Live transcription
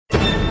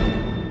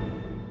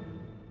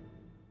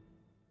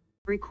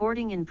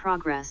Recording in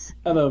progress.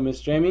 Hello,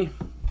 Miss Jamie.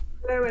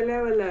 Hello,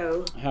 hello,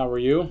 hello. How are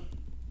you?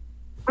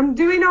 I'm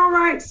doing all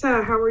right,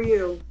 sir. How are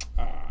you?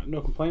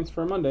 No complaints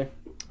for a Monday,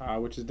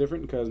 which is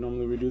different because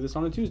normally we do this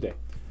on a Tuesday.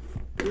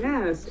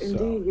 Yes,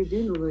 indeed. We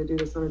do normally do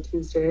this on a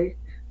Tuesday.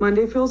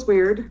 Monday feels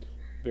weird.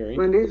 Very.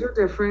 Mondays are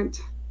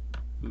different.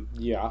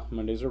 Yeah,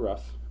 Mondays are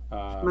rough.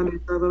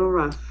 Mondays are a little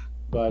rough.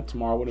 But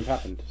tomorrow wouldn't have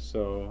happened.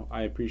 So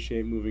I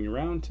appreciate moving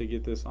around to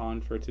get this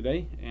on for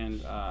today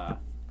and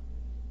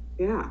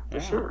Yeah, for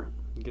sure.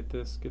 Get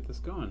this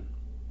going.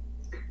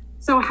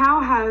 So how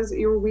has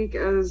your week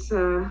as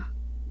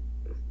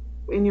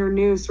in your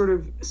new sort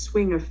of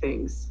swing of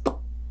things?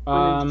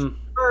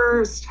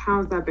 First,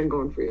 how's that been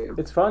going for you?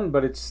 It's fun,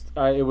 but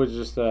it was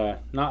just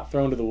not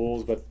thrown to the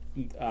wolves, but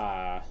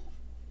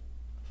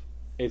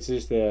it's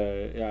just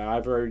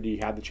I've already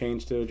had the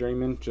change to a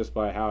journeyman just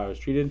by how I was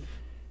treated.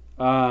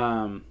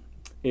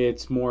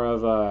 It's more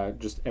of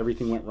just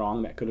everything went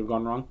wrong that could have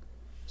gone wrong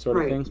sort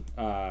of thing.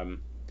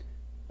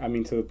 I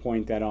mean, to the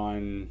point that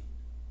on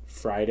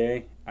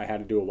Friday I had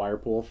to do a wire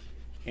pull,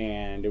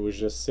 and it was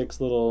just 6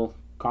 little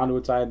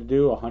conduits I had to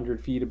do,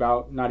 100 feet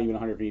about, not even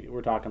 100 feet.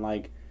 We're talking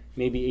like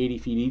maybe 80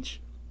 feet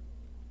each.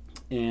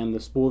 And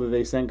the spool that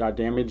they sent got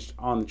damaged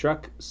on the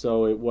truck,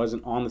 so it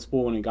wasn't on the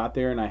spool when it got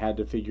there, and I had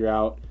to figure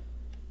out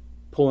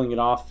pulling it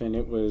off, and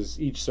it was,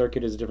 each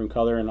circuit is a different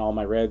color, and all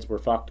my reds were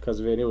fucked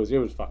because of it. It was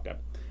fucked up.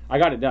 I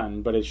got it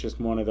done, but it's just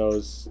one of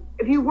those.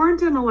 If you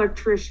weren't an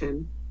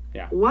electrician,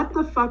 what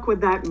the fuck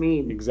would that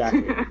mean?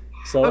 Exactly.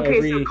 So so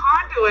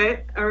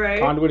conduit, all right.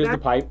 Conduit is the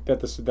pipe that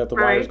the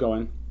wire's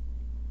going.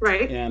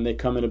 Right. And they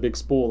come in a big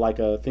spool, like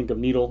think of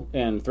needle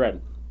and thread.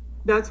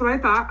 That's what I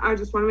thought. I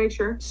just want to make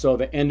sure. So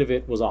the end of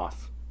it was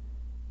off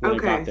when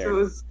it got there. So it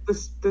was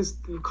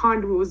the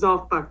conduit was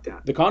all fucked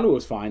up. The conduit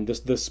was fine.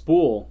 The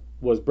spool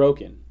was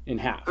broken in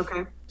half.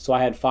 Okay. So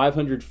I had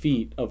 500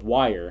 feet of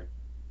wire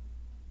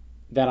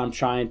that I'm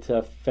trying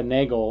to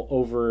finagle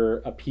over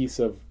a piece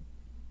of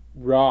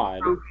rod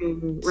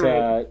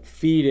to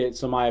feed it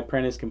so my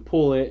apprentice can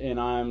pull it, and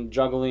I'm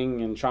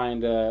juggling and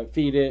trying to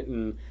feed it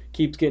and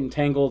keeps getting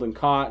tangled and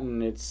caught,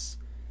 and it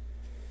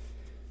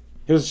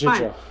was a shit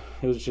show.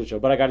 It was a shit show,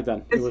 but I got it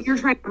done. You're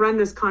trying to run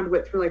this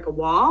conduit through like a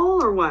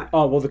wall or what?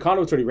 Oh, well, the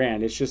conduit's already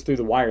ran. It's just through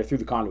the wire, through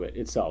the conduit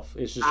itself.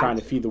 It's just trying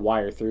to feed the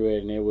wire through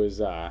it, and it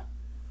was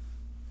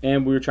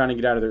and we were trying to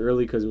get out of there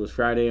early because it was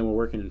Friday, and we're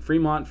working in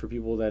Fremont. For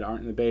people that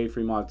aren't in the Bay,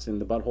 Fremont's in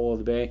the butthole of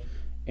the Bay.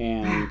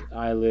 And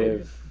I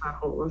live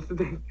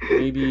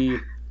maybe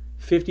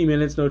 50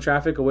 minutes, no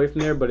traffic away from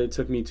there, but it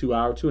took me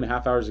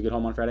 2.5 hours to get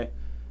home on Friday.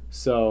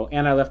 So,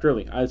 and I left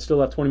early. I still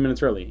left 20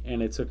 minutes early,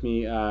 and it took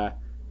me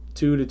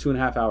 2 to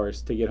 2.5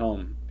 hours to get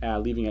home,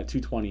 leaving at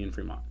 2:20 in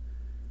Fremont.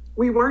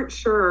 We weren't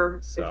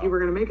sure if you were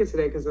going to make it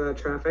today because of that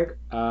traffic.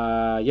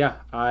 Yeah,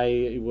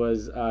 I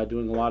was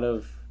doing a lot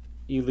of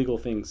illegal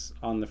things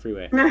on the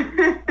freeway. But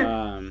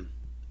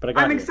I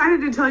got I'm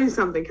excited to tell you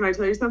something. Can I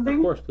tell you something?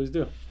 Of course, please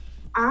do.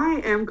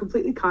 I am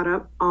completely caught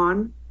up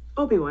on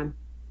Obi-Wan.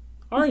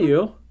 Are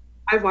you?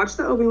 I've watched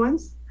the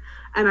Obi-Wans,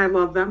 and I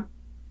love them.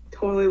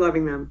 Totally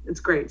loving them. It's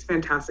great. It's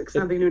fantastic.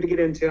 Something new to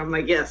get into. I'm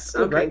like, yes.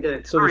 Okay,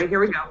 good. So all right,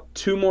 here we go.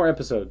 2 more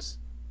episodes.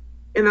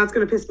 And that's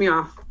going to piss me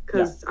off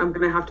because I'm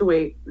going to have to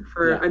wait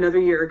for another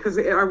year. Because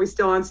are we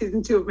still on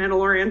season 2 of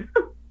Mandalorian?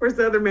 Where's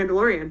the other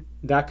Mandalorian?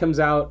 That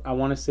comes out, I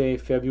want to say,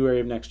 February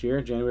of next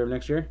year, January of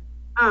next year.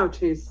 Oh,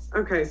 jeez.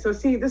 Okay, so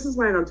see, this is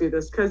why I don't do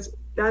this, because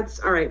that's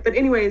all right. But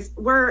anyways,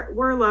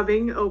 we're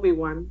loving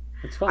Obi-Wan.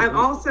 It's fun. I'm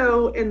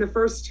also in the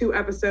first 2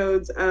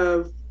 episodes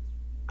of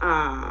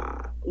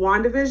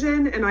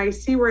WandaVision, and I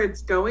see where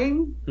it's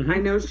going. I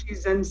know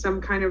she's in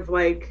some kind of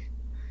like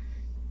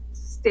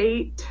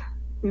state,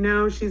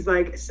 she's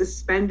like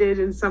suspended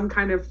in some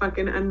kind of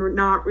fucking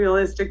not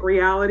realistic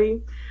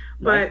reality.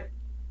 Right.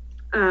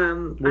 But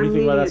what do you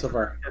think about that so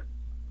far?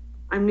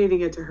 I'm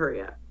needing it to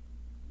hurry up.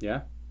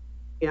 Yeah?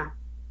 Yeah.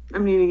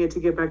 I'm needing it to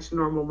get back to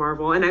normal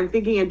Marvel. And I'm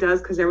thinking it does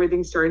because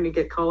everything's starting to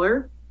get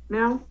color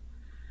now.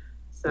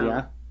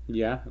 So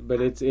Yeah.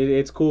 But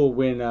it's cool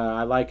when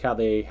I like how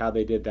they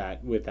did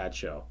that with that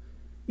show.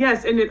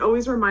 Yes, and it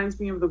always reminds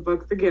me of the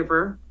book The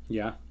Giver.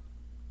 Yeah.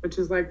 Which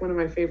is like one of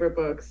my favorite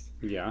books.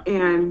 Yeah.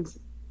 And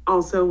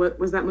also, what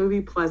was that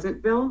movie,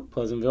 Pleasantville?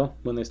 Pleasantville,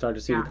 when they start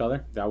to see the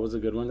color. That was a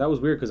good one. That was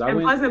weird because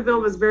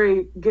Pleasantville was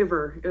very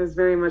Giver. It was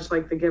very much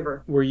like The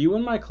Giver. Were you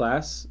in my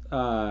class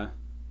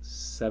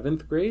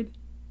 7th grade?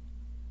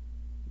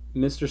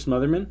 Mr.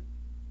 Smotherman?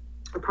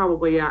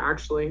 Probably, yeah,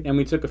 actually. And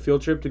we took a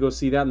field trip to go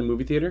see that in the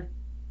movie theater?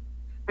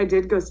 I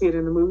did go see it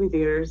in the movie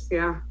theaters,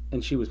 yeah.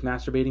 And she was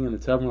masturbating in the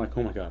tub, and we're like,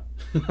 oh my God.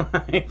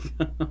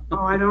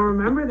 Oh, I don't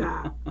remember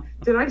that.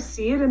 Did I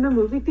see it in the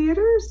movie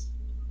theaters?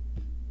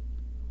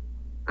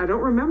 I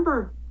don't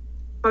remember.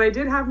 But I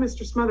did have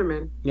Mr.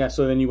 Smotherman. Yeah,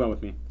 so then you went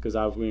with me, because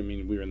we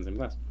were in the same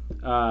class.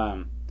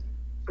 I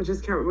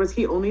just can't remember. Was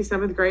he only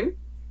 7th grade?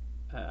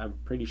 I'm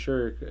pretty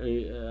sure,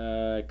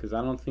 because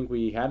I don't think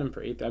we had him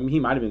for 8th. I mean,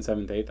 he might have been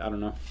 7th, 8th. I don't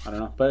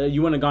know. But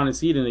you wouldn't have gone and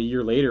see it in a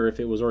year later if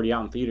it was already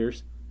out in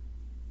theaters.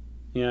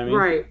 You know what I mean?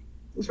 Right.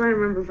 I'm trying to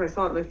remember if I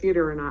saw it in the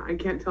theater or not. I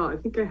can't tell. I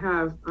think I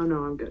have. Oh,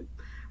 no, I'm good.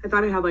 I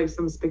thought I had like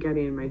some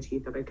spaghetti in my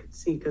teeth that I could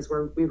see because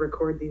we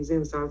record these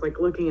Zooms. So I was like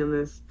looking in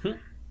this.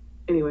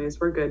 Anyways,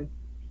 we're good.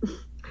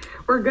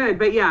 We're good.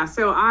 But yeah,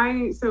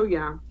 I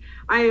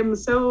am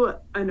so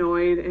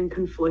annoyed and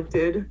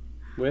conflicted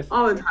with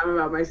all the time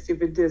about my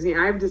stupid Disney.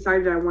 I've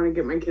decided I want to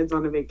get my kids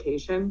on a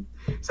vacation.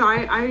 So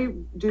I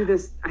do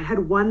this. I had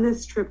won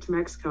this trip to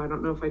Mexico. I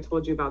don't know if I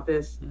told you about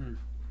this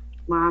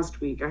last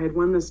week. I had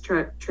won this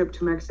trip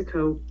to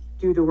Mexico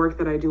due to work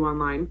that I do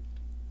online.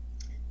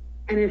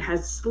 And it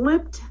has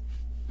slipped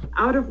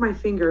out of my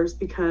fingers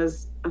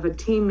because of a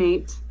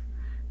teammate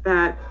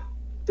that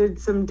did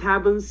some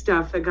taboo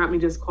stuff that got me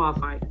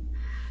disqualified.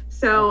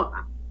 So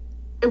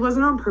it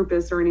wasn't on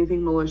purpose or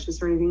anything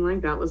malicious or anything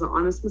like that. It was an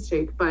honest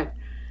mistake. But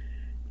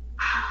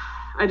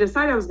I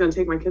decided I was going to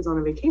take my kids on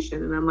a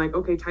vacation. And I'm like,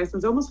 okay,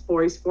 Tyson's almost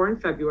 4. He's 4 in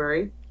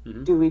February.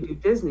 Mm-hmm. Do we do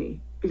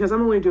Disney? Because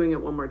I'm only doing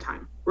it one more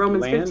time.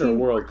 Romans Land 15. Or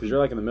world? Because you're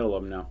like in the middle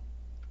of them now.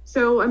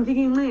 So I'm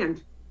thinking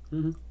land.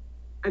 Mm-hmm.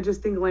 I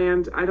just think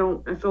land. I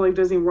feel like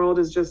Disney World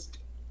is just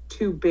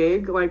too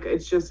big. Like I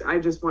just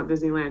want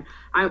Disneyland.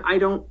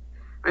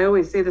 I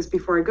always say this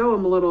before I go.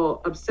 I'm a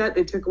little upset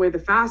they took away the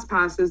fast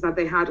passes that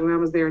they had when I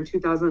was there in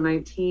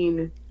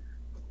 2019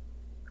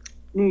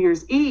 New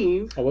Year's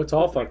Eve. Oh, it's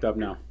all fucked up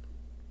now.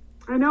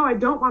 I know. I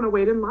don't want to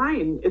wait in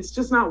line. It's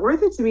just not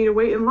worth it to me to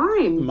wait in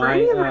line for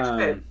any of that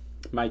shit.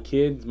 My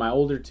kids, my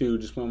older two,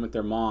 just went with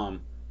their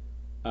mom.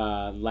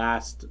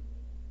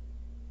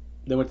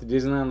 They went to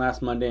Disneyland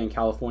last Monday and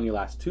California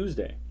last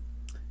Tuesday.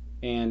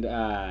 And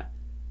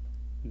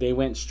they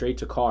went straight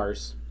to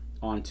Cars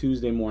on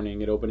Tuesday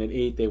morning. It opened at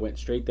 8. They went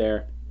straight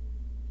there.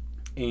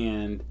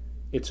 And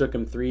it took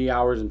them 3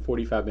 hours and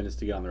 45 minutes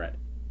to get on the ride.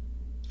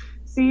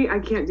 See, I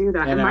can't do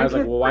that. And I was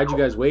like, well, why'd you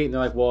guys wait? And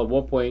they're like, well, at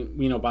one point,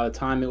 by the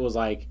time it was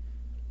like,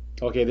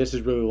 okay, this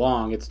is really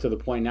long, it's to the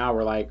point now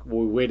where like,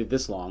 well, we waited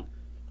this long.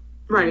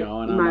 Right.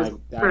 And I'm like,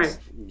 that's,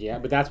 yeah,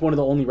 but that's one of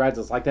the only rides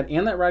that's like that.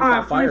 And that ride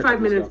caught fire.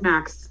 45 minutes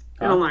max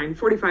in a line.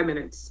 45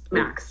 minutes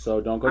max. So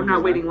don't go to I'm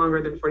not waiting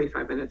longer than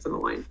 45 minutes in a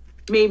line.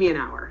 Maybe an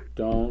hour.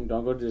 Don't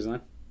go to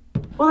Disneyland.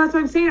 Well, that's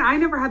what I'm saying. I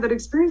never had that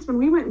experience when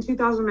we went in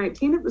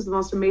 2019. It was the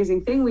most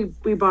amazing thing.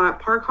 We bought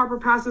park hopper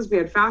passes. We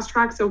had fast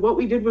track. So what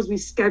we did was we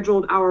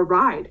scheduled our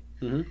ride.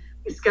 Mm-hmm.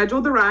 We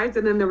scheduled the rides,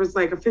 and then there was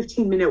like a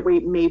 15-minute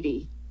wait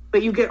maybe.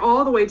 But you get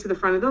all the way to the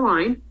front of the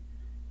line.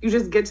 You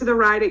just get to the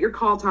ride at your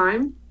call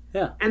time.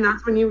 Yeah. And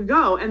that's when you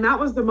go. And that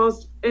was the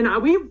most, and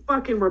we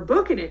fucking were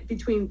booking it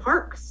between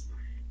parks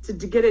to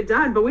get it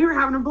done. But we were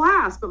having a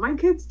blast. But my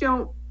kids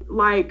don't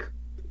like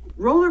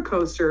roller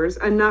coasters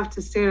enough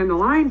to stand in the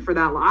line for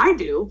that long. I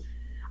do.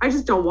 I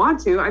just don't want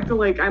to. I feel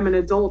like I'm an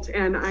adult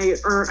and I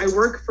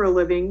work for a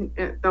living.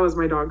 That was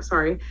my dog.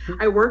 Sorry.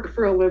 I work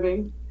for a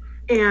living.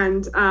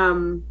 And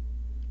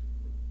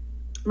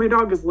my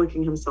dog is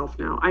licking himself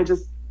now. I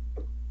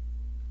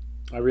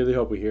really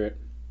hope we hear it.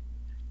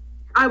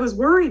 I was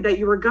worried that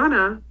you were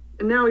gonna,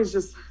 and now he's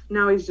just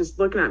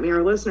looking at me.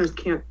 Our listeners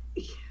can't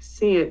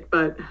see it,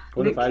 but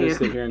what if I just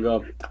sit here and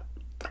go?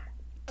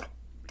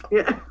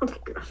 Yeah,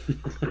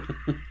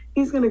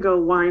 he's gonna go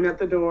whine at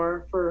the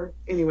door for,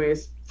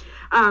 anyways.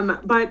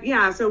 But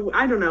yeah, so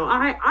I don't know.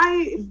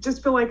 I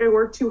just feel like I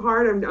work too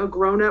hard. I'm a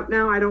grown up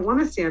now. I don't want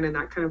to stand in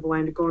that kind of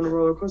line to go on a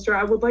roller coaster.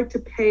 I would like to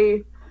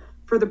pay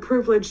for the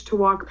privilege to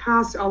walk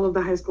past all of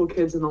the high school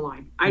kids in the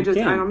line. I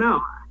don't know.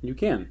 You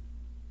can.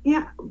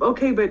 Yeah.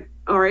 Okay, but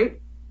all right.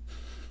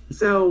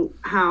 So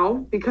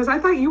how? Because I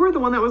thought you were the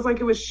one that was like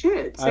it was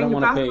shit. I don't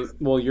want to pay.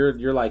 Well,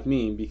 you're like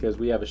me because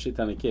we have a shit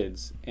ton of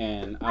kids,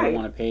 and I don't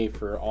want to pay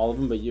for all of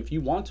them. But if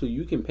you want to,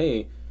 you can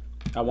pay.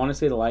 I want to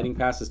say the lighting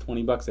pass is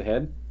 $20 a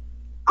head.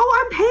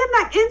 Oh, I'm paying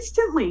that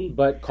instantly.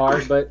 But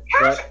Cars,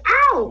 cash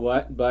out.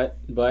 What? But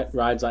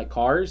rides like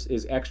Cars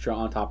is extra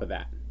on top of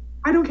that.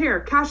 I don't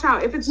care. Cash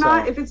out. If it's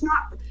not,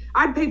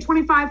 I'd pay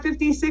 25,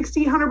 50,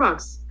 60,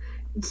 $100.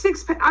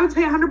 I would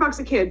pay $100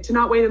 a kid to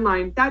not wait in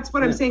line. That's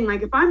what I'm saying.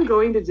 Like, if I'm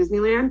going to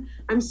Disneyland,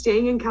 I'm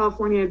staying in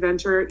California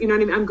Adventure. You know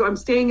what I mean? I'm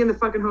staying in the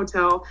fucking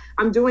hotel.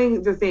 I'm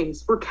doing the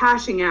things. We're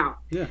cashing out.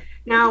 Yeah.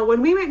 Now,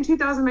 when we went in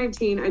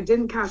 2019, I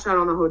didn't cash out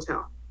on the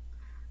hotel,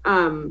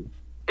 and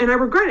I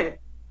regret it.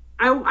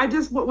 I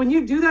just, when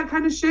you do that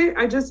kind of shit,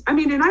 I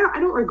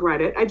don't regret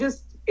it.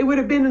 It would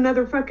have been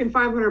another fucking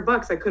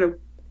 $500. I could have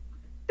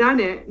done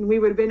it and we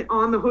would have been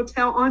on the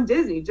hotel on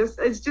Disney.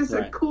 It's just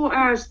a cool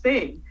ass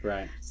thing.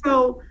 Right.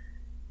 So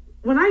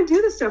when I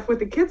do the stuff with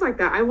the kids like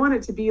that, I want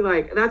it to be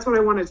like, that's what I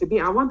want it to be.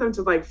 I want them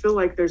to like feel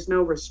like there's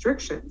no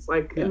restrictions.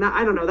 Like, and that,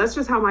 I don't know. That's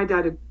just how my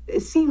dad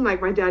it seemed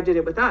like my dad did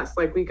it with us.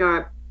 Like we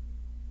went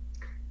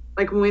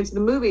to the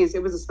movies,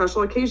 it was a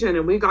special occasion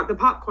and we got the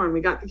popcorn,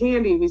 we got the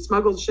candy, we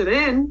smuggled shit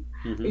in,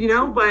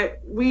 but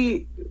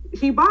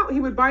he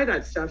would buy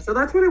that stuff. So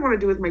that's what I want to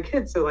do with my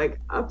kids. So like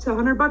up to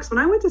 $100. When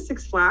I went to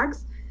Six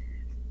Flags,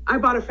 I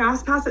bought a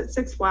fast pass at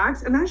Six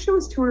Flags and that shit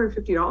was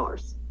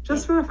 $250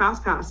 just for the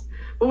fast pass.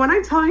 But when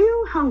I tell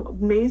you how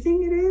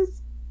amazing it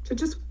is to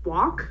just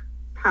walk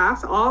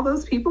past all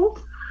those people,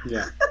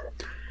 it's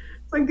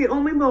like the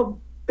only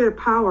little bit of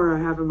power I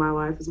have in my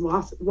life is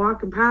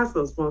walking past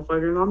those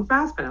motherfuckers on the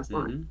fast pass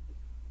line.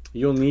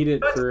 You'll need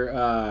it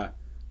for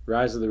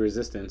Rise of the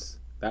Resistance.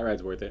 That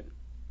ride's worth it.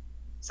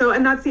 So,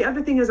 and that's the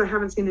other thing is I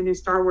haven't seen the new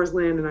Star Wars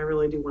Land, and I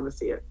really do want to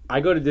see it.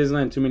 I go to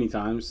Disneyland too many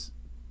times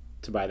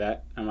to buy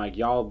that. I'm like,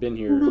 y'all been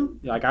here.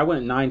 Mm-hmm. Like, I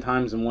went 9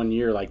 times in 1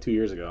 year, like 2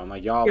 years ago. I'm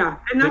like, y'all. Yeah,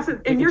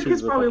 and and your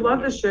kids probably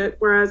love this shit,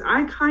 whereas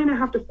I kind of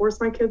have to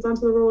force my kids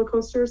onto the roller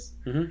coasters.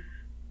 Mm-hmm.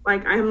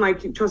 Like, I'm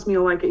like, trust me,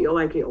 you'll like it, you'll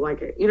like it, you'll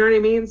like it. You know what I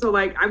mean? So,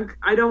 like,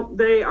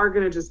 they are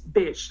going to just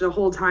bitch the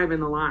whole time in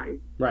the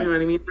line. Right. You know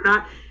what I mean?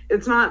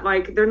 It's not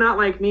like, they're not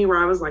like me where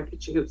I was like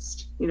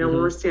juiced, you know, when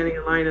we're standing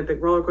in line at the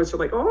roller coaster,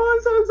 like, oh,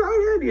 I'm so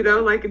excited, you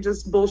know, like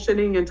just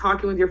bullshitting and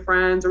talking with your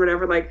friends or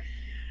whatever. Like,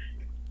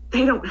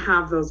 they don't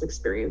have those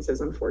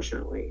experiences,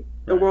 unfortunately.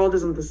 The world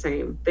isn't the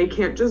same. They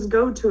can't just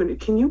go to it.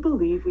 Can you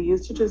believe we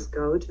used to just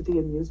go to the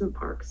amusement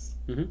parks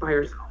by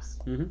ourselves?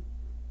 Mm-hmm.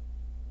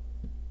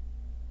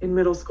 In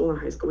middle school and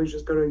high school, we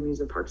just go to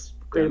amusement parks,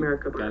 Great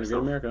America by ourselves. Great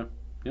America,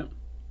 yep.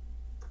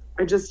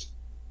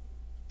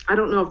 I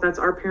don't know if that's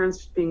our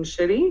parents being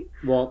shitty.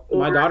 Well,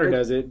 my daughter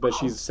does it, but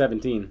she's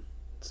 17,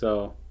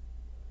 so.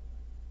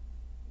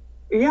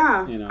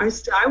 Yeah, you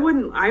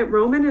know.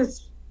 Roman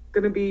is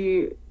going to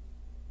be,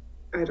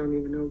 I don't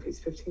even know if he's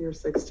 15 or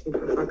 16,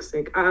 for fuck's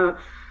sake.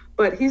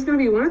 But he's going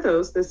to be one of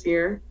those this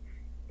year.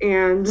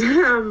 And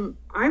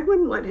I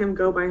wouldn't let him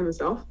go by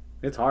himself.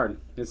 It's hard.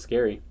 It's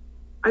scary.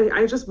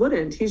 I just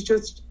wouldn't.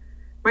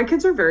 My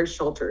kids are very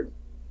sheltered.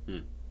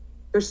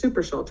 They're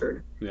super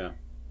sheltered. Yeah.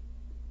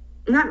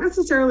 Not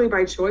necessarily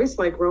by choice.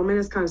 Like, Roman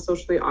is kind of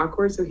socially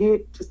awkward, so he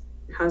just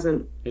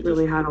hasn't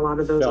really had a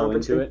lot of those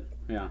opportunities. Into it.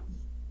 Yeah.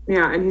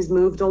 Yeah, and he's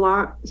moved a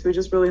lot, so he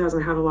just really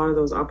hasn't had a lot of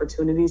those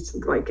opportunities to,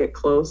 like, get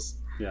close.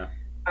 Yeah.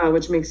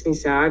 Which makes me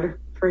sad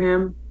for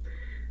him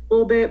a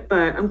little bit,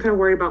 but I'm kind of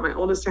worried about my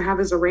oldest to have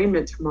his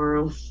arraignment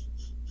tomorrow.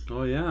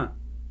 Oh, yeah.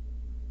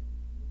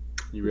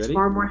 You ready?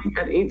 Tomorrow morning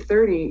at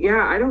 8:30.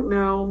 Yeah, I don't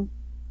know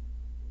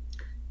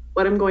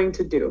what I'm going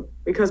to do,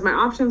 because my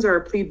options are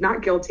plead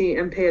not guilty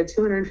and pay a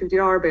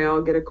 $250 bail,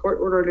 get a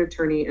court-ordered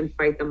attorney, and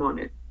fight them on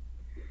it.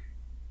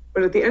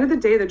 But at the end of the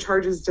day, the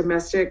charge is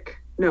domestic.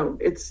 No,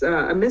 it's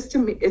a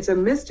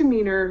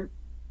misdemeanor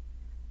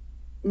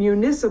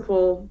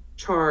municipal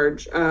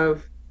charge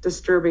of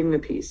disturbing the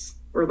peace,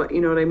 or, you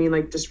know what I mean,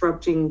 like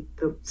disrupting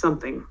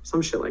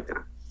some shit like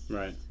that.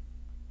 Right.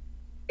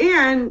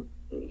 And,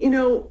 you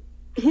know,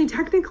 he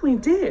technically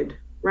did.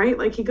 Right?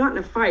 Like, he got in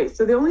a fight.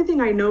 So the only thing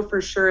I know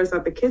for sure is that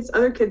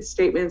other kids'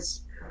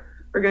 statements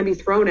are going to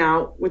be thrown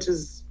out,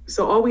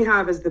 so all we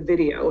have is the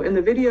video. And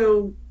the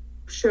video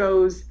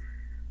shows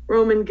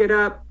Roman get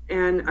up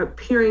and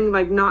appearing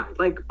like not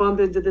like bump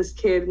into this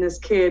kid, and this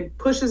kid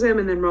pushes him,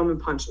 and then Roman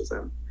punches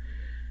him.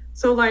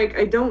 So, like,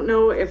 I don't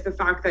know if the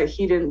fact that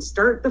he didn't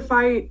start the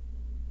fight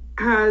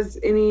has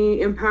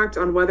any impact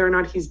on whether or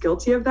not he's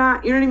guilty of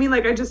that. You know what I mean?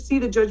 Like, I just see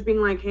the judge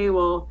being like, hey,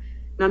 well,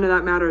 none of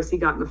that matters. He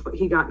got in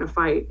a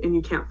fight, and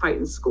you can't fight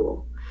in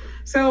school.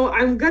 So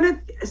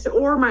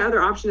or my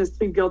other option is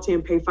plead guilty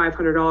and pay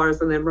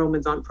 $500, and then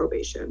Roman's on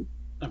probation.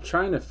 I'm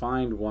trying to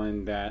find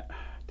one that,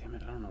 damn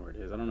it, I don't know where it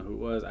is. I don't know who it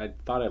was. I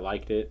thought I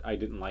liked it. I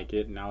didn't like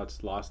it. And now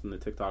it's lost in the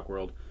TikTok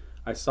world.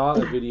 I saw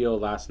a video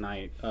last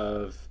night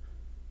of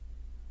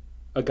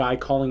a guy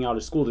calling out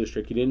a school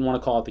district. He didn't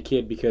want to call out the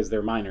kid because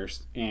they're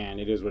minors,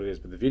 and it is what it is.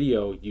 But the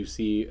video, you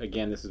see,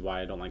 again, this is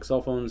why I don't like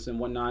cell phones and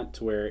whatnot,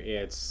 to where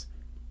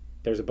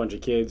there's a bunch of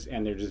kids,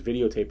 and they're just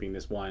videotaping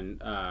this one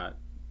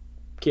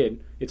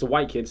kid. It's a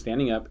white kid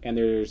standing up, and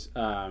there's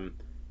an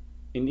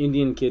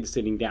Indian kid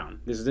sitting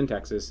down. This is in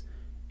Texas,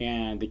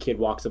 and the kid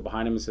walks up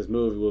behind him and says,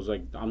 move. He was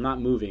like, I'm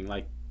not moving.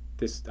 Like,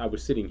 this, I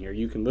was sitting here.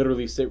 You can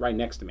literally sit right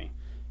next to me.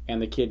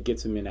 And the kid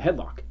gets him in a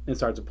headlock and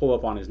starts to pull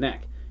up on his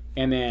neck.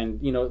 And then,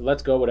 you know,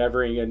 let's go,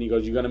 whatever. And he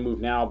goes, you're going to move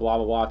now, blah,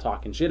 blah, blah,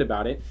 talking shit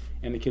about it.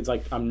 And the kid's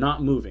like, I'm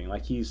not moving.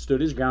 Like, he stood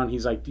his ground.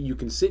 He's like, you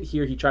can sit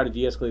here. He tried to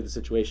de-escalate the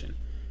situation.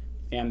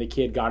 And the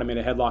kid got him in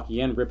a headlock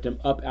again, ripped him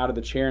up out of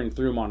the chair, and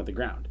threw him onto the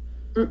ground.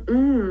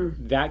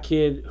 That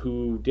kid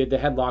who did the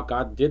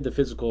headlock, did the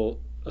physical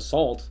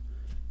assault,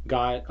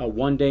 got a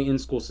 1-day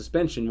in-school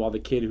suspension, while the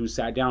kid who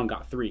sat down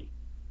got 3.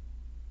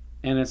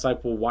 And it's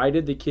like, well, why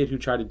did the kid who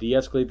tried to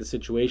de-escalate the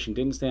situation,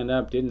 didn't stand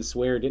up, didn't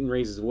swear, didn't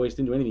raise his voice,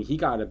 didn't do anything, he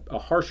got a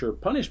harsher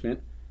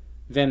punishment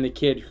than the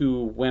kid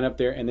who went up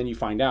there, and then you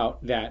find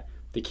out that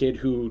the kid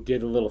who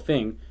did a little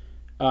thing,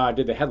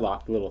 did the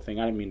headlock little thing.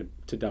 I didn't mean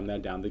to dumb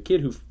that down. The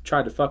kid who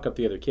tried to fuck up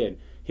the other kid,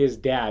 his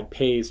dad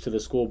pays to the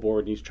school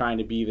board, and he's trying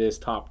to be this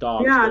top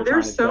dog. Yeah,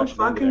 they're so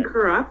fucking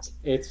corrupt.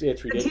 It's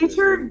ridiculous. The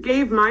teacher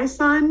gave my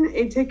son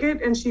a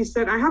ticket, and she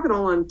said, I have it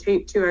all on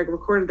tape too. I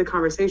recorded the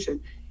conversation.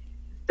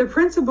 The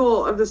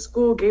principal of the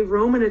school gave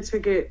Roman a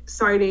ticket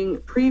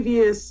citing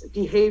previous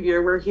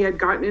behavior where he had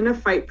gotten in a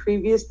fight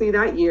previously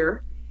that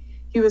year.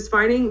 He was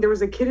fighting. There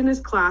was a kid in his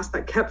class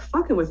that kept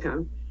fucking with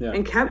him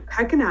and kept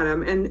pecking at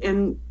him.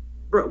 And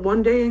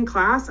one day in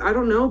class, I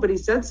don't know, but he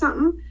said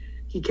something.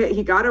 He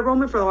got at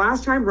Roman for the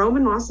last time.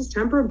 Roman lost his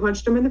temper and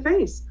punched him in the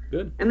face.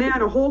 Good. And they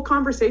had a whole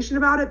conversation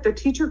about it. The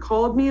teacher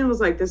called me and was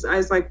like, I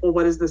was like, well,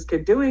 what is this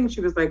kid doing? She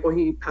was like, well,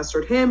 he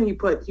pestered him. He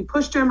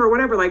pushed him or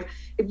whatever. Like,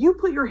 if you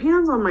put your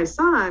hands on my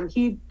son,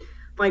 he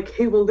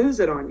will lose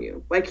it on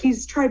you. Like,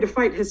 he's tried to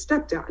fight his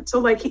stepdad. So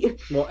like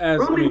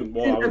Roman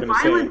is a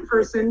violent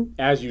person.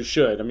 As you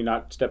should. I mean,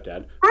 not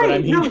stepdad. Right. But I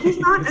mean, no, he's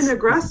not an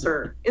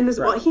aggressor in this.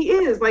 Right. Well, he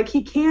is. Like,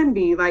 he can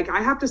be. Like,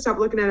 I have to stop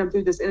looking at him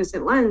through this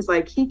innocent lens.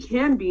 Like, he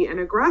can be an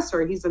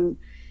aggressor. He can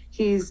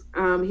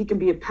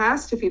be a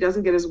pest if he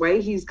doesn't get his way.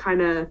 He's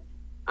kind of,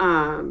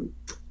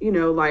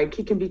 like,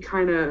 he can be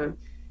kind of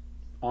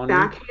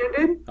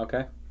backhanded.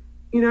 Okay.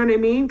 You know what I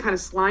mean? Kind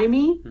of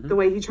slimy, the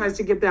way he tries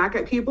to get back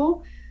at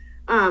people.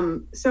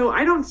 So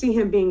I don't see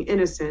him being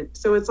innocent.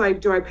 So it's like,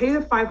 do I pay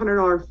the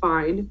 $500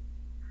 fine?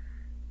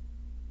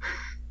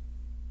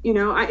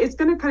 It's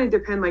going to kind of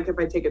depend, like, if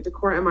I take it to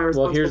court, am I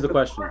responsible? Well, here's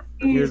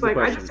the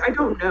question. I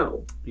don't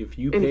know. If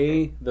you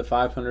pay the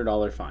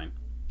 $500 fine,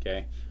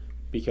 okay,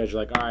 because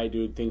you're like, all right,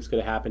 dude, things could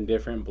have happened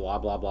different, blah,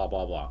 blah, blah,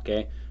 blah, blah,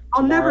 okay?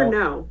 I'll never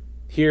know.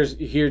 Here's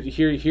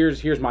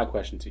my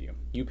question to you.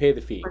 You pay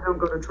the fee. I don't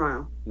go to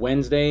trial.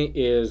 Wednesday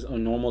is a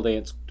normal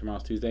day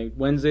tomorrow's Tuesday.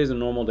 Wednesday is a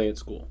normal day at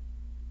school.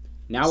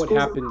 Now it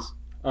happens,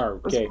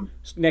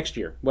 next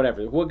year,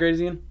 whatever. What grade is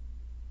he in?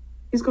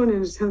 He's going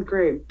into 10th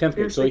grade. 10th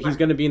grade, so he's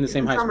going to be in the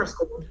same high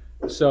school.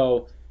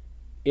 So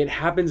it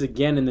happens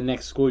again in the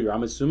next school year.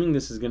 I'm assuming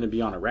this is going to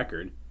be on a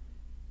record.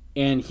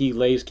 And he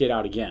lays kid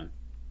out again.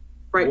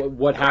 Right.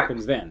 What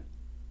happens then?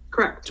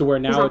 Correct. To where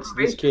now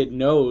this kid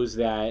knows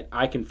that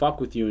I can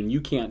fuck with you and you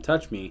can't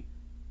touch me.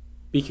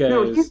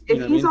 Because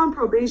if he's on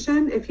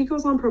probation, if he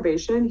goes on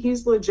probation,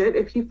 he's legit.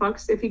 If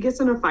he gets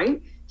in a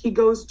fight, he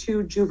goes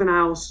to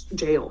juvenile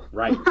jail.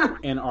 Right.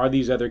 And are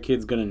these other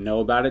kids going to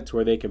know about it to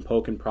where they can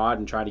poke and prod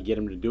and try to get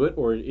him to do it?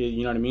 Or,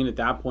 you know what I mean? At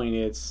that point,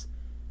 it's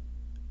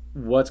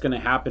what's going to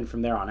happen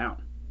from there on out.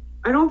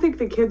 I don't think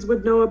the kids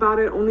would know about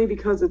it only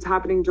because it's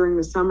happening during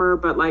the summer.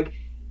 But, like,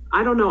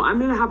 I don't know. I'm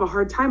going to have a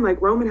hard time. Like,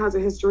 Roman has a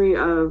history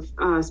of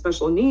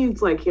special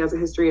needs. Like, he has a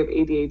history of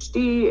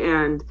ADHD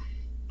and,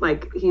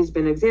 like, he's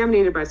been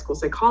examined by a school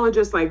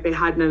psychologist. Like, they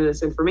had none of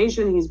this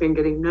information. He's been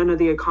getting none of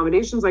the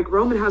accommodations. Like,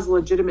 Roman has a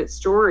legitimate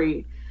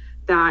story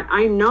that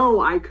I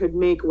know I could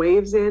make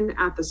waves in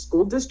at the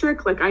school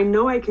district. Like, I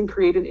know I can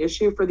create an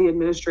issue for the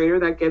administrator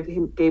that gave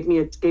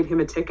him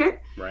a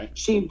ticket. Right.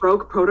 She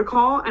broke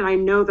protocol, and I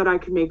know that I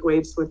can make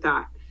waves with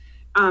that.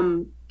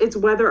 It's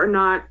whether or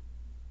not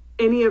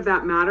any of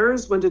that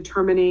matters when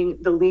determining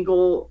the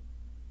legal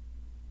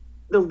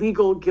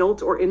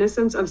guilt or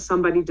innocence of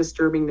somebody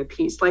disturbing the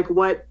peace. Like,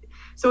 what?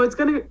 So it's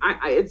gonna.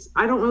 I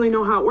don't really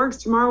know how it works.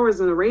 Tomorrow is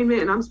an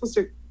arraignment, and I'm supposed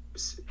to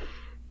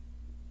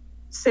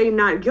say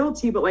not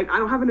guilty, but, like, I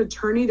don't have an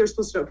attorney. They're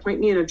supposed to appoint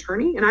me an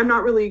attorney, and I'm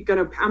not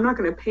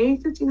gonna pay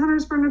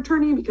 $1,500 for an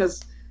attorney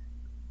because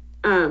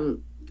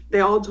they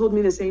all told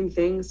me the same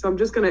thing. So I'm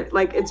just gonna,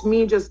 like, it's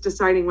me just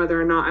deciding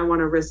whether or not I want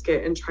to risk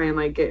it and try and,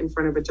 like, get in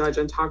front of a judge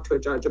and talk to a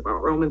judge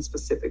about Roman's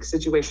specific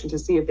situation to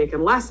see if they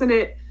can lessen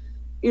it.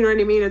 You know what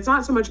I mean? It's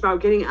not so much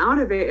about getting out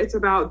of it. It's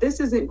about,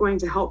 this isn't going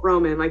to help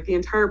Roman. Like, the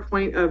entire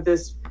point of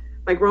this,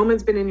 like,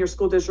 Roman's been in your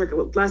school district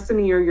less than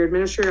a year. Your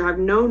administrator have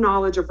no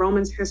knowledge of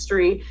Roman's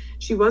history.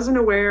 She wasn't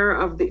aware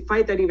of the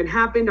fight that even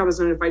happened. I was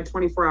notified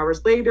 24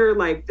 hours later.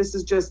 Like, this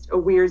is just a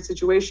weird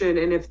situation.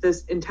 And if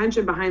this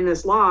intention behind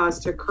this law is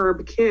to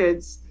curb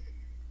kids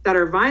that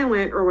are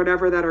violent or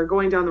whatever, that are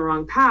going down the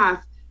wrong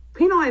path,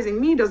 penalizing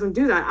me doesn't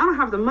do that. I don't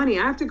have the money.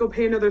 I have to go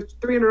pay another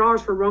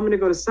 $300 for Roman to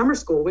go to summer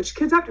school, which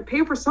kids have to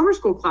pay for summer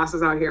school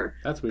classes out here.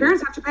 That's weird.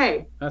 Parents have to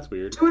pay. That's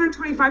weird.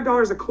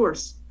 $225 a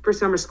course for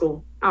summer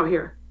school out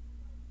here.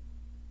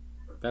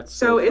 That's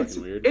so it's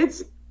weird.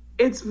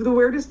 It's the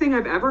weirdest thing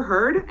I've ever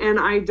heard, and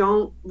I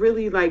don't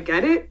really, like,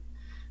 get it.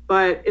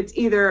 But it's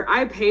either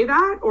I pay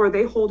that or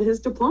they hold his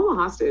diploma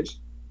hostage.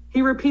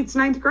 He repeats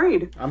 9th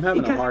grade. I'm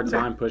having a hard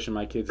time pushing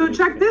my kids. So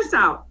check this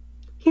out.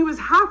 He was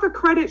half a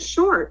credit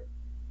short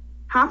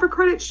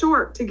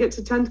to get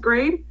to 10th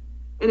grade,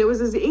 and it was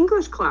his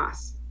English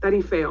class that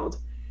he failed.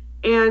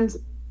 And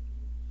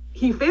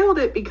he failed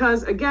it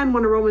because, again,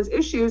 one of Roman's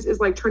issues is,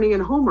 like, turning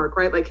in homework,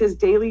 right? Like, his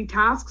daily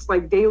tasks,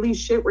 like daily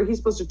shit where he's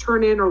supposed to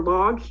turn in or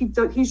log,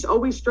 he's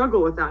always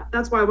struggled with that.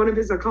 That's why one of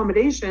his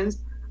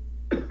accommodations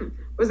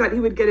was that he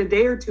would get a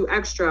day or two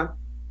extra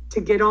to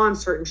get on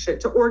certain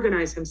shit, to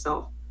organize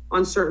himself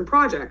on certain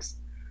projects.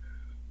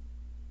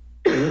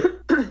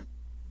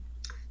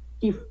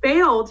 He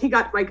failed. He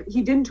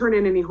didn't turn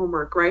in any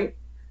homework, right?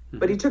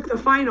 But he took the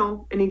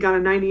final and he got a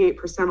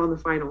 98% on the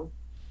final,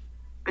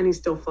 and he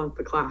still flunked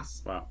the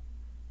class. Wow.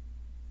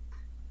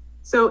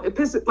 So it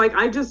pisses, like,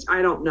 I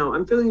don't know.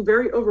 I'm feeling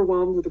very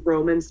overwhelmed with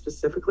Roman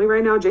specifically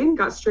right now. Jaden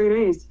got straight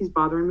A's. He's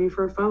bothering me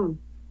for a phone.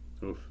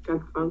 Oof. Got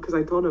the phone because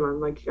I told him, I'm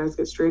like, you guys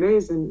get straight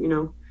A's and, you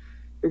know,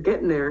 you're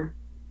getting there.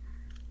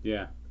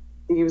 Yeah.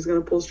 I think he was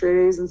going to pull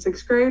straight A's in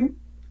 6th grade,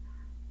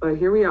 but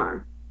here we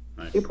are.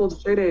 Nice. He pulled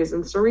straight A's,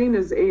 and Serene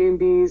is A and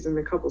B's and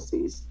a couple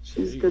C's.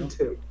 She's good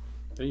too.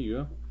 There you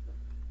go.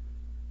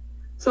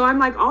 So I'm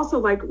like, also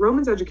like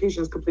Roman's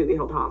education is completely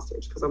held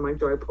hostage because I'm like,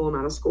 do I pull him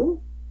out of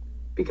school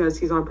because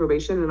he's on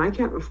probation and I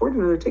can't afford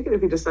another ticket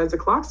if he decides to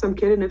clock some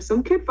kid, and if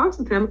some kid fucks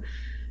with him,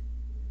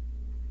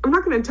 I'm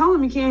not going to tell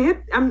him he can't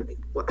hit.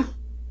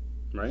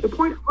 Right. The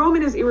point,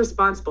 Roman is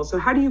irresponsible. So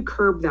how do you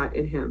curb that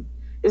in him?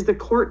 Is the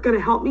court going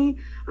to help me?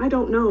 I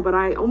don't know, but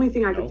only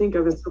thing I could think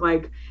of is to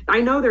like, I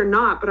know they're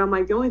not, but I'm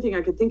like, the only thing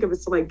I could think of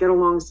is to like get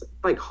along,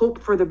 like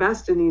hope for the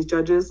best in these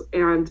judges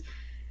and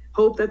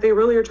hope that they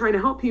really are trying to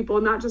help people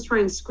and not just try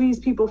and squeeze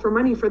people for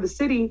money for the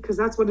city, because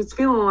that's what it's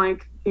feeling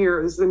like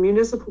here. This is a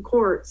municipal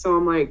court. So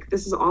I'm like,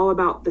 this is all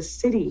about the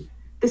city.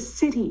 The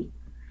city.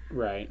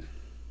 Right.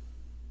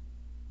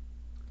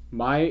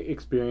 My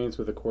experience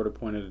with a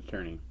court-appointed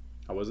attorney,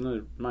 I wasn't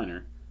a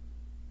minor.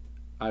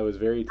 I was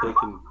very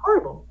taken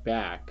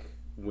back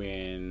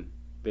when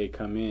they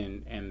come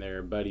in and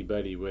they're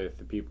buddy-buddy with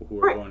the people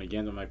who are going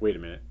against them. I'm like, wait a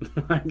minute.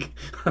 Like,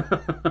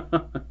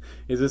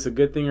 is this a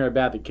good thing or a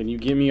bad thing? Can you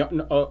give me...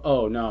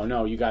 Oh,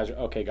 no, you guys are...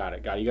 Okay, got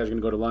it. You guys are going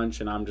to go to lunch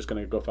and I'm just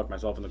going to go fuck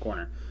myself in the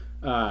corner.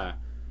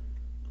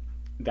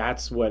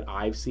 That's what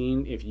I've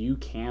seen. If you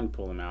can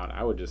pull them out,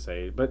 I would just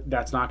say... But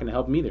that's not going to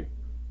help them either.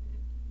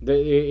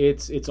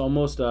 It's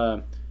almost...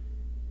 I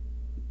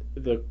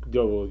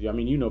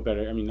mean, you know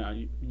better. I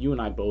mean, you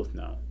and I both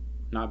know,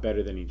 not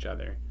better than each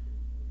other,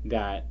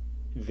 that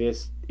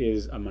this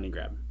is a money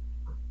grab.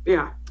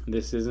 Yeah.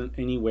 This isn't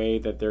any way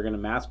that they're going to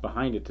mask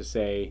behind it to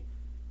say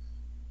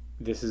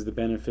this is the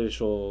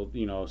beneficial,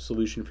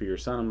 solution for your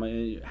son. I'm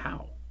like,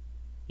 how?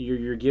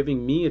 You're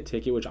giving me a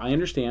ticket, which I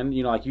understand.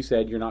 Like you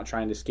said, you're not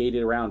trying to skate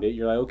it around it.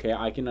 You're like, okay,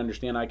 I can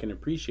understand, I can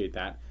appreciate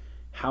that.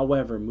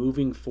 However,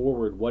 moving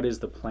forward, what is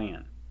the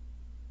plan?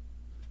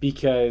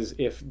 Because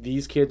if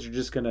these kids are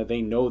just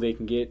they know they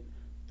can get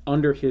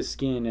under his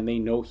skin and they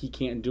know he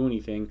can't do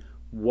anything,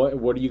 what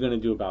are you going to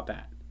do about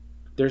that?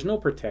 There's no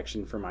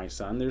protection for my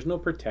son. There's no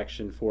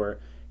protection for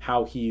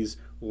how he's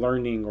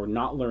learning or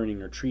not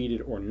learning or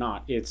treated or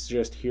not. It's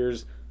just,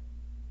 here's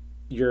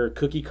your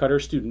cookie cutter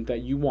student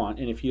that you want,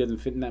 and if he doesn't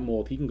fit in that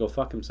mold, he can go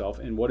fuck himself.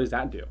 And what does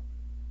that do?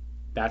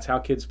 That's how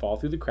kids fall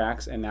through the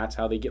cracks, and that's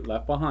how they get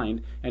left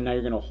behind. And now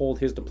you're going to hold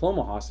his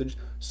diploma hostage.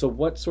 So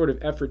what sort of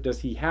effort does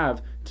he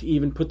have to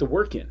even put the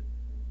work in?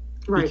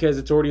 Right. Because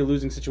it's already a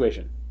losing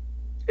situation.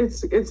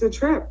 It's a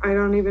trip. I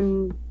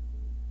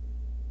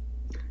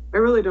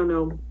really don't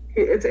know.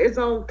 It's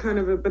all kind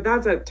of but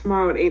that's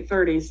tomorrow at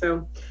 8:30.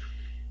 So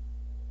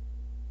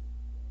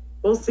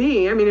we'll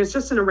see. I mean, it's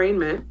just an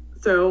arraignment.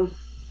 So.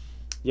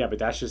 Yeah, but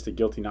that's just a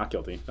guilty, not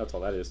guilty. That's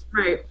all that is.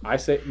 Right.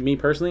 Me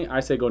personally,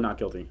 I say go not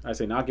guilty. I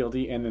say not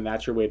guilty, and then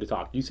that's your way to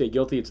talk. You say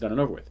guilty, it's done and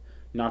over with.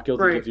 Not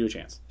guilty gives you a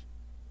chance.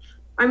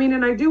 I mean,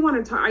 and I do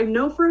want to talk. I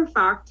know for a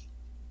fact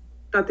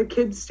that the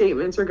kids'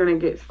 statements are going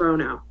to get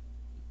thrown out.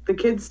 The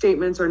kids'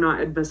 statements are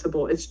not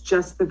admissible. It's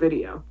just the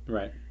video.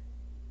 Right.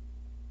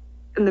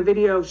 And the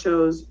video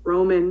shows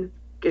Roman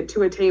get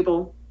to a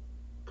table,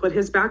 put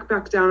his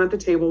backpack down at the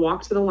table,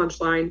 walk to the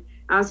lunch line.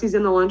 As he's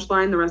in the lunch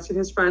line, the rest of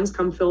his friends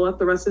come fill up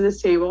the rest of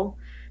this table.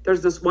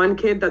 There's this one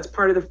kid that's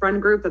part of the friend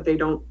group that they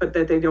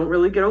don't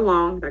really get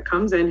along, that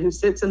comes in, who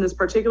sits in this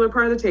particular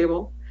part of the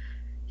table.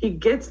 He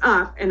gets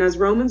up, and as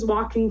Roman's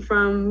walking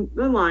from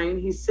the line,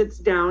 he sits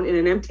down in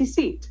an empty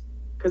seat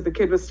because the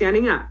kid was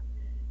standing up.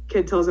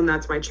 Kid tells him,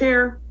 "That's my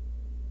chair."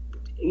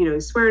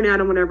 He's swearing at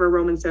him, whatever.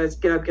 Roman says,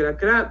 "Get up, get up,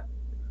 get up."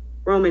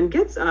 Roman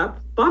gets up,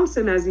 bumps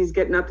him as he's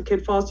getting up. The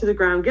kid falls to the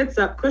ground, gets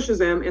up, pushes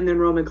him, and then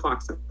Roman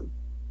clocks him.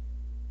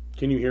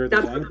 Can you hear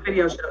That's what the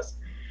video shows.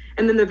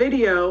 And then then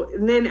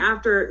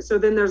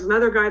there's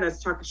another guy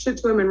that's talking shit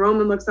to him, and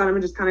Roman looks at him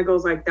and just kind of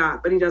goes like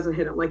that, but he doesn't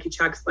hit him. Like he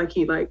checks, like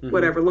he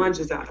whatever,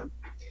 lunges at him.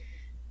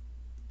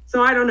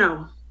 So I don't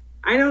know.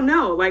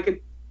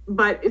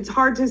 But it's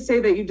hard to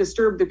say that you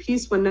disturbed the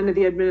peace when none of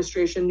the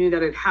administration knew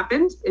that it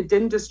happened. It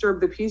didn't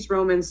disturb the peace.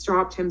 Roman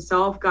stopped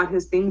himself, got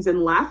his things,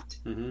 and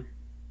left. Mm-hmm.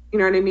 You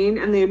know what I mean?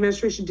 And the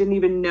administration didn't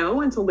even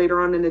know until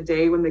later on in the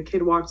day when the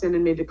kid walked in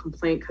and made a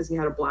complaint because he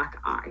had a black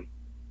eye.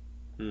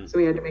 So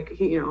he had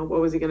to what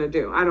was he going to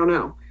do? I don't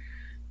know.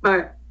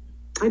 But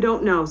I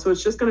don't know. So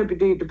it's just going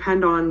to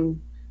depend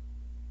on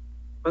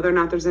whether or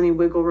not there's any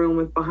wiggle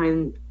room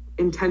behind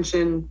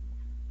intention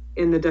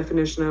in the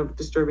definition of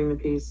disturbing the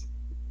peace.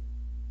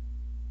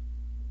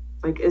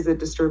 Like, is it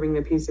disturbing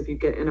the peace if you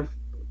get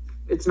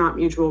it's not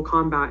mutual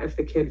combat if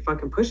the kid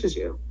fucking pushes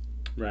you?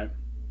 Right.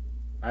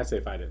 I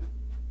say fight it.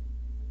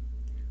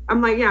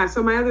 I'm like, yeah.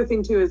 So my other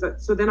thing too is that,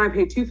 so then I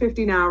pay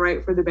 $250 now,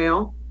 right, for the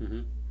bail.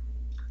 Mm-hmm.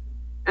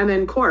 And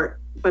then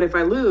court. But if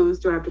I lose,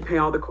 do I have to pay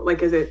all the court?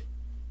 Like, is it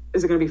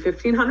going to be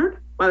 $1,500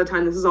 by the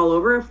time this is all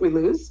over if we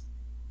lose?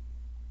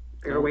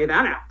 I gotta weigh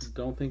that out.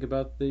 Don't think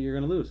about that you're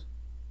going to lose.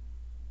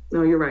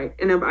 No, you're right.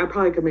 And I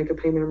probably could make a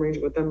payment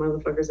arrangement with them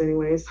motherfuckers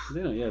anyways.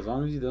 Yeah, as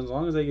long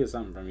as they get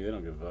something from you, they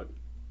don't give a fuck.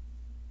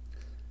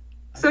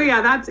 So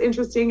yeah, that's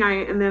interesting.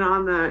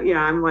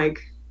 I'm like,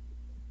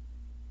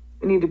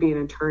 I need to be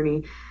an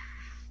attorney.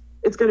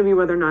 It's going to be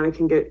whether or not I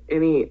can get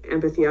any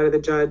empathy out of the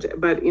judge.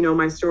 But,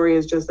 my story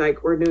is just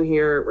like, we're new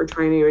here. We're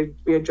trying to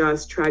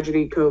readjust,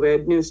 tragedy,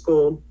 COVID, new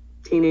school,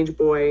 teenage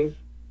boy.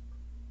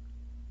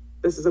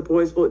 This is a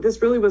boy's voice.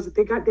 This really was,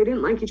 they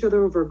didn't like each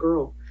other over a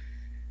girl.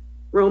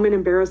 Roman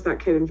embarrassed that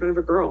kid in front of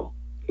a girl.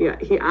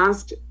 He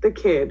asked the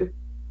kid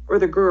or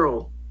the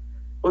girl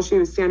while she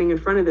was standing in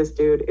front of this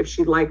dude if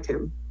she liked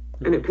him,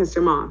 and it pissed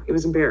him off. He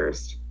was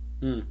embarrassed.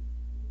 And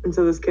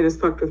so this kid is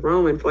fucked with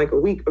Roman for like a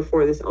week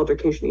before this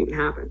altercation even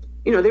happened.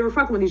 You know, they were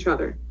fucking with each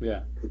other.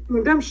 Yeah.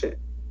 Dumb shit.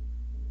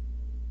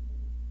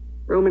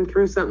 Roman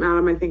threw something at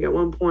him, I think, at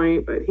one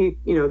point, but he,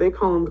 you know, they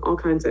call him all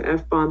kinds of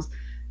F-bombs.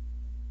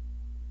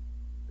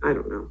 I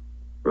don't know.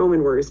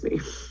 Roman worries me.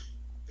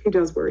 He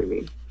does worry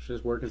me. She's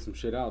just working some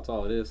shit out. That's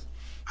all it is.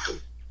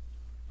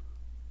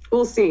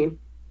 We'll see.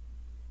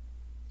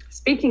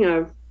 Speaking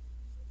of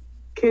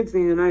kids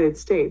in the United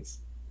States,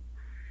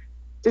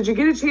 did you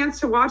get a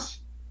chance to watch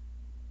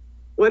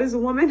What is a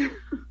Woman?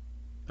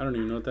 I don't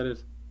even know what that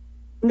is.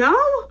 No?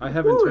 I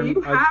haven't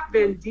You have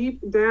been deep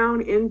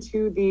down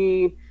into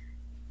the,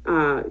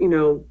 you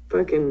know,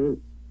 fucking,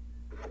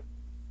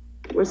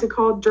 what's it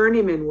called?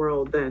 Journeyman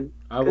world then.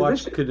 I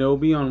watched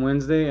Kenobi on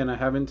Wednesday, and I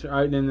haven't,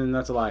 and then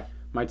that's a lie.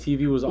 My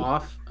TV was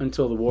off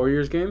until the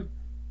Warriors game.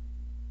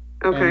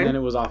 Okay. And then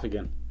it was off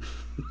again.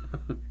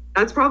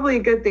 That's probably a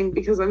good thing,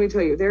 because let me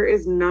tell you, there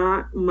is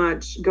not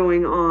much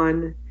going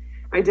on.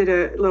 I did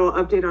a little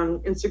update on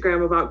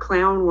Instagram about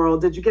Clown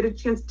World. Did you get a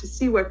chance to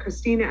see what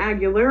Christina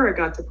Aguilera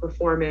got to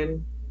perform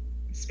in?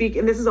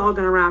 And this is all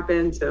going to wrap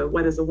into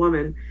What is a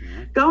Woman.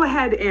 Go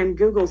ahead and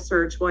Google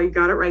search while you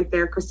got it right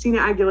there. Christina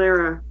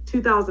Aguilera,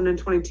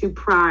 2022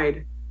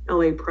 Pride,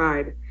 LA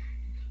Pride.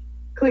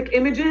 Click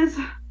images.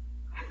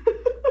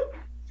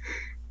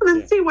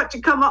 Let's see what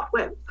you come up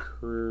with.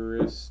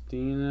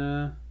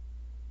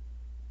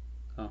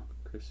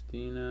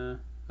 Christina.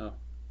 Oh,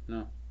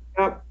 no.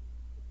 Yep.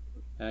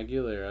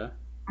 Aguilera.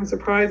 I'm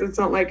surprised it's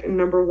not like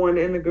number one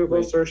in the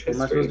Google search history.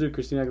 Am I supposed to do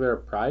Christina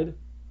Aguilera Pride?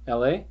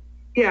 LA?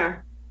 Yeah.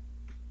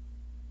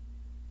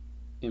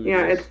 Images.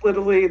 Yeah, it's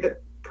literally the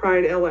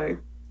Pride LA.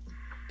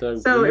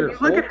 So if you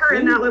look at her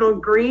in that little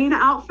green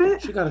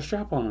outfit. She got a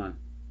strap on.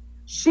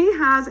 She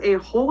has a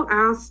whole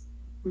ass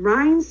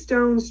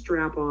rhinestone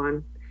strap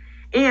on.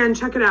 And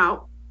check it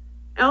out.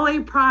 LA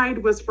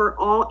Pride was for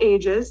all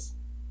ages.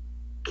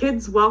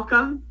 Kids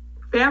welcome.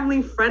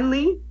 Family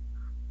friendly.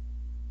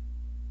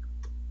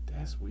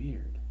 That's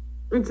weird.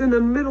 It's in the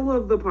middle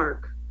of the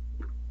park.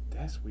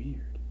 That's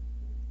weird.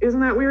 Isn't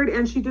that weird?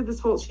 And she did this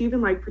whole, she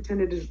even like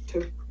pretended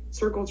to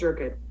circle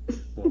jerk it.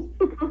 Well,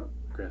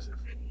 aggressive.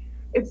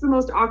 It's the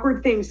most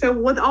awkward thing. So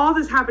with all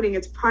this happening,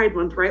 it's Pride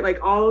Month, right? Like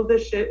all of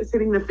this shit is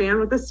hitting the fan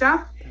with this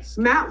stuff.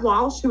 Matt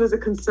Walsh, who is a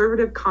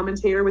conservative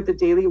commentator with the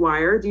Daily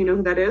Wire. Do you know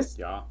who that is?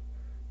 Yeah.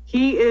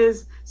 He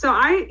is,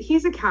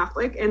 he's a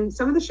Catholic, and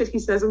some of the shit he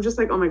says, I'm just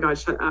like, oh my God,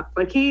 shut up.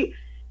 Like he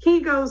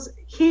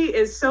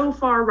is so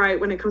far right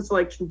when it comes to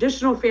like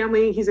traditional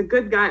family. He's a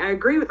good guy. I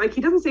agree with, like, he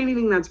doesn't say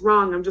anything that's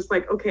wrong. I'm just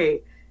like,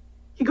 okay,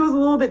 he goes a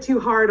little bit too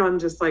hard on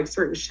just like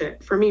certain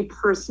shit for me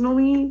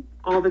personally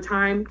all the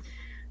time.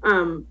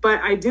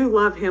 But I do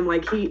love him.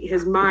 Like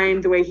his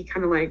mind, the way he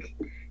kind of like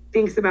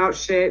thinks about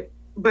shit.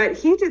 But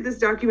he did this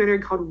documentary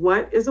called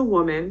What is a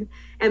Woman?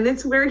 And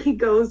that's where he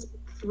goes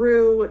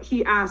through,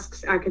 he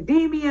asks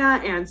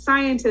academia and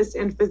scientists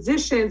and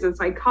physicians and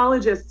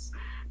psychologists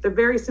the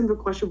very simple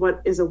question,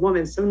 what is a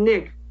woman? So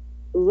Nick,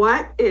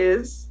 what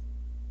is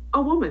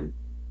a woman?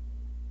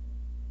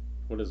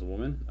 What is a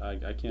woman?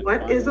 I can't.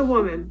 What is a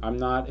woman? I'm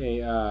not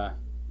a,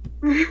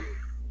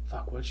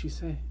 fuck, what'd she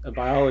say? A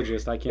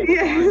biologist. I can't.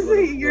 Yes,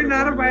 you're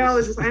not a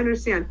biologist. I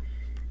understand.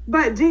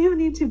 But do you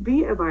need to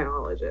be a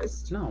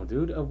biologist? No,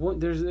 dude.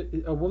 There's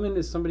a woman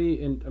is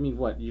somebody, and I mean,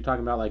 what? You're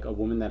talking about like a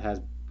woman that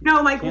has.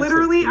 No, like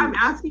literally, I'm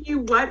asking you,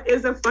 what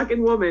is a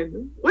fucking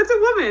woman? What's a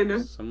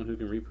woman? Someone who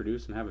can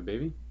reproduce and have a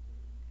baby.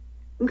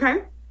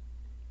 Okay.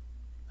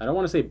 I don't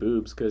want to say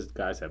boobs because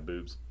guys have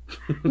boobs.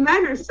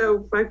 Men are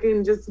so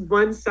fucking just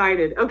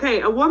one-sided.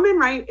 Okay, a woman,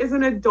 right, is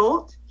an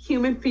adult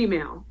human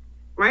female,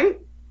 right?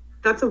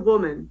 That's a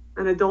woman,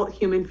 an adult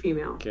human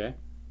female. Okay.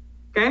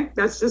 Okay,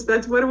 that's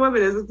what a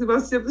woman is. It's the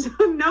most simple.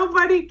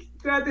 Nobody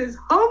throughout this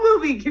whole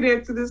movie can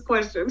answer this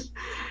question.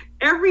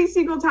 Every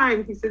single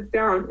time he sits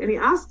down and he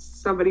asks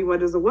somebody,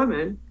 what is a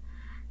woman?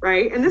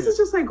 Right? And this is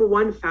just like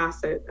one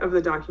facet of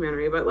the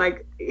documentary, but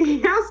like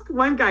he asked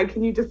one guy,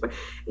 can you define,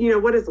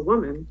 what is a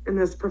woman? And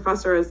this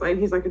professor is like,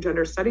 he's like a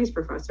gender studies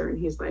professor. And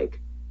he's like,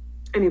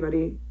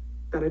 anybody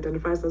that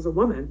identifies as a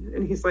woman.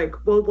 And he's like,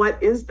 well,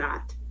 what is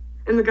that?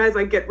 And the guys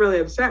like get really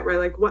upset, right?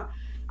 Like, what?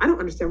 I don't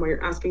understand why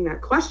you're asking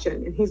that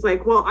question. And he's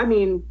like, well, I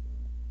mean,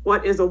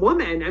 what is a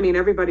woman? I mean,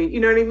 everybody, you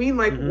know what I mean?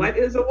 Like, What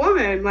is a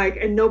woman? Like,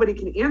 and nobody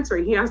can answer.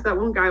 He asked that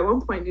one guy at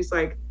one point, and he's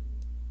like,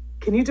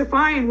 can you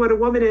define what a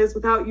woman is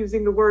without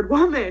using the word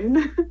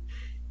woman?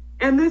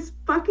 And this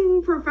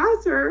fucking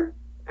professor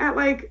at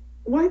like,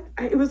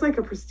 it was like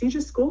a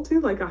prestigious school too,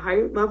 like a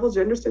high level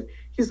gender study.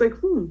 He's like,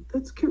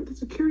 that's cute.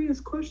 That's a curious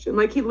question.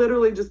 Like he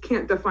literally just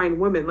can't define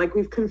women. Like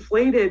we've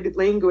conflated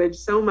language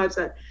so much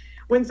that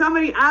when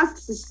somebody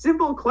asks a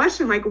simple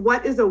question, like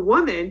what is a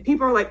woman?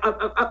 People are like,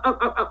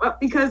 up,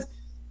 because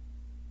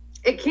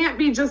it can't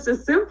be just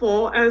as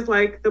simple as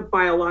like the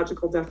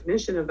biological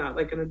definition of that,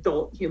 like an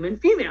adult human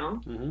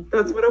female. Mm-hmm.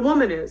 That's what a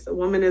woman is. A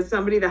woman is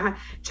somebody that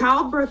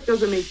childbirth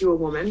doesn't make you a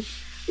woman,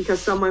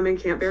 because some women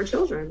can't bear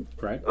children.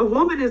 Right. A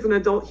woman is an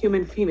adult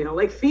human female.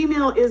 Like,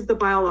 female is the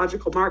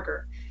biological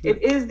marker. Yeah.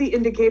 It is the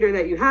indicator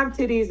that you have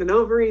titties and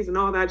ovaries and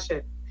all that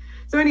shit.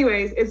 So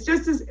anyways, it's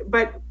just as,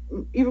 but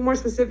even more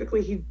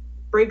specifically, he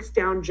breaks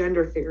down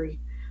gender theory,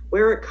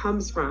 where it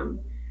comes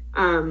from.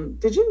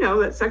 Did you know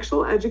that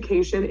sexual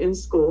education in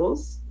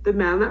schools, the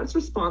man that's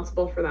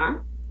responsible for that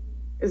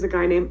is a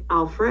guy named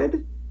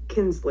Alfred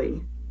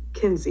Kinsey.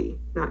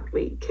 Have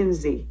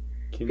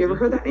you ever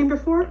heard that name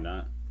before? I'm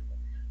not.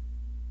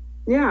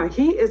 Yeah,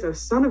 he is a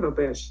son of a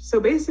bitch. So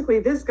basically,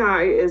 this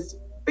guy is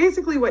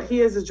what he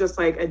is just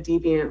like a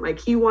deviant. Like,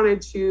 he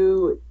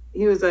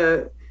was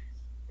a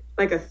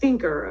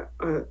thinker,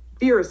 a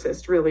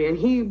theorist, really, and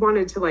he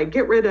wanted to like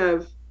get rid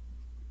of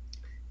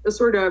the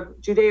sort of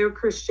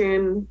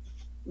Judeo-Christian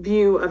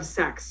view of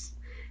sex.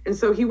 And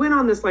so he went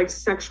on this like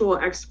sexual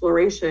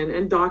exploration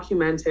and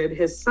documented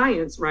his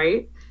science,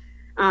 right?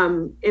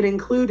 It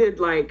included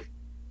like,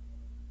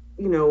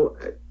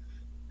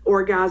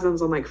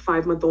 orgasms on like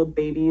 5-month-old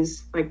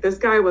babies. Like, this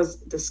guy was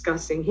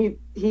disgusting. He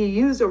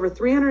used over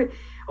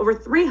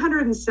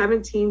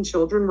 317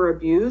 children were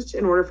abused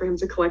in order for him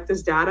to collect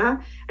this data.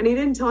 And he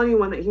didn't tell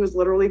anyone that he was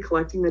literally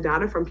collecting the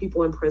data from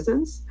people in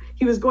prisons.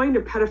 He was going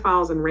to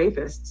pedophiles and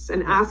rapists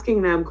and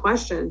asking them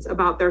questions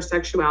about their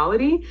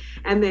sexuality,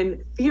 and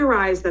then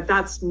theorized that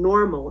that's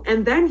normal.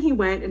 And then he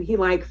went and he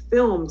like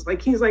filmed,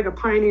 like he's like a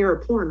pioneer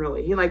of porn,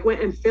 really. He like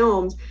went and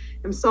filmed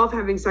himself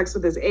having sex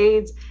with his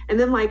aides, and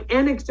then like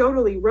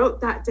anecdotally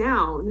wrote that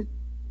down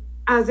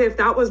as if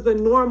that was the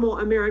normal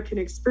American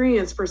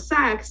experience for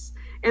sex.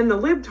 And the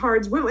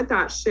libtards went with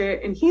that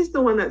shit. And he's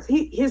the one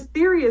his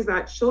theory is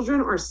that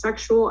children are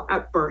sexual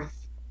at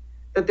birth,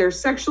 that they're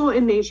sexual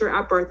in nature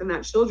at birth, and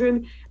that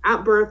children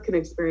at birth can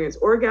experience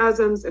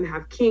orgasms and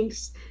have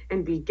kinks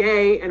and be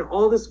gay and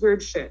all this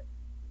weird shit.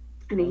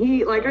 And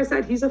he, like I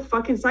said, he's a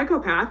fucking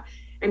psychopath.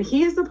 And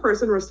he is the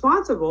person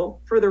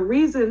responsible for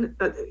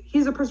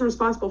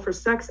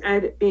sex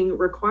ed being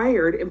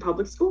required in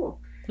public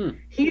school.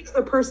 He's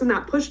the person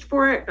that pushed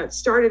for it, that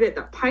started it,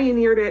 that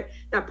pioneered it,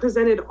 that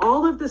presented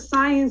all of the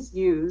science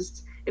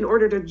used in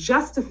order to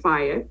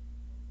justify it.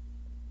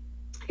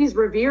 He's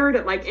revered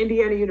at like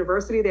Indiana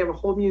University. They have a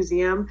whole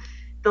museum.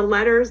 The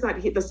letters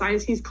the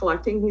science he's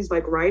collecting, he's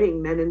like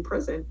writing men in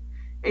prison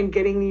and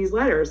getting these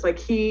letters. Like,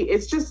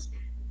 it's just,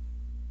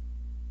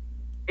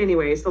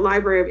 anyways, the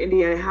Library of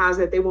Indiana has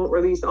it. They won't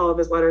release all of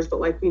his letters, but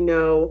like, we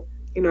know,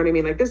 you know what I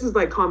mean? Like, this is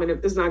like common,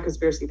 this is not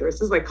conspiracy theory. This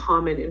is like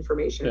common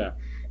information. Yeah.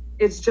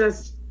 It's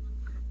just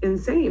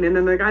insane. And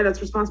then the guy that's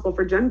responsible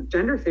for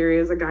gender theory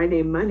is a guy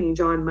named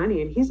John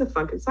Money, and he's a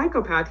fucking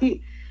psychopath.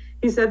 He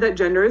said that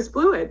gender is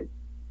fluid,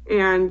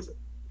 and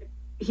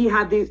he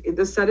had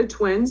this set of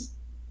twins,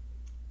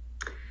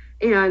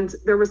 and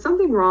there was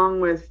something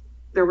wrong with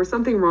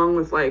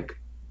like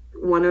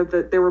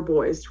they were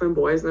boys, twin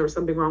boys, and there was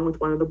something wrong with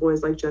one of the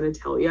boys, like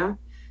genitalia.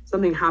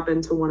 Something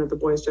happened to one of the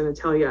boys'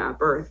 genitalia at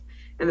birth,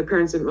 and the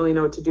parents didn't really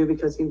know what to do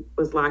because he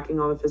was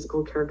lacking all the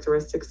physical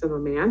characteristics of a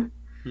man.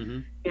 Mm-hmm.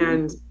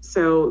 And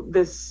so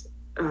this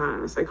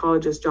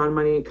psychologist, John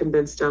Money,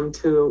 convinced them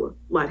to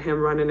let him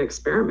run an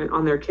experiment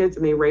on their kids.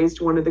 And they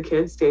raised one of the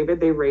kids, David,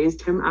 they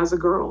raised him as a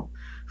girl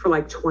for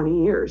like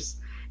 20 years.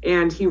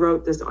 And he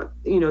wrote this,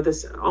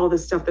 all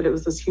this stuff, that it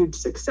was this huge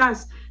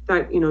success,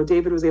 that,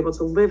 David was able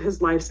to live his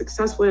life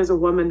successfully as a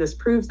woman. This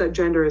proves that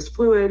gender is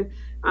fluid,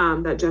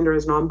 that gender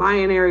is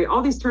non-binary.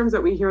 All these terms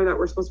that we hear that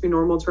were supposed to be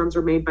normal terms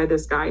were made by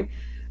this guy.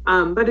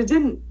 But it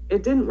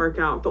didn't work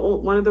out.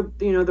 One of the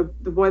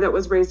boy that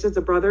was raised as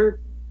a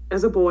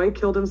boy,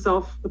 killed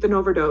himself with an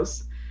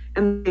overdose.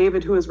 And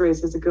David, who was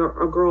raised as a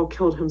girl,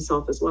 killed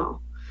himself as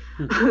well.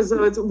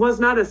 So it was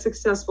not a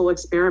successful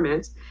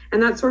experiment.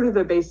 And that's sort of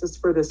the basis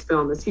for this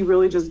film, is he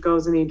really just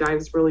goes and he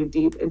dives really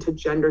deep into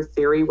gender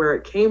theory, where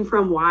it came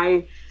from,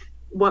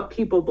 what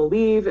people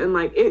believe. And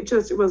like, it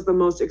was the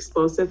most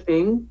explosive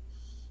thing.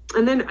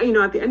 And then,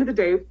 at the end of the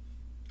day,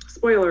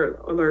 spoiler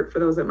alert for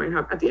those that might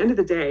have, at the end of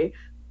the day,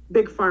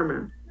 Big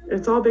Pharma.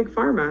 It's all Big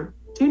Pharma.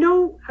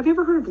 Have you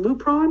ever heard of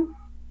Lupron?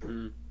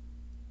 Mm.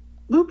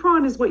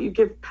 Lupron is what you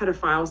give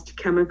pedophiles to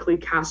chemically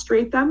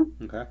castrate them.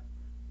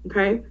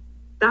 Okay.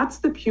 That's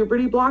the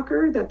puberty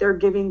blocker that they're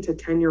giving to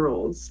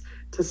 10-year-olds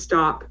to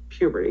stop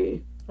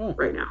puberty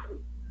right now,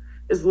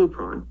 is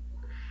Lupron.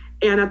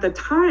 And at the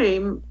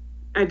time,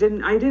 I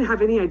didn't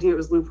have any idea it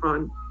was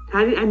Lupron.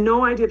 I had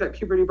no idea that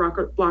puberty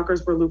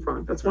blockers were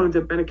Lupron. That's one of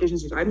the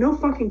medications used. I had no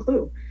fucking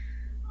clue.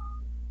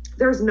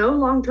 There's no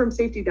long-term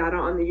safety data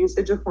on the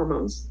usage of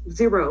hormones.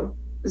 Zero.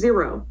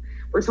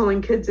 We're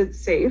telling kids it's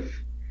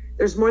safe.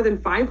 There's more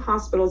than 5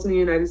 hospitals in the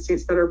United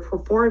States that are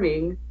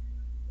performing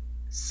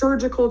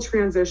surgical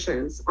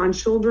transitions on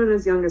children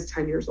as young as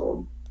 10 years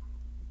old.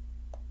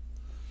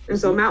 And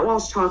so Matt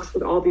Walsh talks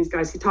with all these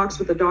guys. He talks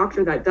with the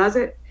doctor that does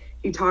it.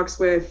 He talks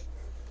with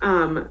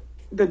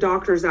the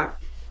doctors that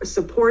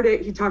support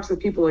it. He talks with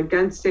people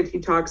against it. He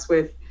talks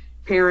with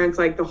parents,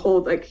 like the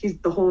whole, like he's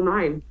the whole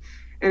nine.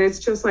 And it's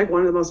just like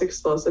one of the most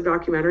explosive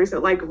documentaries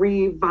that like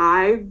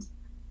revived,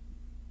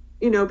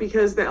 you know,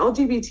 because the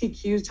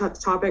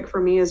LGBTQ topic for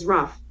me is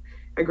rough.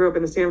 I grew up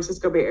in the San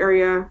Francisco Bay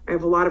Area. I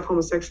have a lot of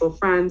homosexual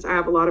friends. I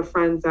have a lot of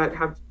friends that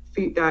have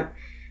feet that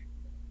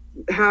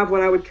have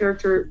what I would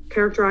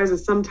characterize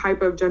as some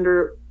type of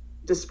gender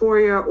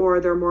dysphoria, or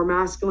they're more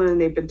masculine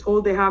and they've been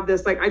told they have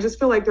this. Like, I just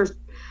feel like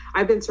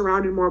I've been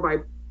surrounded more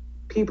by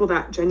people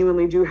that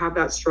genuinely do have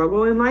that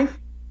struggle in life.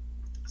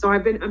 So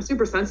I'm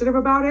super sensitive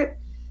about it.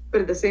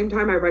 But at the same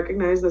time, I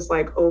recognize this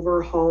like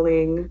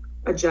overhauling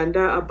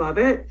agenda above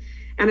it.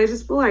 And I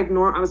just feel like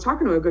I was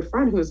talking to a good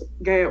friend who's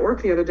gay at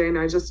work the other day, and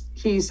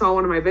he saw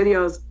one of my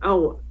videos,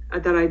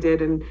 that I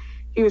did, and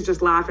he was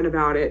just laughing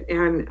about it.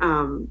 And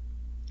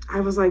I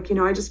was like, you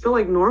know, I just feel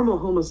like normal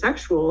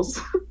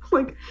homosexuals,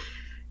 like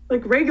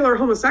regular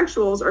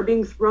homosexuals are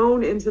being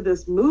thrown into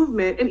this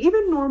movement, and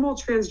even normal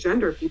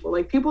transgender people,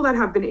 like people that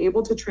have been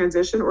able to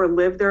transition or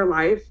live their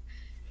life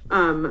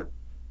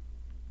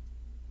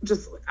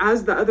just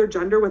as the other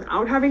gender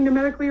without having to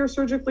medically or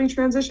surgically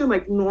transition,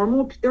 like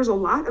there's a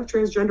lot of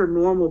transgender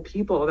normal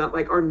people that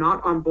like are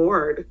not on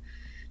board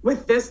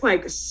with this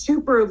like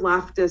super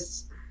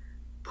leftist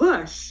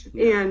push.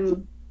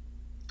 And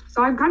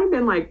so I've kind of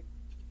been like,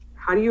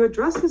 how do you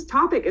address this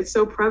topic? It's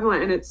so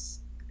prevalent and it's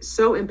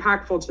so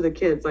impactful to the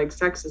kids. Like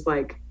sex is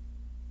like,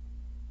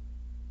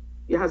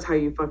 yeah, that's how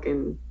you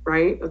fucking,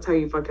 right? That's how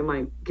you fucking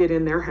like get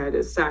in their head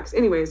is sex.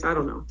 Anyways, I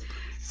don't know.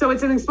 So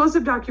it's an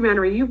explosive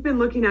documentary. You've been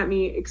looking at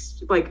me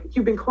like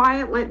you've been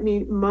quiet, let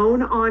me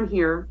moan on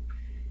here.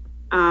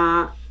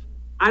 I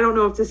don't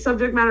know if the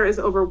subject matter is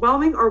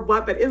overwhelming or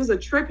what, but it was a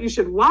trip. You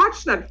should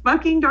watch that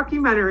fucking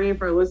documentary.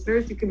 For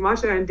listeners, you can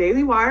watch it on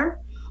Daily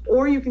Wire,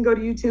 or you can go to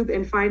YouTube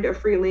and find a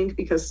free link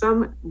because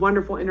some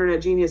wonderful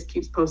internet genius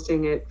keeps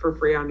posting it for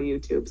free onto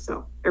YouTube.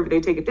 So every day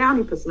take it down,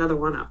 he puts another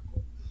one up.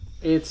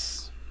 You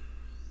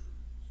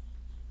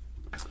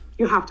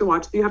have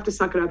to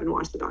suck it up and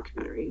watch the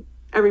documentary.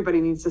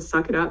 Everybody needs to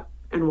suck it up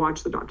and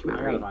watch the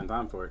documentary. I gotta find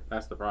time for it.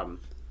 That's the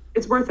problem.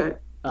 It's worth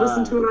it.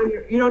 Listen to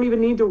it you don't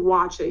even need to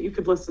watch it. You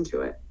could listen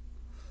to it.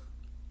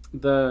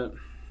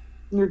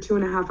 Your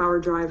 2.5 hour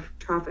drive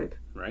traffic.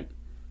 Right.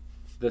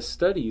 The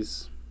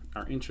studies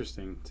are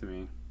interesting to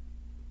me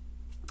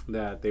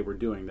that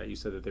you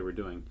said that they were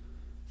doing.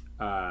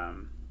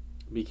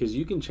 Because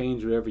you can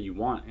change whatever you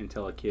want and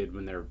tell a kid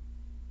when they're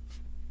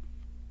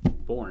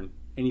born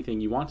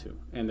anything you want to,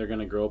 and they're going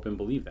to grow up and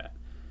believe that.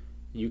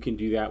 You can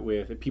do that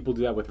people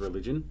do that with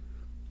religion.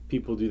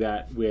 People do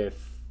that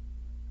with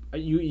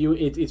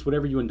it's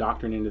whatever you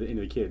indoctrinate into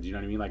the kids. You know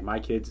what I mean? Like my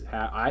kids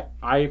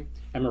I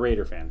am a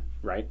Raider fan,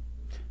 right?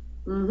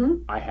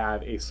 Mm-hmm. I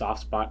have a soft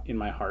spot in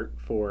my heart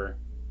for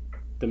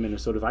the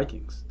Minnesota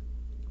Vikings.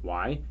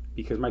 Why?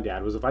 Because my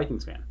dad was a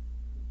Vikings fan.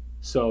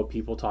 So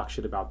people talk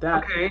shit about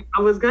that. Okay,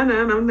 I was gonna,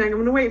 and I'm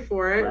gonna wait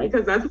for it, right?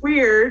 Because that's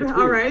weird.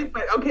 All right,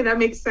 but okay, that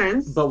makes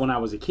sense. But when I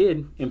was a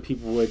kid and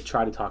people would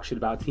try to talk shit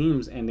about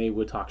teams and they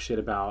would talk shit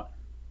about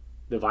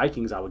the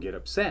Vikings, I would get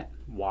upset.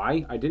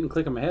 Why? I didn't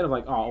click in my head of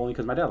like, oh, only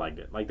because my dad liked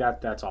it. Like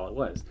that's all it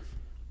was.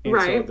 And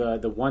right. So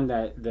the one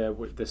that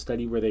the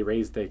study where they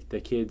raised the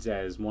kids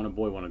as one a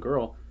boy, one a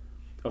girl,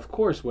 of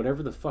course,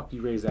 whatever the fuck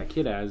you raise that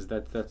kid as,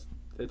 that's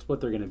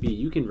what they're gonna be.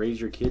 You can raise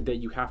your kid that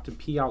you have to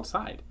pee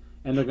outside.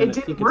 And they're gonna it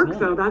didn't work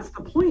though. That's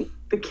the point.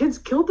 The kids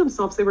killed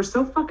themselves. They were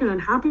so fucking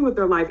unhappy with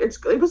their life.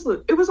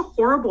 It was a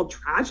horrible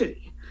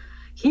tragedy.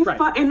 He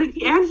and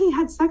he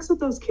had sex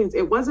with those kids.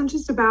 It wasn't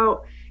just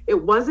about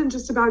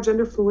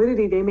gender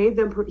fluidity.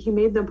 He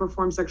made them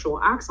perform sexual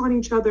acts on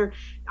each other.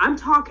 I'm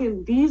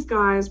talking, these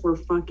guys were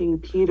fucking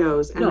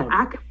pedos, and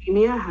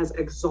academia has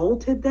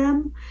exalted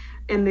them,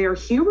 and they're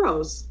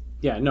heroes.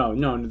 Yeah, no,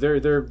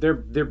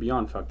 they're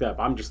beyond fucked up.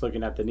 I'm just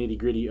looking at the nitty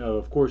gritty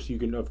of course you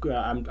can.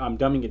 I'm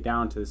dumbing it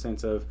down to the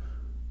sense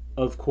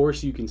of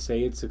course you can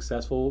say it's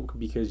successful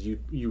because you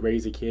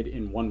raise a kid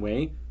in one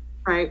way,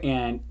 right?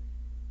 And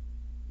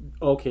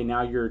okay,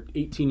 now you're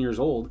 18 years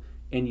old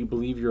and you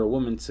believe you're a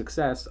woman's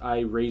success. I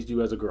raised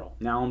you as a girl.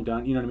 Now I'm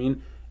done. You know what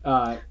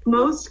I mean?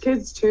 Most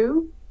kids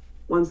too,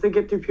 once they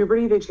get through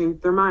puberty, they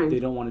change their mind. They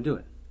don't want to do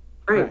it.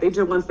 Right? They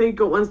do once they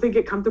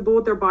get comfortable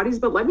with their bodies.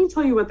 But let me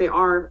tell you what they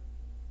are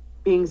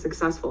being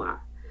successful at.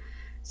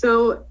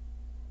 So,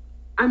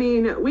 I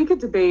mean, we could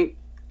debate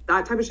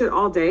that type of shit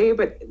all day,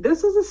 but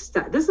this is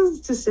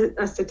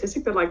a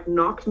statistic that like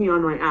knocked me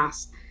on my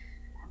ass.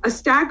 A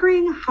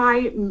staggering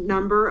high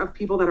number of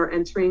people that are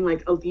entering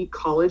like elite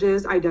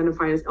colleges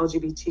identify as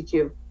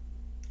LGBTQ.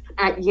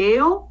 At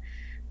Yale,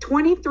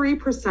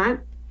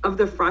 23% of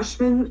the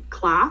freshman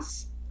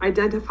class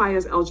identify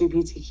as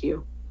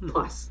LGBTQ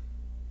plus.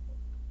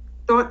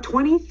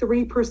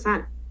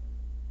 23%.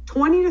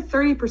 20 to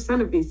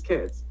 30% of these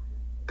kids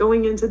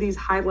going into these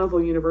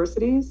high-level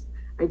universities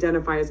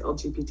identify as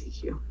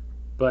LGBTQ.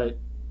 But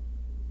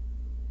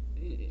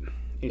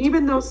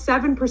even though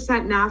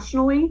 7%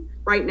 nationally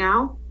right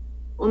now,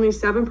 only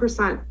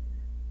 7%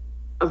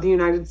 of the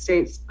United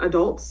States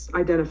adults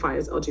identify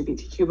as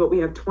LGBTQ, but we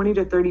have 20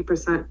 to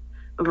 30%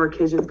 of our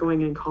kids just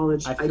going in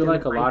college. I feel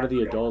like a lot of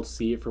the adults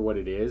see it for what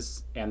it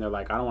is, and they're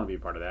like, I don't want to be a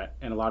part of that.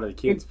 And a lot of the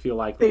kids feel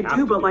like they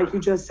do, but like you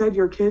just said,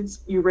 your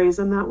kids, you raise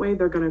them that way,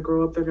 they're going to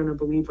grow up, they're going to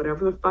believe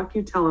whatever the fuck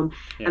you tell them.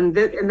 Yeah.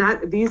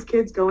 And these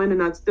kids go in, and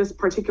that's this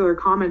particular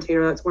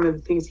commentator, that's one of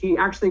the things, he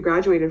actually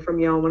graduated from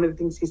Yale. One of the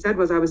things he said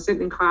was, I was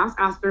sitting in class,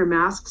 asked their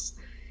masks.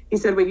 He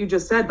said what you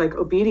just said, like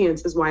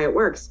obedience is why it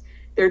works.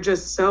 They're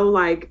just so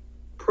like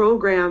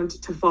programmed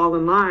to fall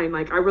in line.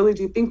 Like I really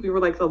do think we were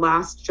like the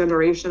last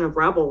generation of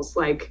rebels,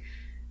 like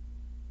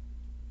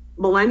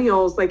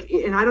millennials, like,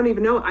 and I don't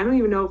even know, I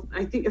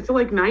feel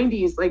like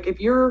 90s, like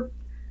if you're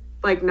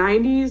like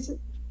 90s,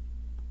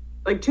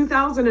 like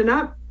 2000 and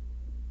up,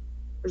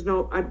 there's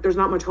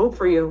not much hope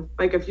for you.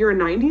 Like if you're a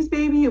 90s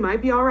baby, you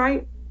might be all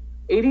right.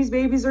 80s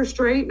babies are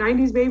straight,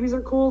 90s babies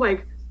are cool,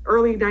 like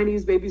early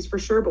 90s babies for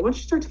sure. But once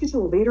you start to get to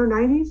the later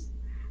 90s,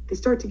 they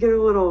start to get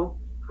a little,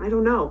 I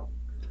don't know.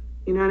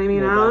 You know what I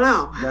mean? Well, I don't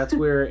know. That's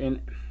where,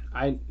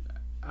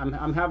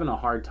 I'm having a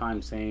hard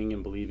time saying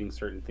and believing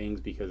certain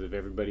things because of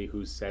everybody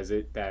who says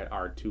it that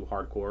are too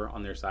hardcore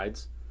on their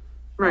sides.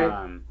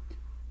 Right.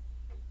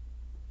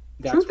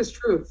 Truth is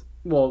truth.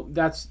 Well,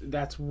 that's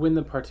when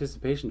the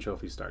participation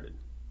trophy started.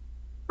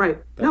 Right.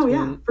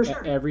 For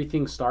sure.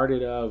 Everything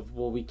started of,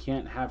 well, we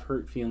can't have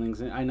hurt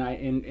feelings, and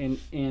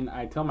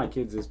I tell my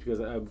kids this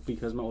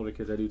because my older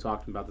kids, I do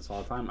talk to them about this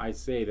all the time. I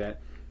say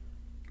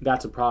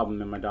that's a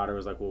problem, and my daughter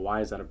was like, well, why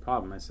is that a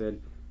problem? I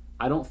said,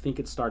 I don't think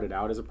it started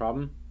out as a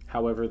problem.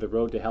 However, the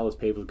road to hell is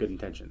paved with good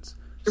intentions.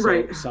 So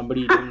right.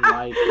 Somebody didn't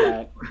like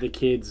that the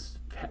kids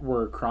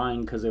were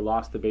crying because they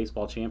lost the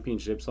baseball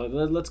championship, so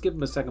let's give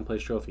them a second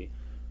place trophy.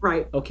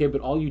 Right. Okay, but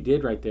all you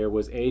did right there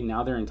was,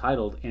 now they're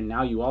entitled, and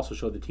now you also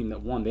showed the team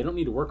that won. They don't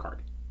need to work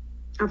hard.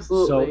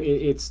 Absolutely. So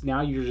it's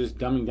now you're just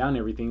dumbing down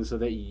everything so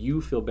that you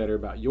feel better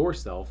about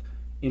yourself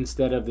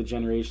instead of the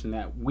generation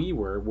that we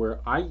were, where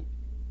I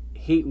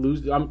hate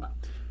losing.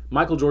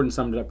 Michael Jordan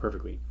summed it up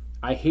perfectly.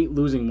 I hate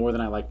losing more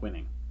than I like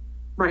winning.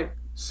 Right.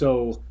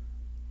 So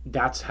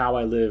that's how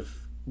I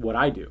live what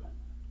I do.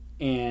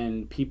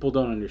 And people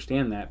don't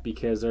understand that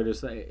because they're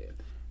just like,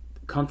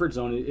 comfort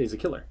zone is a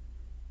killer.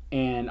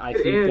 And I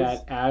think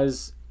that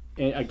as,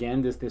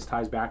 again, this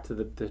ties back to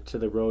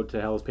the road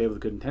to hell is paved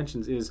with good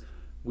intentions, is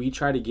we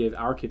try to give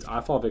our kids,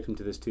 I fall victim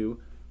to this too,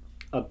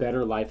 a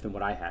better life than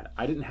what I had.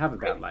 I didn't have a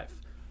bad life.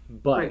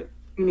 But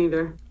me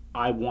neither.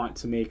 I want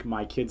to make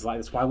my kids' life.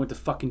 That's why I went to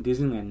fucking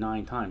Disneyland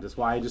 9 times. That's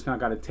why I just now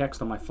got a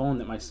text on my phone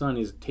that my son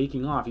is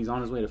taking off. He's on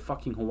his way to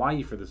fucking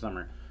Hawaii for the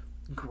summer.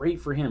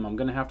 Great for him. I'm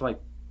going to have to like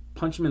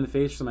punch him in the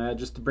face or something like that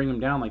just to bring him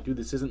down. Like, dude,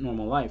 this isn't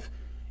normal life.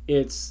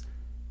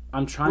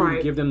 I'm trying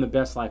to give them the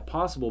best life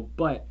possible,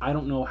 but I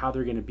don't know how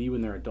they're going to be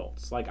when they're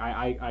adults. Like,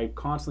 I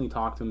constantly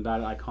talk to them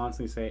about it. I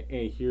constantly say,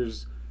 hey,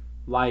 here's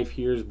life.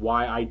 Here's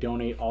why I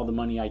donate all the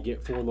money I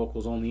get for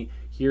Locals Only.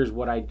 Here's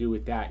what I do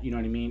with that. You know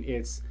what I mean?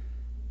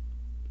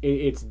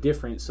 It's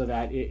different so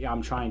that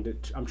I'm trying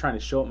to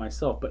show it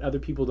myself, but other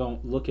people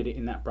don't look at it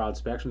in that broad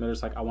spectrum. They're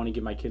just like, I want to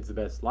give my kids the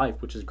best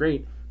life, which is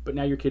great, but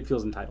now your kid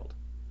feels entitled.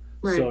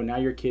 Right. So now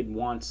your kid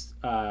wants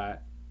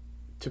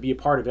to be a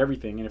part of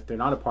everything, and if they're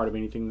not a part of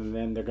anything,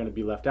 then they're going to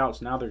be left out.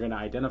 So now they're going to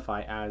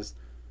identify as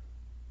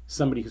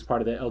somebody who's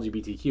part of the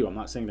LGBTQ. I'm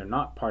not saying they're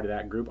not part of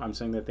that group. I'm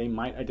saying that they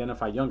might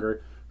identify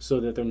younger so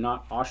that they're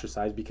not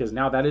ostracized, because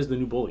now that is the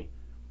new bully.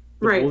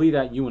 The bully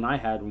that you and I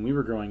had when we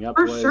were growing up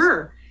was... For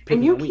sure.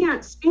 And you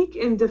can't speak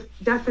in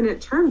definite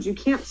terms. You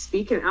can't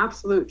speak in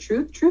absolute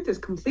truth. Truth is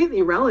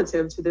completely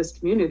relative to this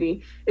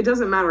community. It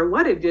doesn't matter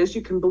what it is.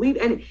 You can believe.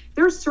 And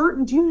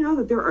do you know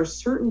that there are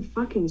certain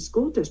fucking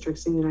school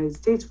districts in the United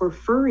States where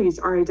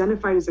furries are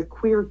identified as a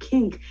queer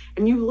kink,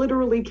 and you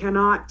literally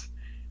cannot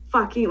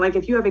fucking, like,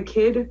 if you have a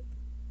kid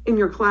in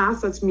your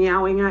class that's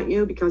meowing at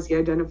you because he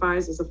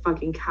identifies as a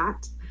fucking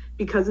cat,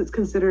 because it's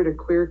considered a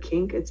queer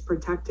kink, it's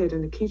protected,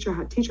 and the teacher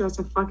has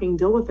to fucking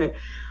deal with it.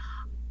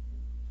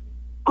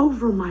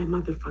 Over my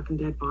motherfucking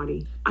dead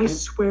body. I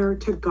swear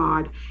to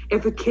God,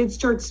 if a kid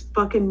starts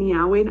fucking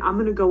meowing, I'm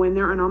gonna go in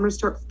there and I'm gonna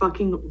start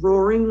fucking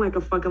roaring like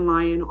a fucking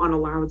lion on a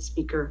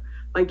loudspeaker.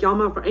 Like,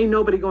 y'all ain't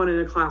nobody going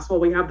into class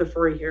while we have the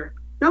furry here.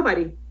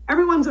 Nobody.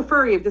 Everyone's a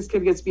furry if this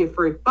kid gets to be a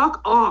furry.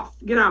 Fuck off.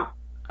 Get out.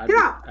 Get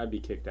out. I'd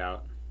be kicked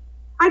out.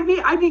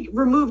 I'd be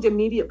removed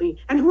immediately.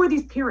 And who are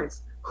these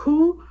parents?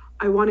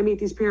 I want to meet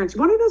these parents.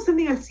 You want to know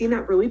something I've seen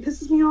that really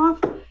pisses me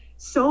off?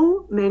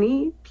 So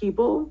many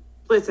people,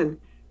 listen,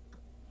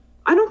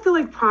 I don't feel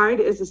like Pride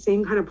is the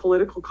same kind of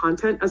political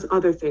content as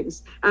other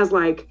things, as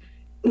like,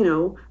 you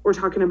know, we're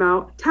talking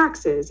about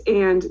taxes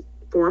and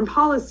foreign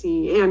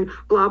policy and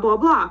blah, blah,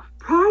 blah.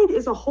 Pride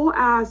is a whole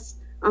ass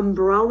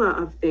umbrella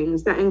of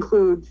things that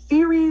include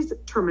theories,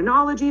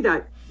 terminology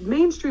that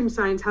mainstream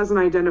science hasn't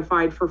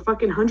identified for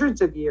fucking hundreds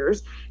of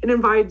years. It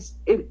invites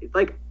it,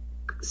 like,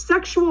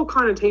 sexual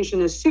connotation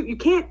is you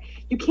can't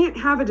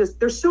have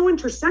they're so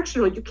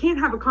intersectional. You can't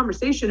have a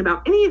conversation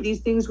about any of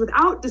these things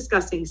without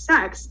discussing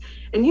sex.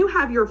 And you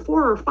have your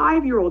 4 or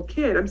 5 year old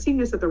kid, I'm seeing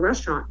this at the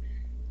restaurant,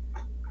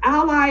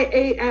 Ally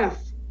AF,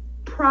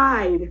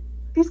 Pride.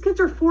 These kids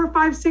are 4,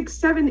 5, 6,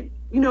 7,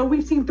 you know,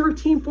 we've seen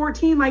 13,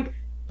 14, like,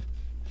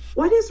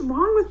 What is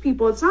wrong with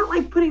people? It's not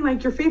like putting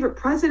like your favorite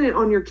president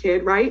on your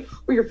kid, right?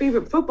 Or your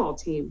favorite football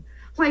team.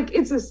 Like,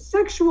 it's a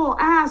sexual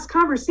ass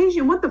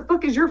conversation. What the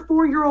fuck is your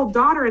 4-year-old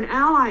daughter an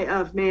ally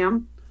of,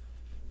 ma'am?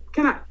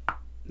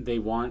 They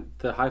want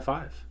the high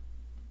five.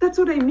 That's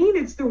what I mean.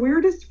 It's the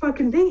weirdest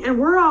fucking thing. And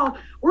we're all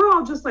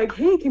just like,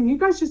 hey, can you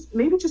guys just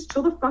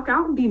chill the fuck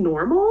out and be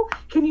normal?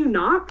 Can you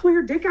not pull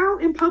your dick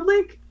out in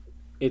public?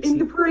 In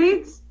the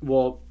parades?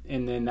 Well,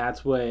 and then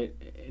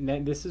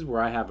this is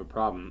where I have a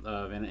problem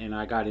of, and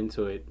I got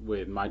into it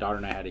with my daughter,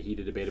 and I had a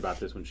heated debate about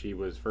this when she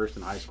was first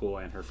in high school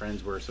and her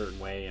friends were a certain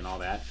way and all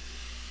that.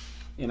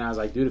 And I was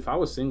like, dude, if I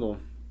was single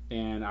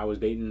and I was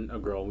dating a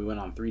girl, we went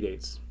on 3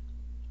 dates,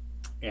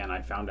 and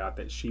I found out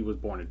that she was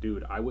born a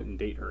dude, I wouldn't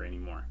date her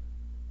anymore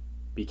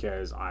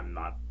because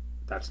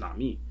that's not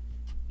me.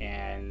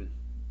 And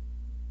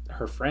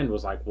her friend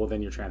was like, well,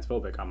 then you're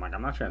transphobic. I'm like,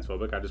 I'm not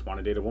transphobic. I just want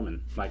to date a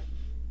woman. Like,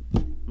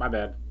 my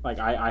bad. Like,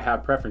 I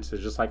have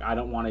preferences. Just like I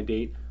don't want to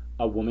date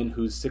a woman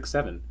who's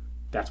 6'7".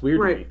 That's weird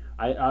to me.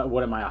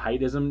 What am I, a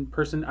heightism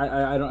person?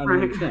 I don't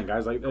understand,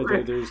 guys. Like,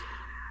 there's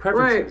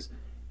preferences. Right.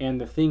 And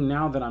the thing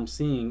now that I'm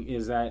seeing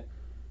is that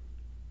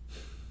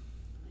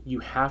you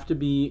have to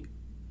be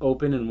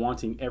open and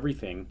wanting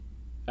everything,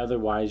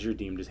 otherwise you're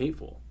deemed as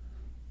hateful.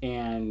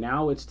 And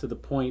now it's to the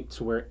point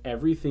to where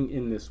everything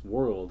in this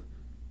world,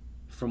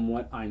 from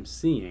what I'm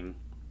seeing,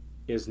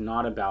 is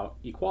not about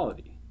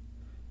equality.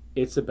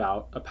 It's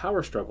about a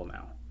power struggle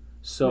now.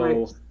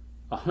 So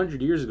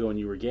 100 years ago when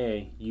you were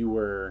gay, you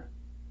were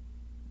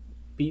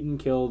beaten,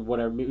 killed,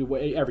 whatever,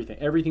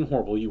 everything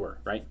horrible you were,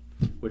 right?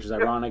 Which is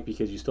ironic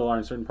because you still are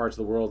in certain parts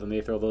of the world and they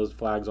throw those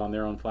flags on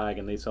their own flag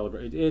and they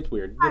celebrate. It's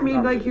weird. I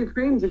mean, like,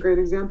 Ukraine's a great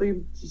example.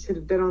 You just hit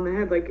it dead on the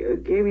head. Like,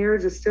 gay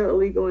marriage is still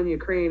illegal in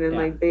Ukraine, and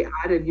like they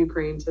added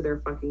Ukraine to their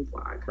fucking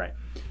flag. Right.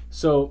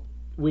 So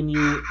when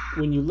you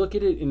look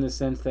at it in the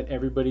sense that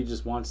everybody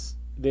just wants,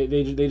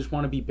 they just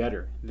want to be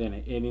better than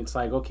it, and it's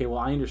like, okay, well,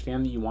 I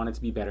understand that you want it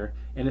to be better,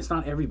 and it's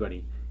not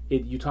everybody.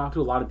 You talk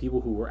to a lot of people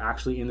who were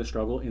actually in the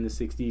struggle in the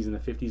 60s and the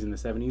 50s and the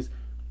 70s.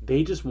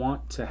 They just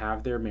want to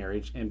have their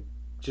marriage and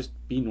just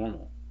be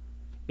normal.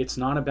 It's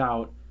not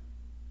about,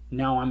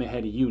 now I'm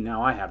ahead of you,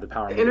 now I have the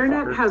power. The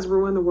internet has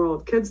ruined the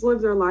world. Kids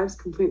live their lives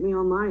completely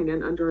online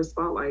and under a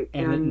spotlight.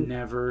 And it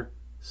never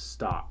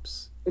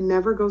stops. It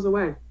never goes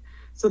away.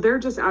 So they're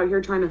just out here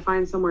trying to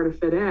find somewhere to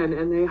fit in,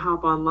 and they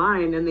hop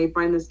online and they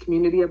find this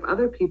community of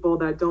other people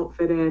that don't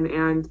fit in,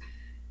 and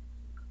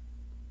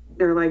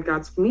they're like,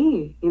 that's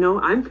me. You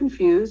know, I'm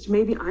confused.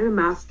 Maybe I'm a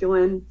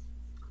masculine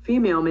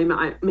female,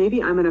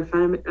 maybe I'm an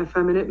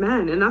effeminate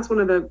man. And that's one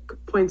of the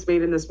points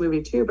made in this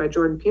movie too by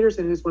Jordan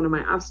Peterson, who's one of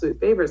my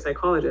absolute favorite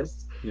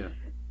psychologists. Yeah.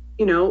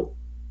 You know,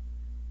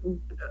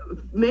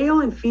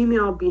 male and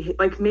female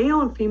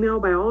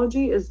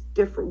biology is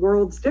different,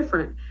 worlds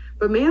different,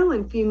 but male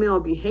and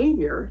female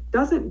behavior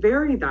doesn't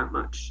vary that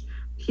much.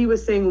 He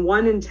was saying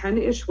 1 in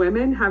 10-ish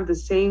women have the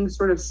same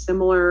sort of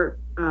similar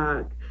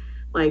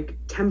like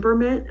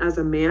temperament as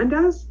a man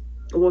does,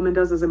 a woman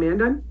does as a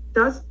man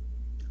does.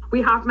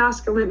 We have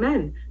masculine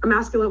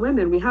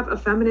women. We have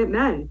effeminate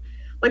men.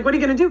 Like, what are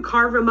you going to do?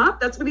 Carve them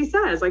up? That's what he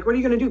says. Like, what are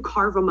you going to do?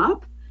 Carve them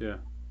up? Yeah.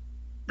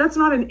 That's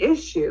not an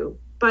issue.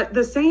 But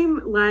the same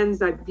lens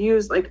that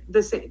views like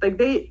the same, like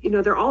they, you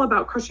know, they're all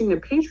about crushing the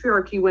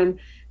patriarchy when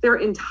their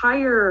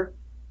entire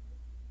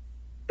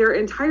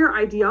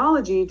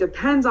ideology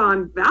depends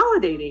on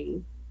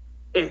validating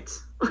it.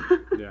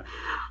 Yeah.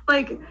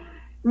 Like,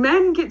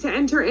 men get to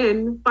enter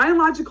in,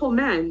 biological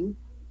men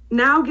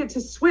now get to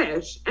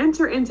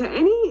enter into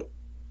any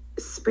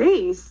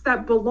space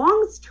that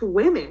belongs to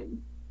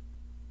women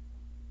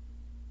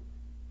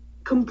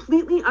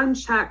completely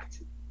unchecked,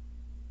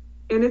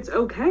 and it's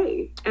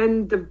okay.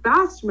 And the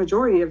vast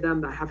majority of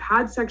them that have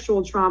had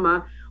sexual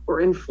trauma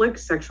or inflict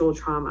sexual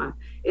trauma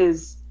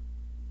is,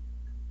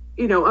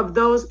 you know, of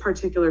those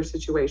particular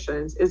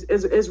situations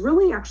is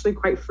really actually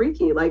quite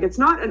freaky. Like, it's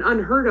not an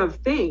unheard of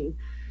thing.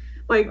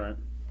 Like, right.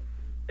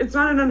 It's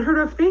not an unheard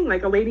of thing.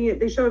 Like, a lady,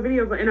 they show a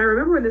video of, and I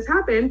remember when this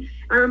happened,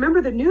 I remember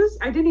the news.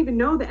 I didn't even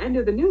know the end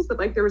of the news, but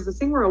like there was this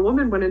thing where a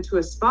woman went into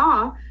a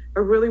spa,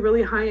 a really,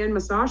 really high-end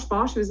massage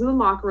spa. She was in the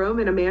locker room,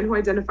 and a man who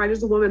identified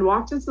as a woman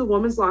walked into the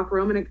woman's locker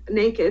room and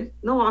naked in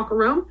the locker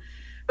room.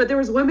 But there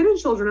was women and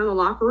children in the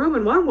locker room,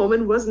 and one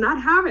woman was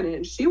not having it.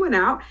 And she went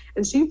out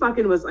and she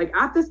fucking was like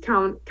at this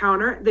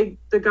counter.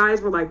 The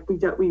guys were like,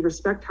 we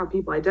respect how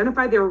people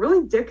identify. They were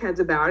really dickheads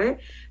about it.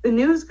 The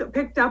news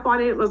picked up on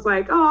it. It was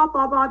like, oh,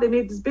 blah, blah. They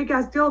made this big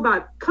ass deal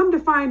about, come to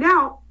find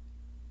out,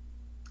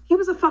 he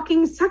was a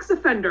fucking sex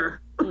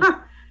offender. Come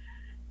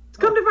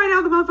to find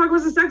out the motherfucker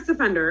was a sex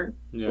offender.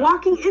 Yeah.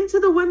 Walking into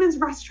the women's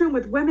restroom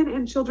with women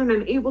and children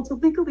and able to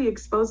legally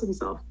expose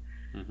himself.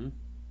 Mm-hmm.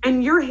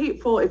 And you're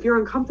hateful if you're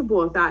uncomfortable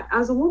with that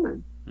as a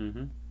woman.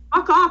 Mm-hmm.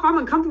 Fuck off. I'm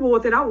uncomfortable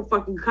with it. I will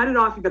fucking cut it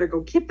off. You better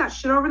go keep that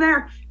shit over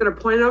there. You better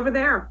point it over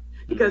there.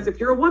 Because if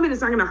you're a woman, it's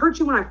not going to hurt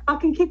you when I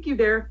fucking kick you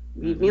there.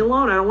 Leave me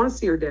alone. I don't want to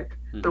see your dick.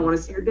 I don't want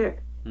to see your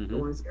dick. I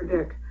don't want to see your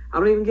dick. I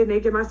don't even get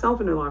naked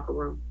myself in the locker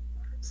room.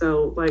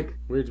 So, like,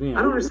 weird to me.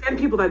 I don't understand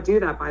people that do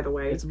that, by the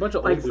way. It's a bunch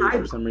of old dudes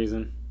for some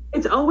reason.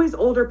 It's always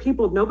older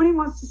people. Nobody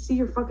wants to see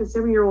your fucking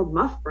 7-year-old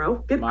muff,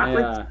 bro.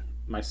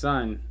 My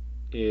son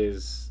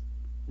is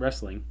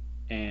wrestling,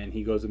 and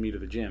he goes with me to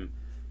the gym.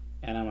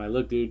 And I'm like,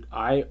 look, dude,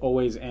 I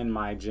always end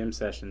my gym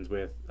sessions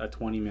with a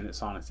 20-minute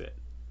sauna sit.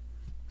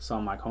 So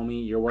I'm like,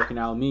 homie, you're working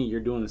out with me. You're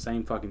doing the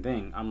same fucking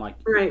thing. I'm like,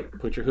 right.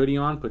 Put your hoodie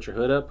on, put your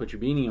hood up, put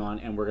your beanie on,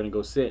 and we're going to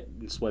go sit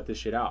and sweat this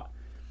shit out.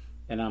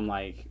 And I'm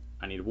like,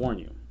 I need to warn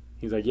you.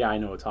 He's like, yeah, I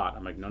know it's hot.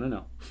 I'm like,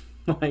 no.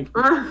 Like,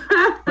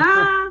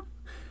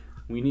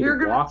 we need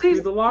to walk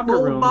through the locker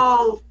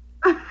room.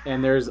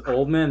 And there's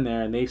old men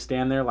there, and they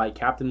stand there like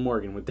Captain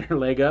Morgan with their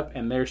leg up,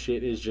 and their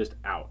shit is just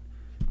out.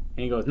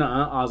 And he goes,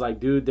 nuh-uh. I was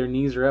like, dude, their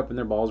knees are up and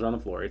their balls are on the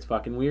floor. It's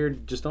fucking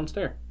weird. Just don't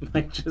stare.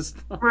 Like, just...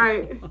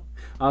 Right.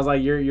 I was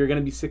like, you're going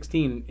to be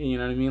 16. You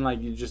know what I mean?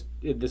 Like,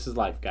 this is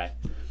life, guy.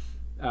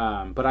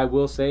 But I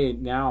will say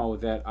now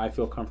that I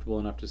feel comfortable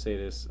enough to say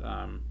this,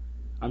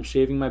 I'm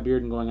shaving my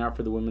beard and going out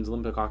for the women's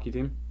Olympic hockey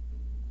team.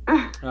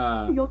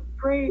 You'll do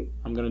great.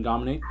 I'm going to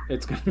dominate.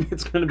 It's gonna be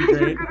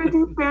great. You're going to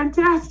do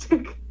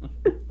fantastic.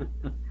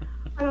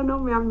 I don't know,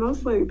 man.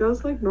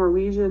 Those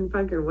Norwegian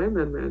fucking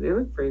women, man, they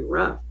look pretty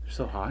rough. They're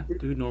so hot,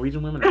 dude.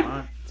 Norwegian women are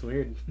hot. It's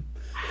weird.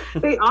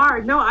 They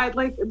are. No,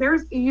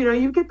 there's,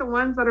 you get the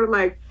ones that are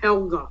like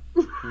Helga,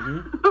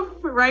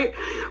 right?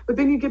 But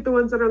then you get the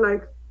ones that are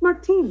like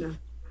Martina,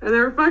 and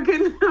they're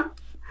fucking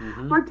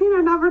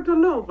Martina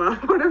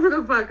Navratilova, whatever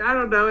the fuck. I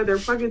don't know. And they're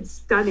fucking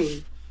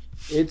stunning.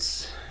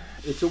 It's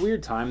a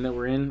weird time that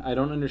we're in. I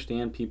don't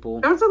understand people.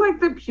 Those are like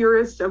the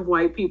purest of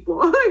white people.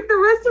 Like the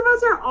rest of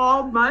us are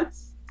all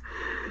mutts.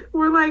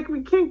 We're like,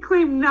 we can't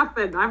claim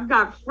nothing. I've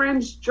got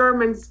French,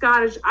 German,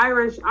 Scottish,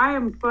 Irish. I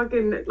am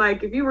fucking,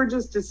 like, if you were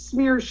just to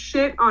smear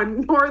shit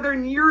on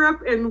Northern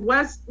Europe and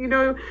West,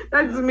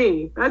 that's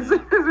me. That's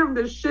from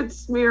the shit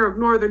smear of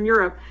Northern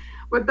Europe.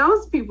 But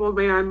those people,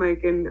 man,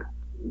 like,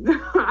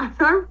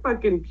 they're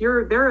fucking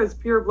pure. They're as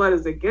pure blood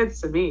as it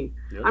gets to me.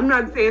 Yep. I'm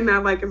not saying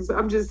that, like,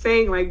 I'm just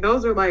saying, like,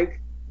 those are, like,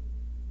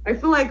 I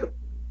feel like,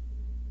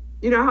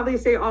 you know how they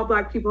say all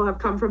black people have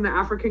come from the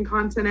African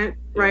continent,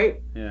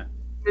 right? Yeah.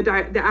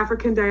 The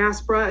African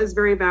diaspora is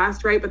very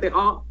vast, right? But it's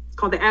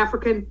called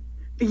the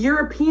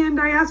European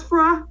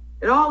diaspora.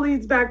 It all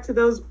leads back to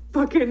those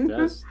fucking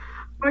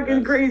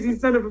crazy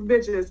son of a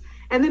bitches.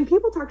 And then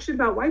people talk shit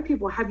about white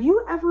people. Have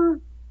you ever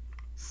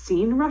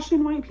seen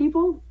Russian white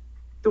people?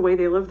 The way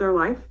they live their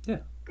life? Yeah.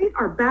 They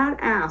are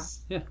badass.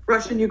 Yeah.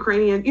 Russian,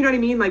 Ukrainian, you know what I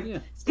mean? Like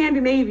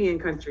Scandinavian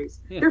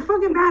countries. Yeah. They're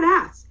fucking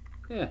badass.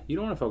 Yeah, you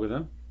don't want to fuck with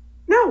them.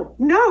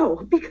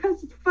 No,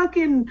 because it's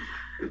fucking...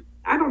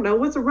 I don't know.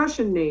 What's a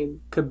Russian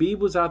name? Khabib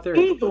was out there.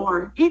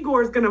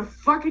 Igor's gonna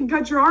fucking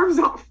cut your arms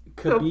off.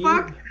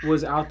 Khabib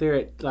was out there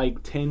at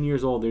like 10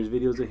 years old. There's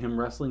videos of him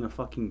wrestling a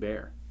fucking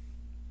bear.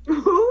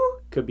 Who?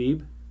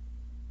 Khabib.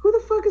 Who the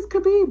fuck is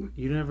Khabib?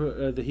 You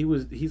never. He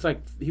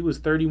was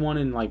 31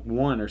 and like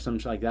 1 or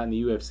something like that in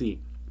the UFC.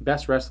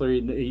 Best wrestler.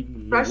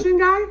 Russian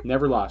guy.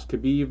 Never lost.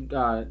 Khabib.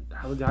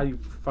 How do you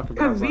fucking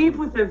pronounce that? Khabib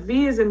with a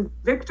V as in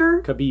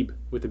Victor. Khabib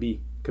with a B.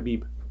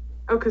 Khabib.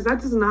 Oh, because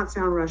that does not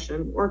sound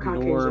Russian or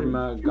Caucasian.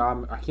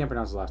 I can't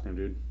pronounce his last name,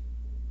 dude.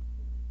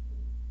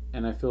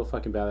 And I feel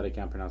fucking bad that I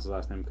can't pronounce his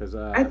last name because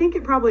I think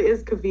it probably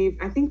is Khabib.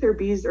 I think their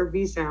B's are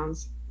V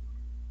sounds.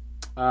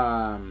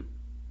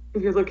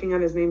 If you're looking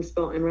at his name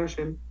spelled in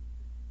Russian.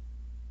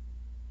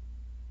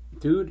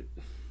 Dude.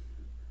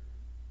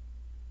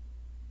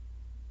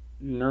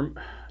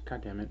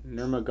 God damn it.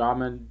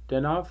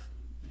 Nurmagomedov?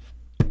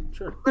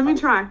 Sure. Let me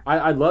try.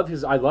 I love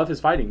his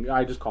fighting.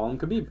 I just call him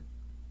Khabib.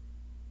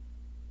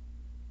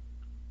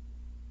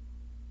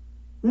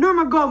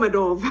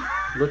 Nurmagomedov.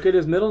 Look at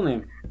his middle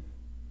name.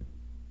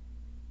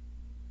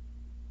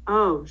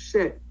 Oh,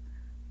 shit.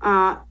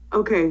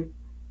 Okay.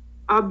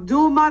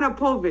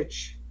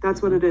 Abdulmanapovich.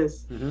 That's what it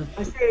is. Mm-hmm.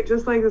 I say it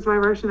just like this, my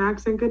Russian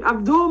accent could.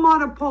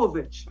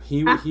 Abdulmanapovich.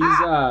 He's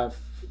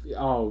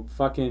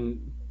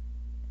fucking.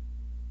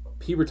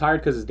 He retired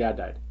because his dad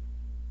died.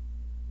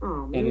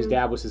 Oh, man. And his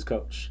dad was his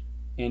coach.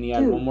 And he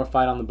had one more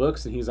fight on the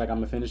books, and he's like, I'm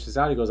going to finish this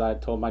out. He goes, I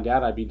told my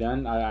dad I'd be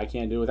done. I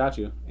can't do it without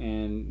you.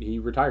 And he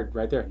retired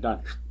right there.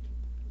 Done.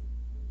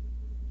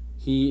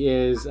 He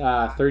is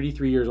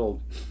 33 years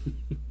old.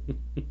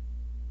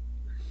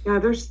 Yeah,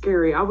 they're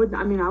scary. I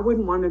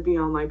wouldn't want to be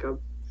on like a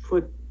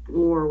foot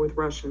war with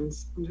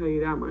Russians. I'll tell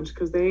you that much.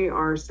 Because they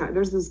are sad.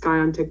 There's this guy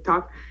on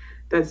TikTok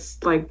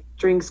that's like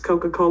drinks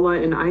Coca-Cola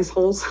in ice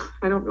holes.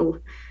 I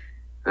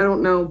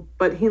don't know,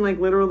 but he like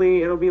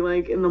literally, it'll be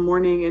like in the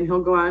morning and he'll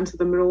go out into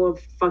the middle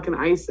of fucking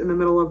ice in the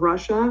middle of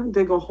Russia,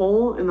 dig a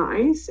hole in the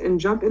ice and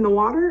jump in the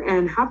water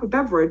and have a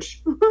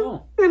beverage in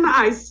the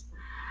ice.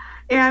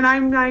 And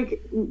I'm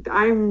like,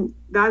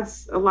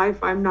 that's a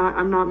life. I'm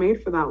not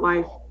made for that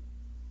life.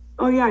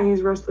 Oh yeah,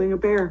 he's wrestling a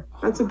bear.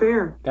 That's a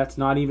bear. That's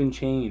not even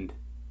chained.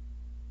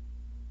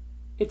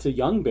 It's a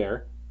young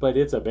bear, but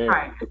it's a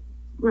bear.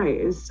 Right.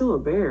 It's still a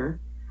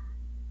bear.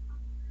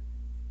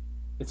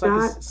 It's like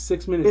a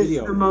 6-minute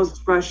video. It's the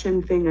most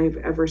Russian thing I've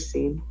ever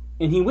seen.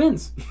 And he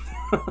wins.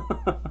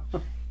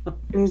 And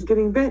he's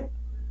getting bit.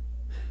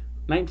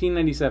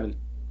 1997.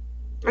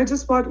 We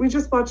just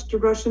watched a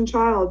Russian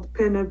child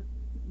pin a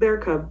bear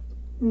cub.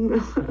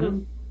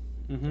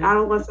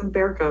 Adolescent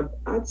bear cub.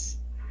 That's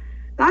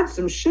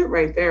some shit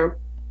right there.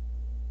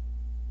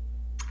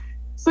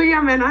 So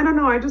yeah, man, I don't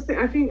know. I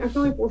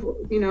feel like we're,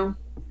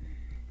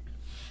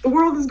 the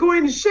world is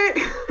going to shit.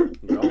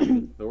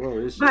 The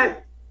world is shit.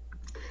 But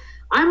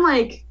I'm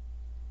like,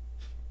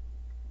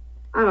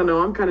 I don't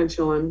know. I'm kind of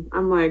chilling.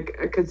 I'm like,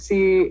 I could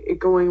see it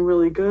going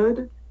really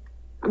good.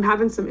 I'm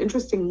having some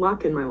interesting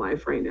luck in my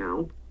life right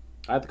now.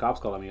 I had the cops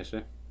call on me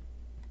yesterday.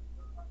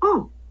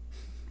 Oh,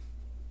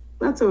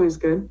 that's always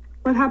good.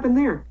 What happened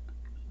there?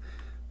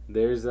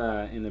 There's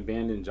an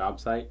abandoned job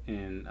site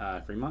in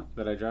Fremont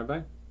that I drive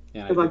by.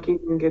 And good luck you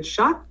can get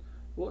shot?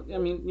 Well, I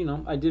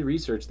mean, I did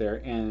research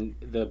there, and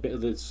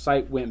the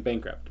site went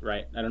bankrupt,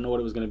 right? I don't know what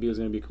it was going to be. It was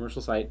going to be a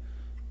commercial site,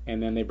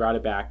 and then they brought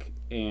it back,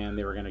 and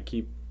they were going to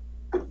keep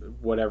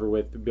whatever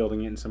with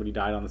building it, and somebody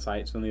died on the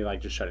site, so then they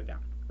just shut it down,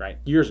 right?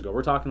 Years ago.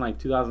 We're talking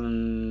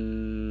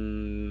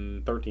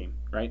 2013,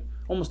 right?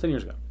 Almost 10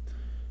 years ago.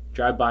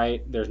 Drive by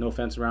it, there's no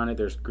fence around it,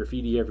 there's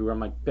graffiti everywhere. I'm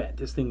like, bet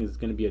this thing is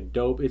going to be a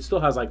dope. It still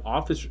has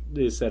office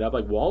is set up,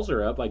 walls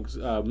are up,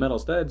 metal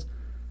studs,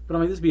 but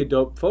I'm like, this would be a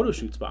dope photo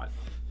shoot spot.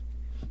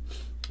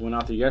 Went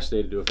out there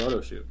yesterday to do a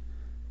photo shoot,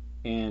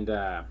 and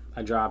I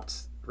dropped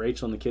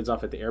Rachel and the kids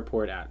off at the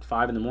airport at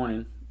 5 in the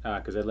morning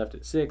because I left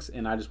at 6,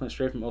 and I just went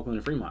straight from Oakland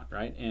to Fremont,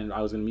 right? And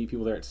I was going to meet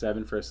people there at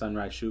 7 for a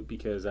sunrise shoot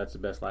because that's the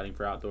best lighting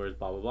for outdoors,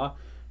 blah, blah, blah.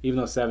 Even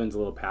though 7's a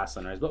little past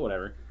sunrise, but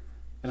whatever.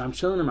 And I'm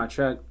chilling in my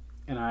truck,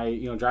 and I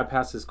drive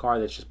past this car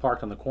that's just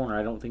parked on the corner.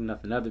 I don't think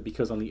nothing of it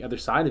because on the other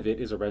side of it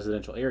is a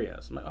residential area.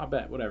 So I'm like, I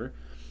bet, whatever.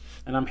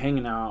 And I'm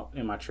hanging out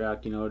in my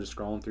truck, just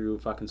scrolling through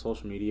fucking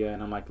social media,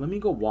 and I'm like, let me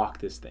go walk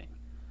this thing.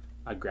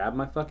 I grab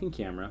my fucking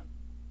camera,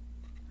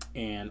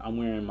 and I'm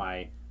wearing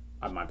my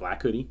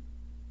black hoodie,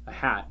 a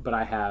hat, but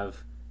I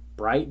have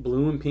bright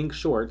blue and pink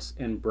shorts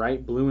and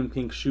bright blue and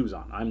pink shoes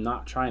on. I'm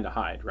not trying to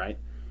hide, right?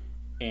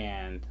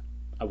 And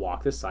I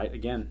walk this site,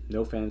 again,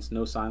 no fence,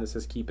 no sign that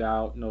says keep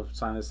out, no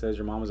sign that says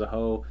your mom is a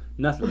hoe,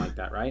 nothing like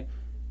that, right?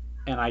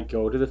 And I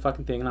go to the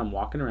fucking thing, and I'm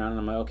walking around, and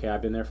I'm like, okay,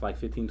 I've been there for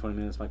 15, 20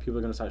 minutes. My people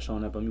are going to start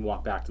showing up. Let me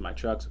walk back to my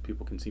truck so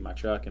people can see my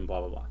truck and blah,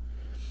 blah, blah.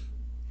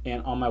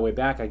 And on my way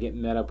back, I get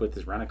met up with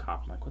this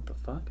rent-a-cop. I'm like, what the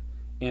fuck?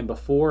 And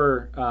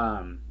before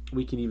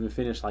we can even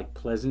finish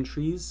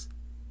pleasantries,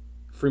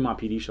 Fremont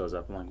PD shows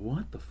up. I'm like,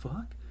 what the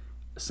fuck?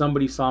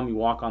 Somebody saw me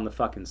walk on the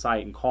fucking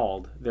site and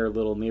called their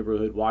little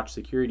neighborhood watch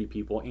security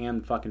people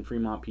and fucking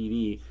Fremont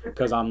PD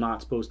because I'm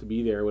not supposed to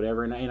be there or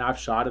whatever. And I've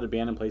shot at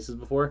abandoned places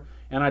before.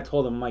 And I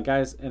told them, I'm like,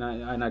 guys, and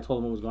I told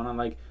them what was going on.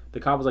 The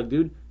cop was like,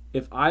 dude,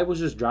 if I was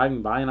just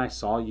driving by and I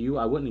saw you,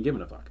 I wouldn't have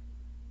given a fuck.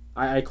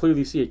 I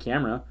clearly see a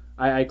camera.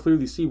 I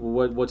clearly see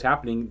what's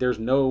happening. There's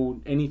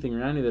anything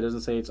around you that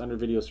doesn't say it's under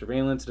video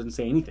surveillance. It doesn't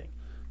say anything.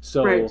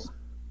 So right.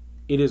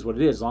 It is what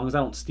it is. As long as I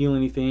don't steal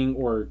anything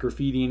or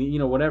graffiti,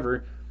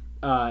 whatever,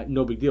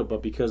 no big deal.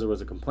 But because there was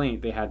a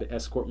complaint, they had to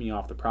escort me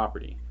off the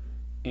property.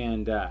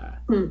 And I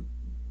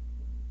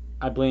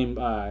blame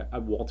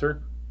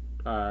Walter,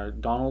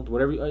 Donald,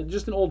 whatever.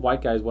 Just an old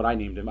white guy is what I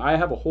named him. I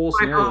have a whole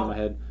scenario in my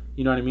head.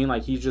 You know what I mean?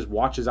 He just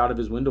watches out of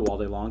his window all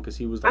day long because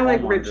he was the hall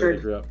monitor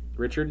that grew up.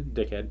 Richard,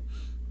 dickhead.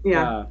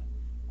 Yeah.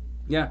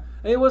 Yeah,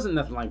 it wasn't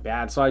nothing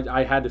bad. So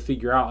I had to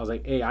figure out. I was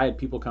like, hey, I had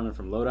people coming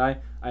from Lodi.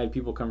 I had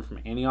people coming from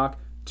Antioch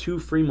to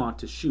Fremont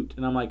to shoot.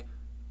 And I'm like,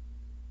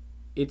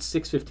 it's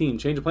 6:15.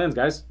 Change of plans,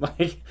 guys.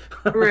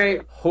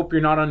 Right. Hope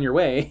you're not on your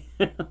way.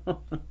 That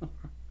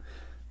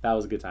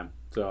was a good time.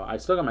 So I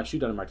still got my shoot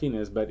done in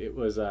Martinez, but it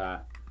was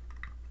a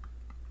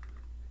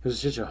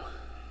shit show.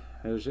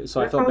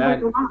 So I felt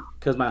bad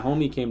because my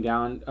homie came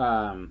down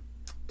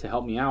to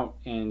help me out,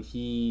 and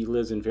he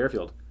lives in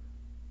Fairfield.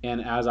 And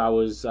as I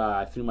was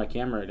threw my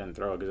camera, I didn't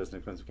throw it because it's an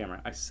expensive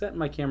camera. I set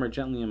my camera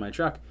gently in my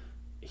truck.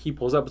 He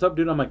pulls up, what's up,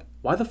 dude? I'm like,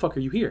 why the fuck are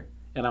you here?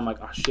 And I'm like,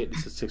 oh shit,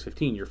 this is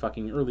 6:15. You're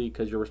fucking early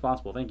because you're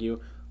responsible. Thank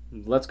you.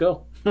 Let's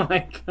go.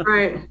 Right.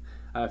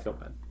 I feel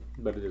bad,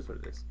 but it is what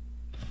it is.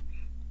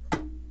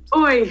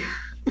 Oi,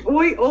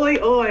 oi,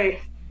 oi,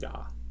 oi.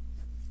 Yeah.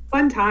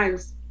 Fun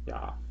times.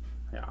 Yeah.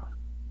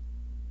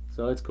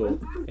 So it's cool.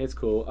 It's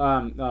cool.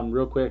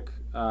 Real quick,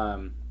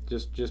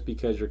 just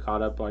because you're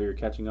caught up while you're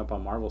catching up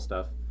on Marvel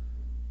stuff,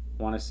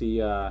 want to see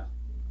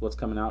what's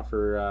coming out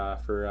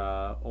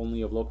for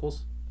Only of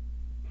Locals?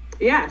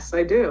 Yes,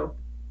 I do.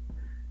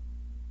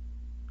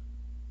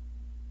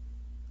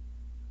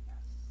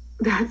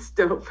 That's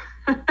dope.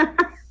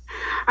 I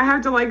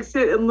have to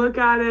sit and look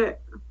at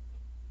it.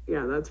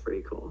 Yeah, that's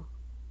pretty cool.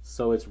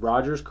 So it's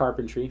Rogers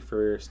Carpentry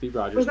for Steve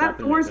Rogers. Was that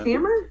Thor's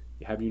hammer?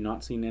 Have you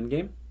not seen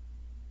Endgame?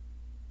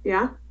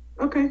 Yeah.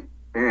 Okay.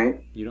 All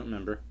right. You don't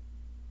remember?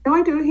 No,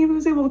 I do. He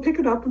was able to pick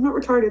it up. I'm not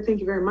retarded.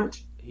 Thank you very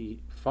much.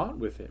 He fought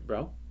with it,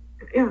 bro.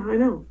 Yeah, I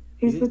know.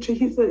 He's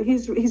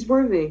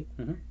worthy.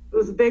 Mm-hmm. It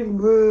was a big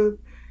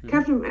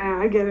Captain.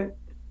 I get it.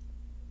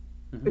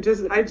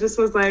 Mm-hmm. I just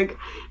was like,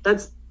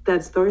 that's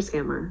Thor's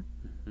hammer.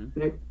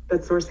 Mm-hmm.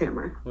 That's Thor's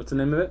hammer. What's the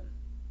name of it?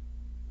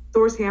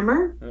 Thor's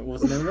hammer.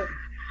 What's the name of it?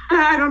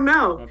 I don't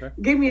know. Okay.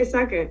 Give me a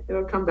second.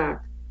 It'll come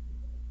back.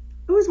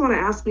 always want to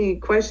ask me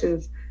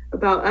questions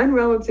about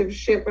unrelative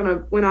shit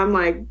when I'm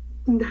like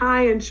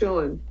high and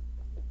chilling.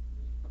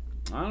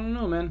 I don't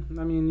know, man.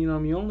 I mean,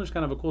 Mjolnir's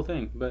kind of a cool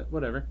thing, but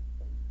whatever.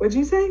 What'd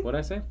you say? What'd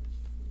I say?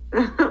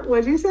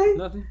 What'd you say?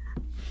 Nothing.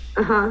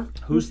 Uh-huh.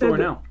 Who's Thor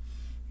now?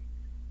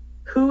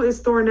 Who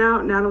is Thor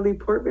now? Natalie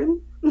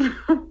Portman?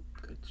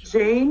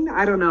 Jane?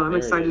 I don't know. I'm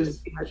excited to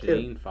see her too.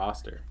 Jane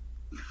Foster.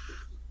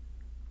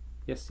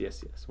 Yes.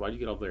 Why'd you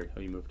get all blurry? Oh,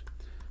 you moved.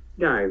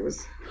 Yeah, I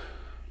was.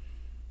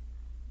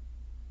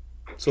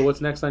 So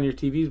what's next on your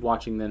TVs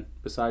watching then,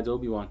 besides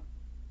Obi-Wan?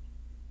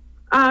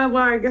 Well,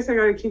 I guess I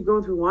gotta keep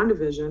going through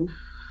WandaVision.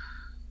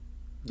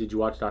 Did you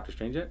watch Doctor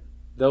Strange yet?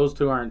 Those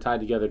two aren't tied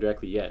together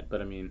directly yet,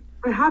 but I mean...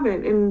 I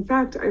haven't. In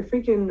fact, I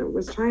freaking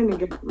was trying to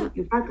get...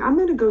 In fact, I'm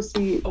gonna go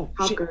see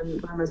Top Gun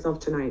by myself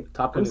tonight.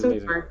 Top Gun is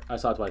amazing. Sorry. I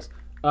saw it twice.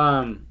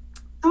 I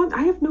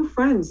have no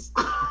friends.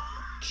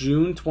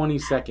 June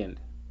 22nd.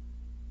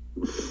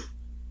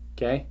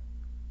 Okay?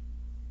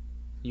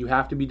 You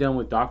have to be done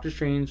with Doctor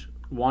Strange,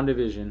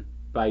 WandaVision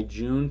by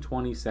June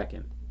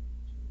 22nd.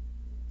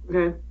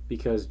 Okay.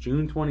 Because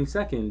June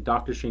 22nd,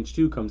 Doctor Strange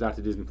 2 comes out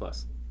to Disney+.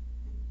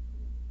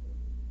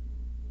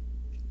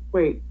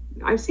 Wait,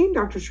 I've seen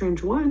Doctor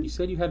Strange 1. You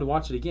said you had to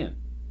watch it again.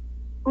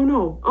 Oh,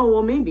 no. Oh,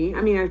 well, maybe.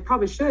 I mean, I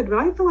probably should, but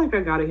I feel like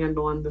I got a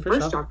handle on the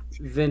first Doctor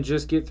Strange. Then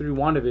just get through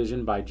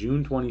WandaVision by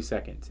June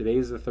 22nd. Today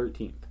is the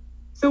 13th.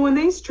 So when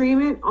they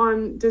stream it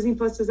on Disney+,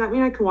 does that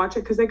mean I can watch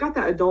it? Because they got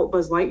that adult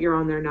Buzz Lightyear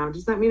on there now.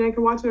 Does that mean I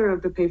can watch it or I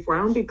have to pay for it?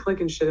 I don't be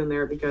clicking shit in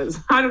there because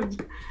I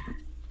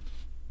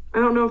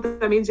don't know if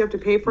that means you have to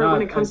pay for it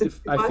when it comes to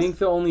Disney+. I think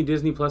the only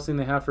Disney Plus thing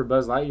they have for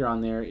Buzz Lightyear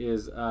on there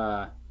is...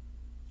 or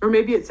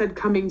maybe it said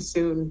coming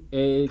soon.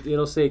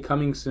 It'll say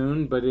coming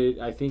soon, but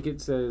I think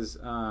it says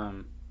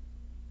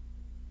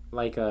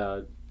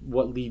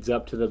what leads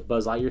up to the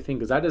Buzz Lightyear thing,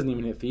 because that doesn't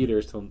even hit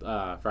theaters till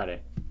Friday.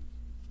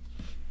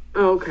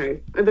 Oh,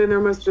 okay. And then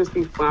there must just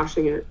be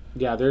flashing it.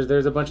 Yeah,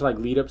 there's a bunch of like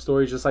lead up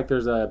stories, just like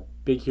there's a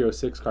Big Hero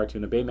 6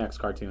 cartoon, a Baymax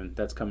cartoon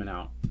that's coming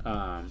out.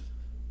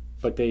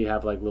 But they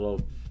have like little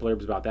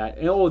blurbs about that.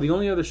 And, the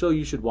only other show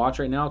you should watch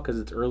right now,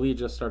 because it's early, it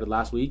just started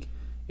last week,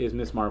 is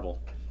Miss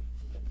Marvel.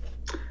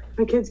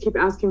 My kids keep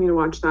asking me to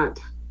watch that.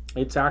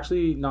 It's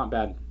actually not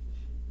bad.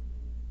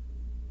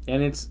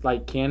 And it's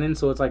like canon,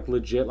 so it's like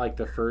legit like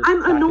the first.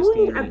 I'm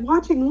annoyed at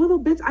watching little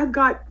bits. I've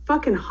got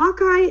fucking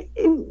Hawkeye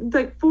in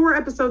like 4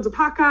 episodes of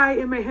Hawkeye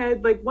in my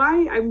head. Like,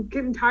 why? I'm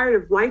getting tired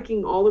of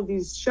liking all of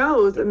these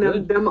shows and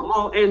then them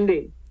all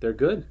ending. They're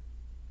good.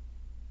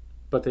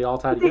 But they all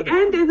tie together. They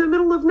end in the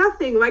middle of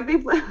nothing. Like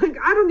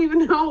I don't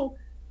even know.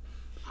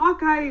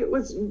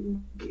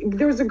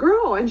 There was a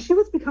girl and she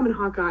was becoming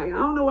Hawkeye. I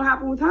don't know what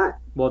happened with that.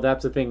 Well,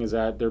 that's the thing, is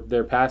that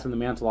they're passing the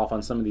mantle off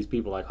on some of these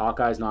people. Like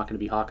Hawkeye's not going to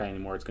be Hawkeye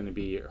anymore. It's going to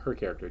be her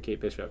character,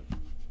 Kate Bishop.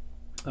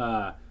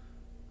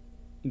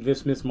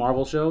 This Miss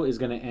Marvel show is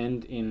going to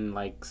end in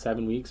like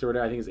 7 weeks or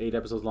whatever. I think it's 8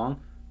 episodes long,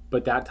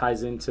 but that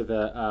ties into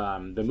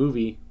the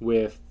movie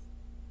with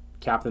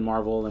Captain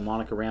Marvel and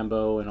Monica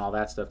Rambeau and all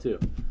that stuff too.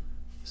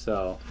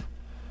 So,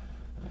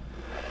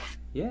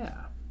 yeah.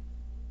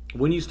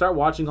 When you start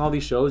watching all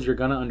these shows, you're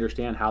going to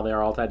understand how they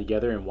are all tied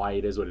together and why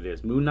it is what it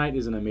is. Moon Knight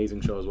is an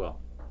amazing show as well.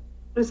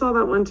 I saw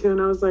that one too,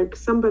 and I was like,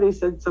 somebody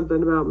said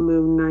something about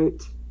Moon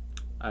Knight.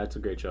 It's a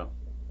great show.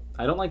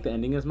 I don't like the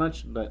ending as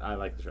much, but I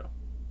like the show.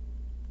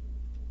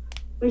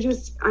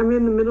 I'm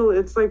in the middle.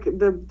 It's like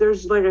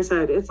there's like I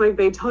said, it's like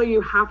they tell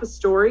you half a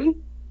story,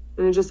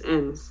 and it just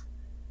ends.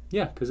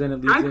 Yeah, because then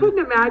it leads I couldn't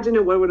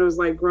imagine what it was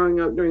like growing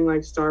up during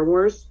like Star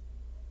Wars.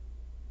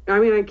 I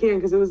mean, I can,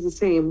 because it was the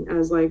same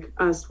as like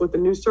us with the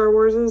new Star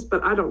Wars is,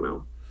 but I don't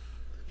know.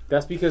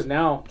 That's because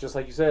now, just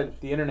like you said,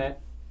 the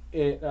internet,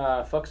 it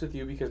fucks with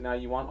you because now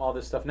you want all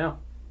this stuff now.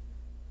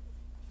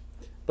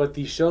 But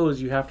these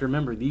shows, you have to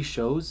remember, these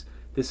shows,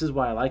 this is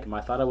why I like them.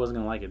 I thought I wasn't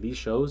going to like it. These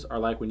shows are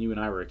like when you and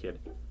I were a kid.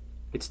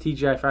 It's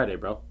TGI Friday,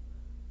 bro.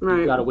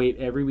 Right. You got to wait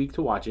every week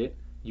to watch it.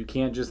 You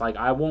can't just like,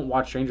 I won't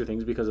watch Stranger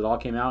Things because it all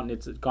came out and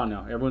it's gone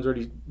now. Everyone's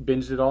already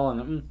binged it all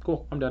and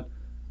cool, I'm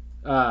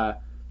done.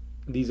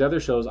 These other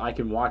shows I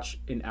can watch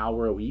an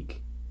hour a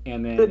week,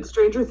 and then did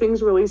Stranger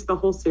Things release the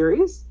whole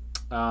series?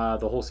 The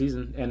whole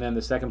season, and then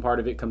the second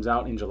part of it comes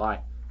out in July.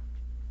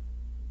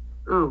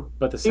 Oh,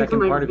 but the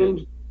second part of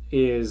it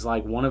is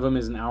like one of them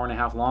is an hour and a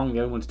half long, the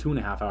other one's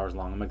 2.5 hours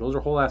long. I'm like, those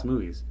are whole ass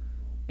movies,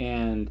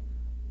 and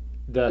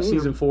the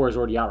season 4 is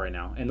already out right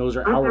now, and those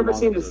are hour long. I've never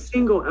seen a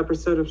single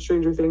episode of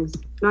Stranger Things,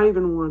 not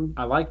even one.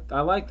 I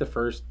like the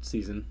first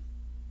season.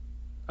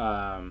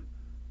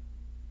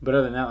 But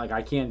other than that, like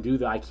I can't do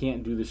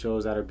the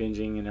shows that are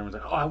binging and everyone's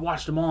like, oh, I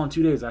watched them all in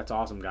 2 days. That's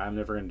awesome, guy. I'm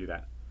never gonna do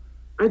that.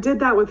 I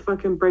did that with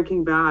fucking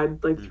Breaking Bad,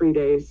 like 3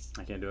 days.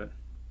 I can't do it.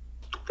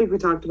 I think we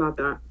talked about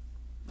that.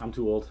 I'm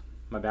too old.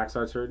 My back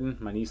starts hurting.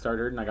 My knees start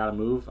hurting. I gotta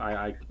move.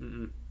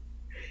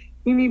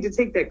 You need to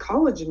take that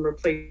collagen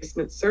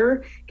replacement,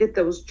 sir. Get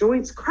those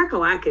joints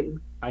crack-a-lacking.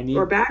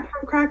 Or back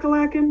from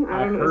crack-a-lacking.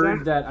 I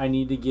heard that I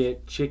need to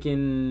get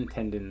chicken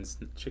cartilage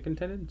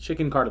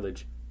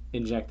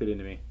injected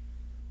into me.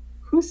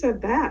 Who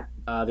said that?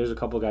 There's a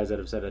couple guys that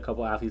have said it. A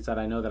couple athletes that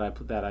I know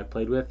that I've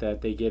played with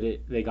that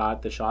they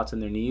got the shots in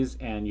their knees,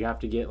 and you have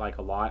to get like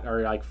a lot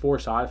or like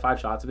 5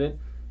 shots of it,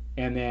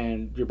 and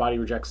then your body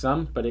rejects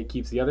some, but it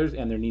keeps the others,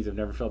 and their knees have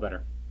never felt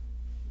better.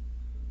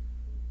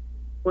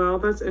 Well,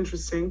 that's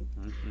interesting.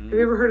 Mm-hmm. Have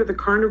you ever heard of the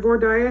carnivore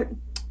diet?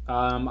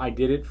 I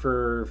did it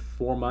for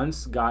 4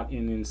 months, got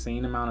an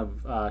insane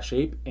amount of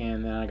shape,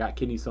 and then I got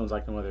kidney stones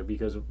like no other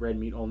because red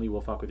meat only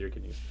will fuck with your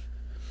kidneys.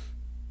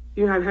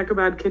 You had heck of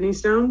bad kidney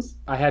stones?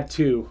 I had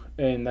 2,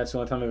 and that's the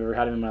only time I've ever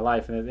had them in my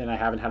life, and I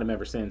haven't had them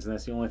ever since, and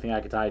that's the only thing I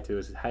could tie it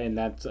to. And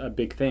that's a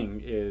big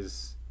thing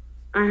is...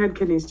 I had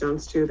kidney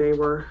stones, too. They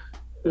were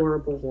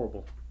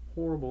horrible.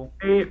 Horrible.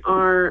 They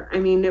are... I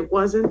mean, it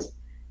wasn't...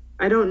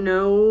 I don't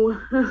know...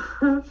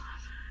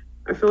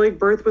 I feel like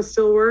birth was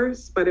still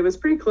worse, but it was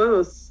pretty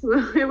close.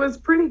 It was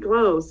pretty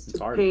close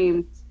to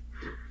pain.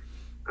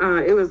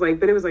 It was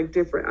like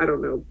different. I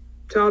don't know.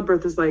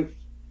 Childbirth is like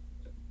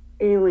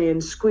alien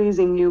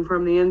squeezing you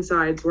from the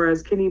insides,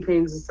 whereas kidney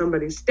pains is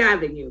somebody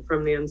stabbing you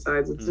from the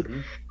insides. It's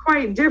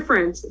quite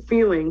different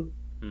feeling.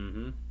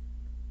 Mm-hmm.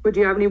 But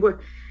do you have any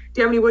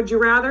would you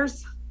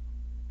rathers?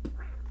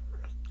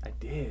 I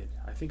did.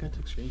 I think I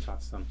took screenshots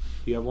of some.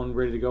 Do you have one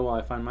ready to go while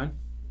I find mine?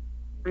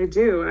 I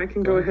do. I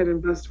can go ahead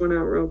and bust one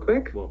out real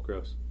quick. Whoa,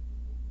 gross.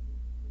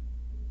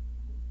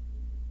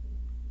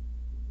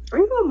 Are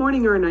you a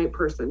morning or a night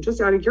person?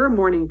 Just out of you're a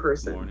morning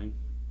person. Morning.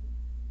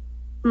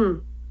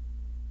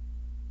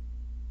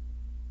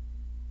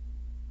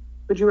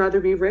 Would you rather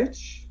be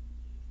rich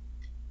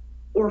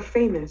or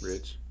famous?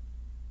 Rich.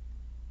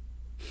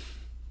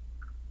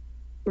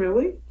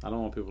 Really? I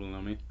don't want people to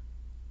know me.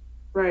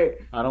 Right.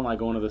 I don't like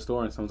going to the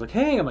store and someone's like,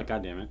 hey, I'm like,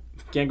 God damn it.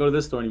 Can't go to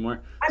this store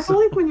anymore. I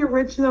feel like when you're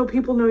rich, though,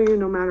 people know you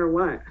no matter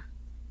what.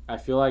 I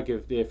feel like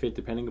if it,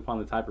 depending upon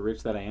the type of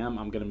rich that I am,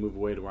 I'm going to move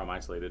away to where I'm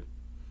isolated.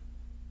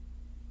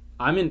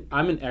 I'm an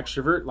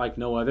extrovert like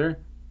no other.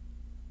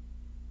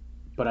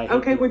 But I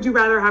hate would you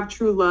rather have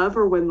true love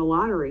or win the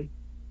lottery?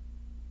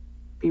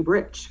 Be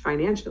rich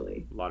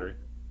financially. Lottery.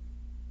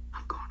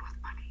 I'm going with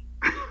money.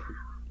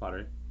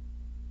 Lottery.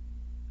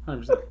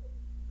 100%.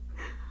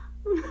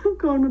 I'm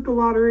going with the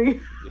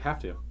lottery. You have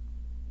to.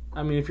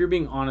 I mean, if you're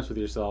being honest with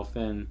yourself,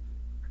 then...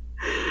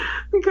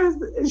 Because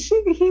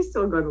he's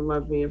still going to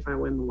love me if I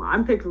win the lottery.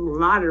 I'm picking the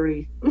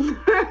lottery.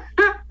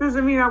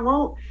 Doesn't mean I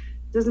won't.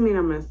 Doesn't mean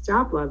I'm going to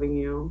stop loving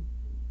you.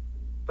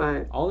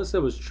 But... All it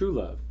said was true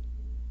love.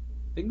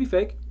 They can be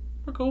fake.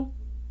 We're cool.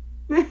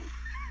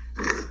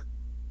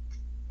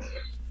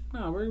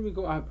 No, where do we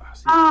go?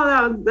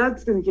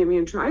 That's going to get me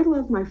in trouble. I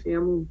love my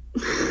family.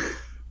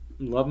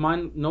 Love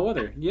mine, no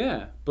other.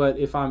 Yeah, but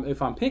if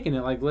I'm picking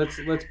it, like let's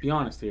be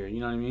honest here. You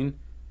know what I mean?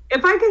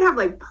 If I could have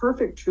like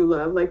perfect true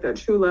love, like that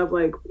true love,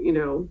 like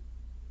nah,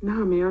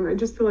 man. I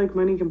just feel like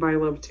money can buy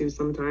love too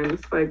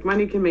sometimes. Like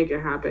money can make it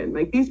happen.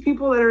 Like these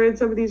people that are in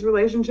some of these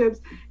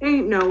relationships,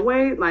 ain't no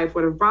way life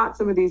would have brought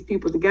some of these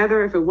people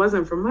together if it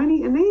wasn't for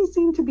money, and they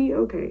seem to be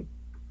okay.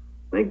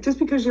 Like just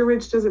because you're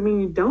rich doesn't mean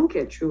you don't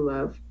get true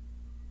love.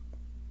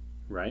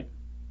 Right.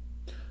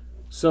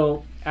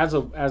 So as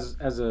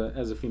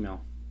a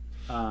female.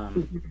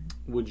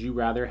 Would you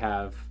rather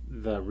have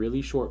the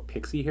really short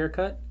pixie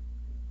haircut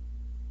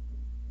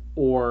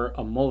or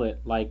a mullet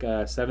like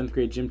a 7th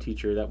grade gym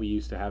teacher that we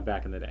used to have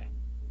back in the day?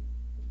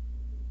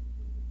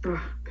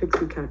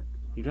 Pixie cut.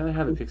 You'd rather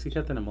have a pixie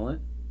cut than a mullet?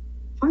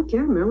 Fuck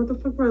yeah, man. What the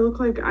fuck do I look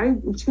like?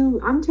 I'm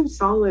too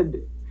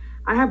solid.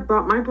 I have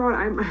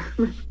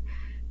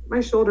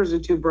my shoulders are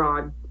too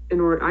broad in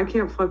order. I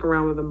can't fuck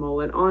around with a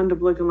mullet. I'll end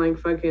up looking like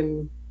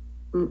fucking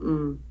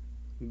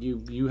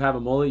You have a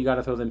mullet, you got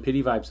to throw them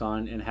pity vibes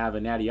on and have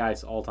a natty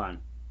ice all time.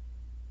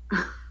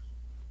 That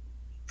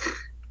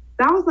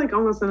was like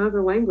almost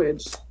another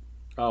language.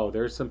 Oh,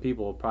 there's some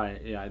people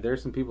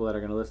there's some people that are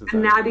going to listen to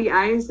that. Natty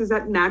ice? Is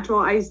that natural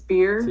ice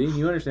beer? See,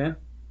 you understand.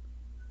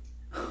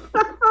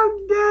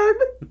 I'm dead.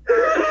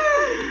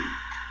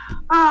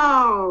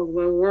 Oh,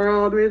 the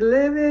world we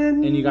live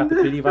in. And you got the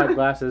pity vibe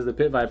glasses, the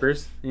pit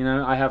vipers. You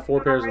know, I have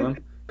 4 pairs of them.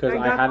 Because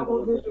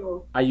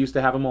I used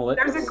to have a mullet.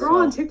 There's a girl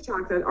on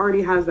TikTok that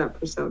already has that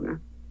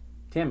persona.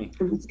 Tammy.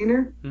 Have you seen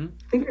her? Mm-hmm.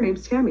 I think her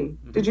name's Tammy.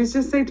 Mm-hmm. Did you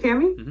just say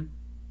Tammy?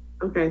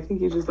 Mm-hmm. Okay, I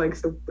think you just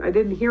so I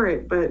didn't hear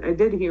it, but I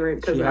did hear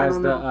it because she has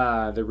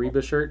the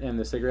Reba shirt and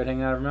the cigarette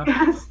hanging out of her mouth.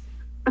 Yes.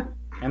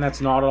 And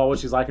that's not at all what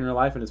she's like in her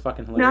life, and it's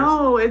fucking hilarious.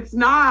 No, it's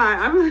not.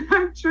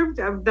 I'm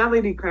tripped. That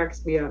lady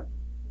cracks me up.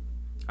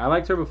 I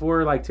liked her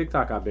before like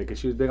TikTok got big because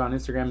she was big on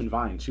Instagram and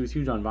Vine. She was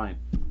huge on Vine.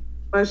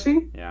 Was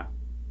she? Yeah.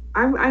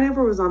 I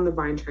never was on the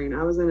Vine train.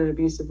 I was in an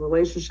abusive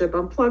relationship,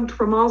 unplugged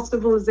from all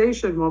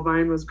civilization while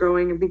Vine was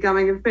growing and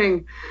becoming a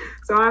thing.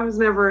 So I was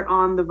never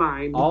on the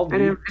Vine. I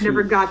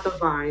never got the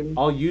Vine.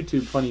 I'll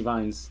YouTube funny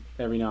Vines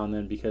every now and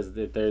then because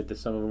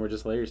some of them were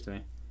just hilarious to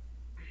me.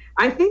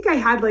 I think I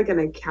had like an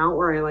account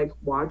where I like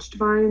watched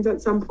Vines at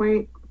some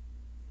point.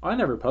 I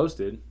never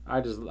posted.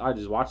 I just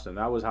watched them.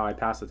 That was how I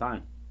passed the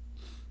time.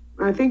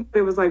 I think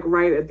it was like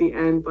right at the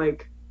end,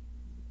 like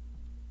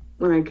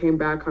when I came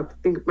back, I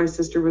think my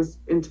sister was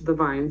into the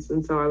Vines,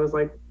 and so I was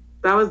like,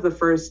 that was the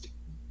first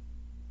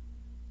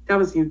That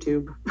was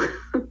YouTube.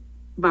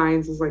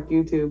 Vines is like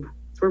YouTube.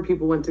 It's where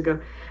people went to go.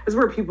 It's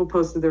where people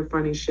posted their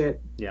funny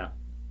shit. Yeah.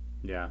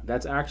 Yeah.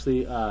 That's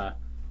actually,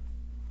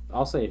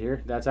 I'll say it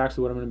here. That's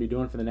actually what I'm going to be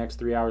doing for the next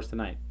 3 hours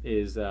tonight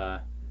is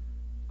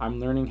I'm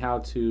learning how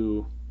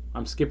to,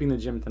 I'm skipping the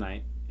gym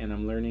tonight and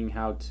I'm learning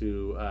how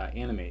to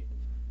animate.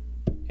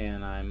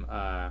 And I'm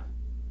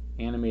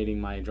animating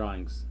my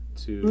drawings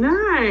to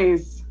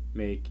nice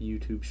make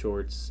YouTube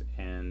shorts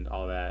and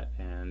all that.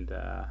 And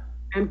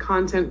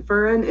content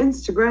for an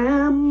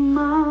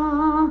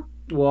Instagram.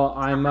 Well,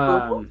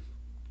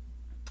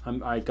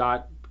 I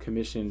got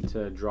commissioned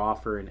to draw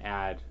for an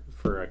ad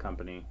for a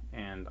company,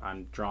 and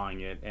I'm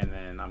drawing it, and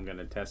then I'm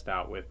gonna test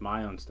out with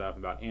my own stuff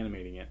about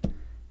animating it,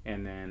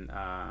 and then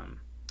I'm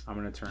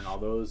gonna turn all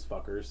those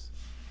fuckers,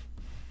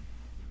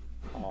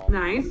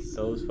 nice,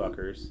 those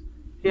fuckers,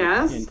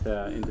 yes,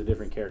 into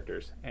different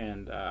characters,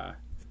 and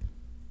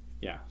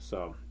yeah,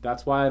 so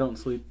that's why I don't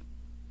sleep.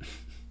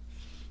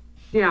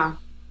 Yeah,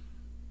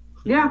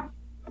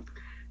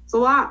 it's a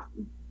lot.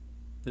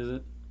 Is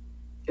it?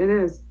 It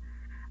is.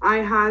 I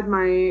had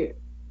my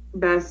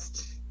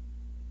best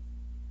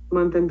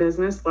month in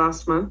business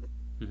last month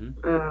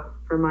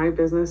for my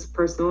business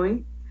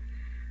personally.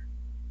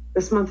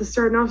 This month is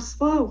starting off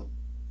slow.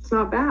 It's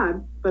not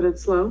bad, but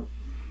it's slow.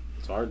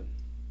 It's hard.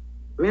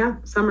 Yeah,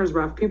 summer's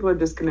rough. People are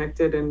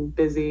disconnected and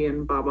busy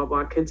and blah, blah,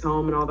 blah. Kids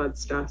home and all that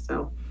stuff.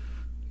 So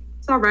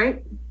it's all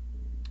right.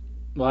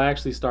 Well, I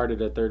actually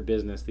started a third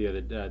business the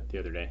other day.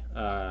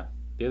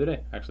 The other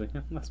day, actually,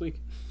 yeah, last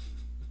week.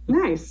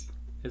 Nice.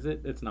 Is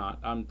it? It's not.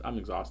 I'm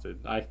exhausted.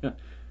 You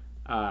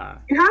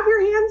have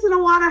your hands in a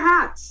lot of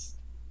hats.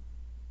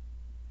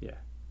 Yeah.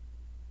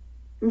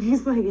 And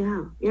he's like,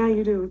 yeah,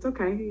 you do. It's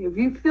okay. If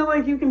you feel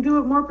like you can do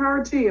it, more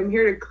power to you. I'm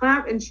here to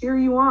clap and cheer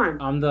you on.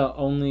 I'm the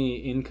only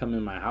income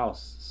in my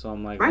house, so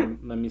I'm like, right.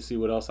 let me see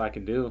what else I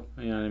can do.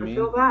 You know what I mean? I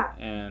feel that.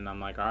 And I'm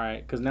like, all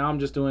right, because now I'm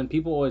just doing.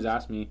 People always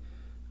ask me,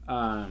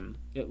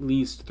 at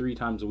least 3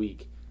 times a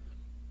week,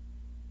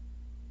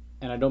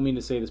 and I don't mean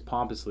to say this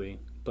pompously,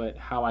 but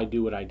how I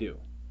do what I do.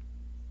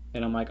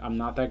 And I'm like, I'm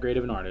not that great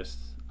of an artist.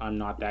 I'm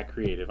not that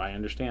creative. I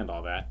understand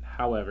all that.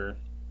 However,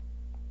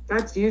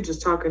 that's you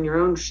just talking your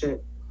own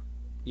shit.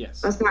 Yes.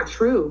 That's not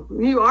true.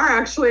 You are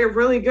actually a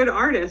really good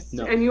artist.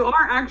 No. And you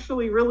are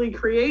actually really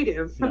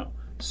creative. No.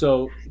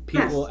 So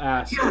people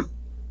ask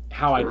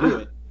how I do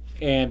it.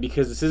 And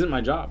because this isn't my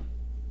job.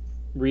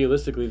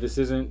 Realistically, this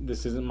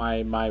isn't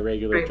my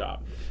regular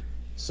job.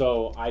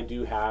 So I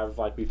do have,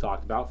 like we've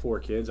talked about,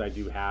 4 kids. I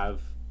do have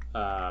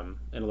an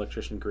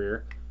electrician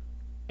career.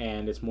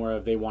 And it's more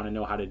of they want to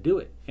know how to do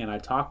it. And I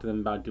talk to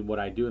them about what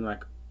I do, and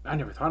like, I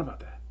never thought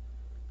about that.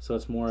 So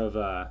it's more of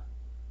a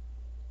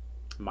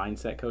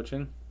mindset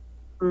coaching.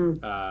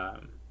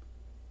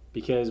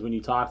 Because when you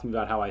talk to me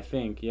about how I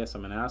think, yes,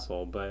 I'm an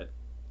asshole, but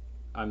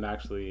I'm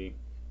actually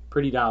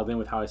pretty dialed in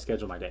with how I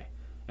schedule my day.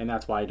 And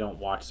that's why I don't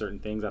watch certain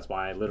things. That's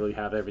why I literally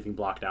have everything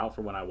blocked out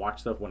for when I watch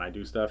stuff, when I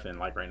do stuff. And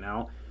like right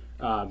now,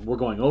 we're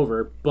going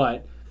over,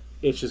 but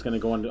it's just going to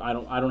go into, I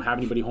don't have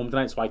anybody home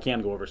tonight, so I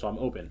can go over, so I'm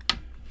open.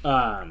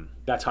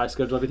 That's how I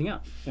schedule everything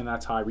out, and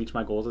that's how I reach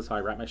my goals. That's how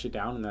I write my shit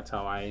down, and that's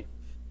how I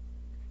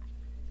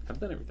have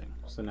done everything.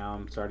 So now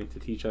I'm starting to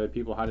teach other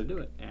people how to do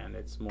it, and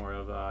it's more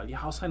of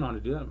I'll sign on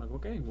to do that. I'm like,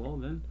 okay, well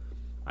then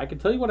I can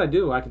tell you what I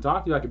do. I can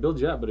talk to you. I can build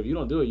you up, but if you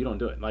don't do it, you don't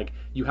do it. Like,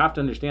 you have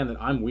to understand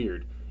that I'm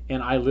weird,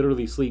 and I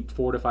literally sleep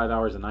 4 to 5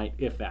 hours a night,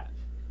 if that.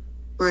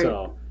 Right.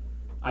 So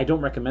I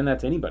don't recommend that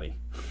to anybody.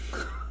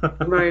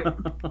 Right.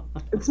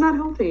 It's not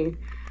healthy.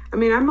 I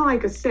mean, I'm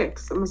like a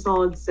 6. I'm a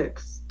solid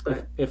 6.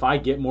 But if I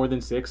get more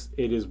than 6,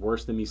 it is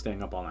worse than me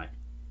staying up all night.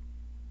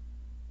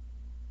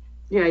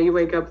 Yeah, you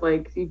wake up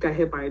like you got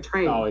hit by a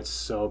train. Oh, it's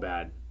so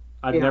bad.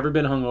 I've never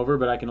been hungover,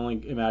 but I can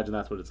only imagine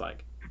that's what it's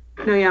like.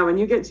 No, yeah, when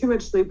you get too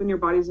much sleep and your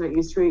body's not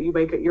used to it, you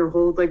wake up,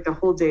 the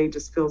whole day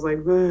just feels like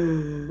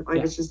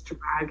it's just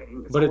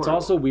dragging. But it's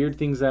also weird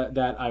things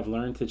that I've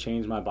learned to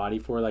change my body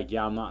for. Like,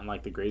 I'm not in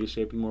like the greatest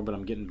shape anymore, but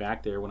I'm getting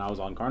back there. When I was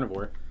on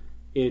carnivore,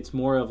 it's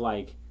more of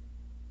like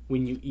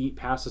when you eat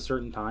past a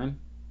certain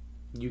time,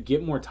 you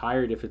get more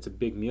tired if it's a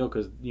big meal,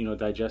 because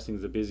digesting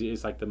is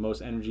it's like the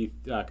most energy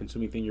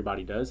consuming thing your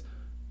body does,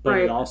 but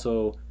it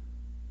also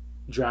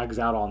drags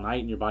out all night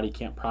and your body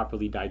can't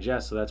properly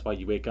digest, so that's why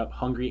you wake up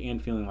hungry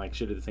and feeling like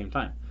shit at the same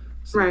time.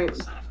 So, right.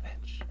 Son of a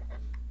bitch.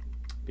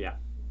 Yeah,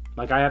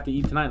 like I have to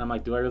eat tonight and I'm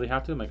like, do I really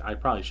have to? I'm like, I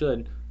probably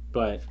should,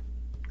 but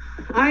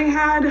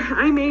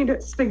I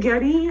made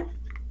spaghetti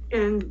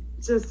and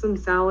just some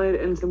salad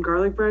and some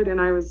garlic bread,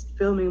 and I was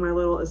filming my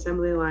little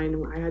assembly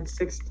line. I had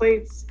 6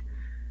 plates,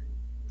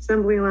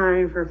 assembly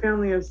line for a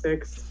family of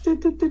 6.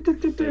 With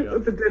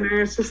the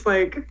dinner, it's just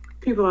like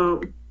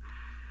people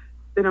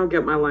don't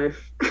get my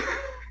life.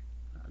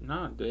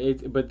 No,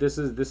 but this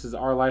is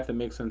our life that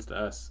makes sense to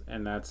us,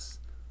 and that's,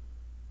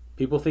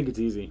 people think it's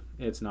easy.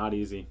 It's not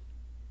easy.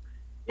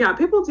 Yeah,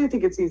 people do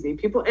think it's easy.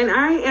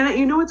 And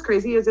you know what's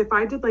crazy is if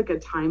I did like a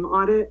time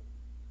audit,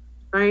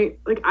 right?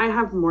 Like I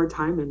have more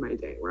time in my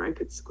day where I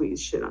could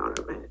squeeze shit out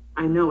of it.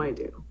 I know I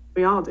do.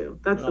 We all do.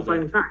 That's the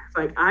funny fact. It's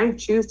like, I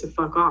choose to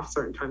fuck off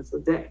certain times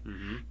of the day.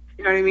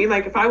 You know what I mean?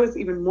 Like, if I was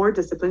even more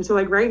disciplined. So,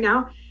 like, right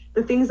now,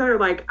 the things that are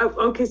like, oh,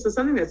 okay, so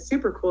something that's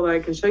super cool that I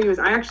can show you is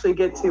I actually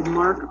get to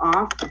mark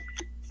off.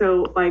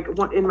 So, like,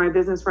 in my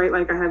business, right,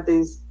 like, I have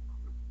these,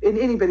 in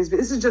anybody's,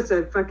 this is just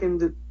a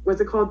fucking, what's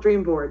it called?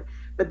 Dream board.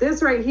 But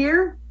this right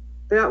here,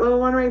 that little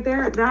one right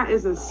there,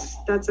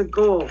 that's a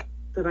goal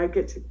that I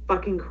get to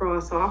fucking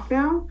cross off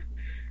now.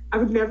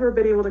 I've never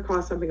been able to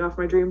cross something off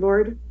my dream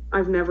board.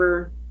 I've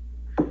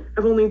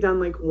only done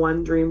like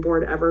one dream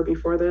board ever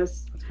before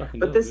this.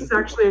 But this is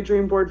actually a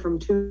dream board from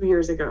 2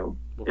 years ago.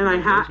 And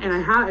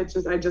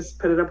I just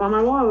put it up on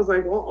my wall. I was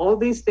like, well, all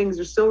these things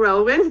are still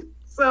relevant.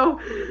 So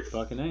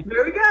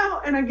there we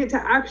go. And I get to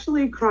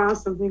actually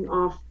cross something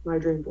off my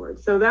dream board.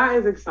 So that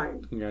is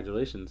exciting.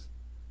 Congratulations.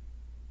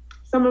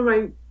 Some of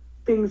my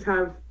things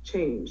have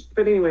changed.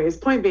 But anyways,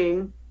 point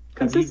being,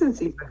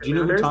 consistency. Do you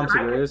know who Tom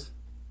Segura is?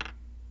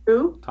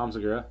 Who? Tom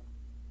Segura.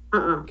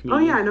 Oh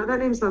yeah, I know that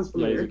name sounds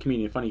familiar. Yeah, he's a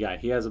comedian, funny guy.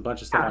 He has a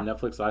bunch of stuff on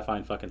Netflix that I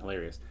find fucking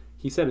hilarious.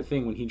 He said a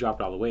thing when he dropped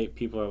all the weight.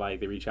 People are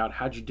like, they reach out,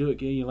 how'd you do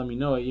it? You let me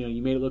know it. You know,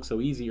 you made it look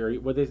so easy. Or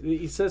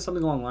he says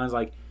something along the lines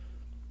like,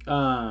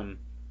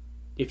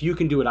 if you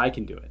can do it, I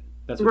can do it.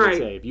 That's what they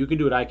say. If you can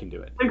do it, I can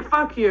do it. Like,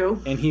 fuck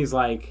you. And he's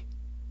like,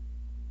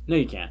 no,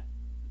 you can't.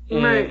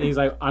 And he's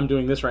like, I'm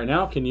doing this right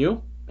now. Can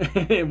you?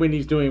 when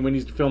he's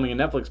filming a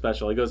Netflix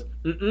special, he goes,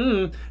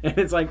 and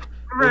it's like,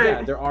 well,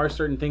 yeah, there are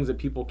certain things that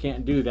people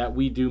can't do that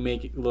we do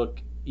make it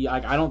look.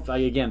 Like,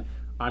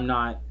 I'm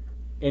not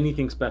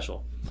anything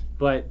special,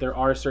 but there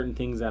are certain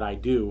things that I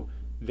do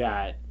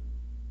that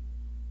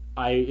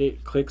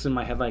it clicks in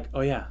my head like,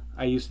 oh yeah,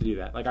 I used to do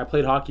that. Like, I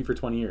played hockey for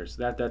 20 years.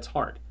 That's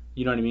hard.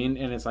 You know what I mean?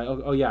 And it's like,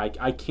 oh yeah,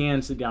 I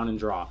can sit down and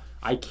draw.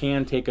 I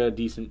can take a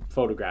decent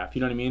photograph. You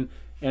know what I mean?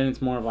 And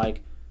it's more of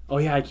like, oh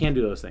yeah, I can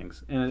do those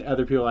things. And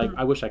other people are like,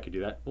 I wish I could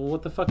do that. Well,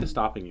 what the fuck is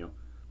stopping you?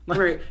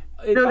 Right.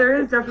 No, there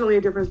is definitely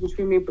a difference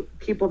between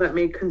people that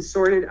make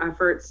concerted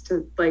efforts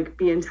to like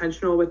be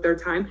intentional with their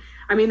time.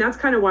 I mean, that's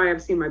kind of why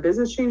I've seen my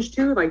business change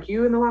too. Like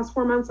you in the last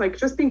 4 months, like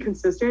just being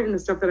consistent in the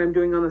stuff that I'm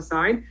doing on the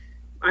side.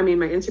 I mean,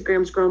 my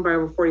Instagram's grown by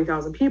over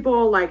 40,000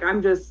 people. Like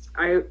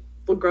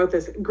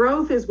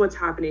growth is what's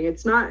happening.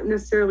 It's not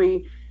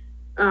necessarily,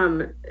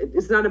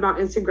 it's not about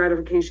instant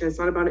gratification. It's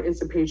not about an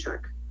instant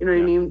paycheck. You know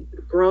what I mean?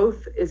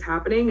 Growth is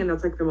happening, and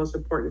that's like the most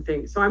important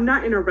thing. So I'm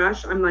not in a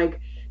rush. I'm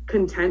like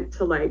content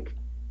to like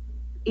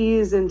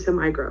ease into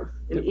my growth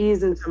and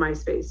ease into my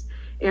space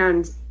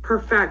and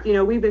perfect. You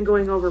know, we've been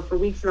going over for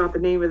weeks about the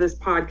name of this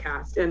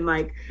podcast and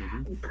like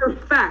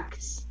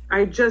perfect.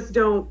 I just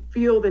don't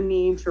feel the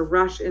need to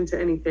rush into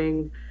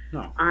anything.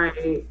 No.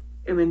 I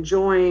am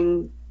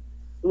enjoying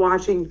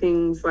watching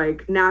things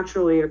like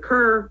naturally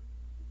occur.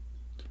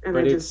 And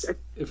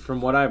but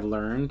from what I've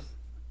learned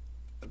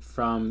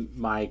from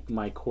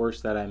my course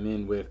that I'm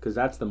in with, because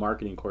that's the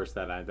marketing course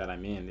that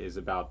I'm in, is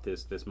about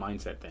this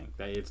mindset thing.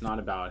 That it's not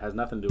about, it has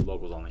nothing to do with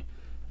locals only.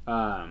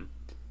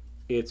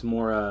 It's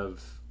more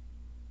of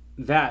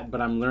that, but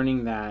I'm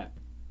learning that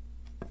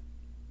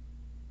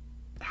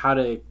how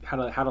to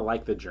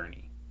like the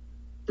journey.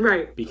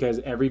 Right. Because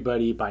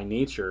everybody by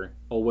nature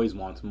always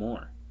wants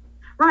more.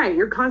 Right.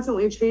 You're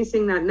constantly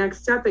chasing that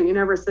next step that you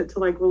never sit to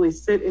like really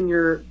sit in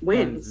your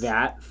wins. And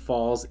that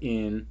falls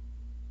in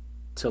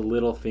to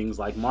little things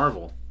like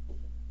Marvel.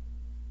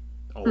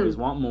 Always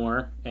want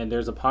more. And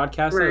there's a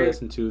podcast I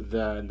listen to,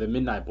 the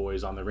Midnight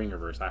Boys on the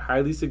Ringerverse. I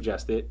highly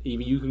suggest it.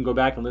 Even you can go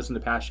back and listen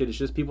to past shit. It's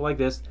just people like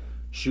this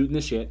shooting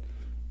the shit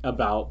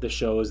about the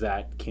shows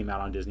that came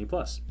out on Disney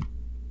Plus.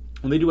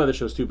 And they do other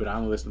shows too, but I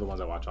only listen to the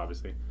ones I watch,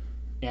 obviously.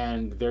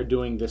 And they're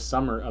doing the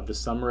summer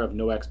of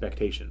no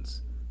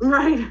expectations.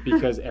 Right.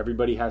 Because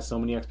everybody has so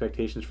many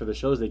expectations for the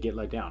shows, they get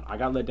let down. I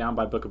got let down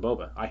by Book of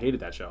Boba. I hated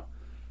that show.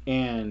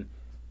 And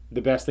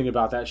the best thing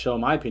about that show,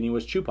 in my opinion,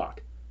 was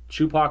Tupac.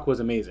 Tupac was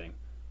amazing.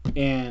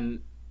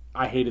 And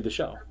I hated the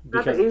show.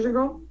 Not the Asian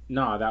girl?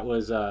 No, that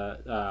was,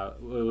 what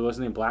was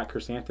his name? Black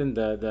Chrysanthemum,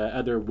 the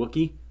other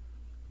Wookiee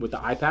with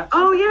the eye patch.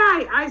 Oh,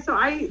 yeah.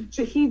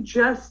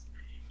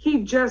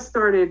 He just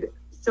started.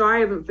 So I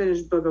haven't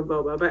finished Book of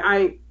Boba, but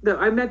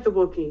I met the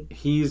Wookiee.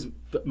 He's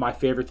my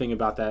favorite thing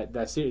about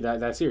that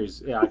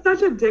series. Yeah, he's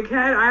such a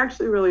dickhead. I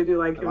actually really do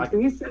like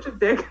him. He's such a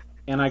dick.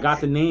 And I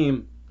got the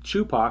name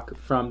Chupac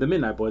from the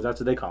Midnight Boys. That's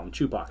what they call him,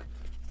 Chupac.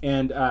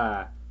 And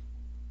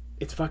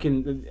it's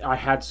fucking. I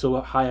had so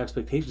high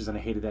expectations, and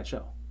I hated that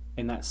show.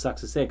 And that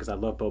sucks to say because I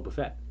love Boba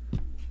Fett.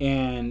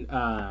 And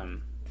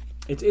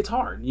it's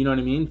hard, you know what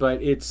I mean?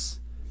 But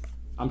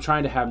I'm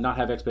trying to not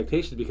have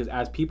expectations because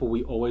as people,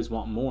 we always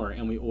want more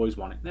and we always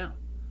want it now.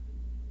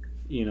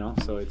 You know,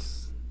 so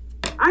it's.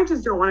 I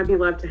just don't want to be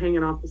left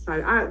hanging off the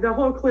side. The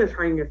whole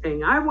cliffhanger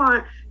thing. I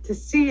want to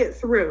see it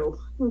through.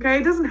 Okay,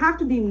 it doesn't have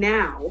to be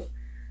now.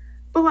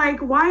 But like,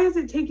 why is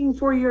it taking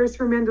 4 years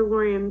for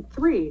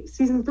Mandalorian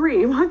season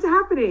 3? What's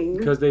happening?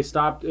 Because they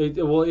stopped. It's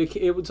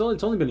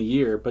only been a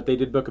year, but they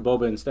did Book of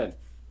Boba instead.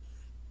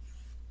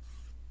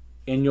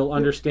 And you'll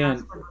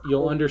understand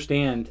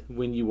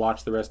when you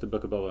watch the rest of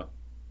Book of Boba.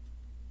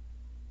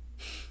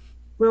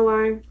 Will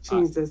I?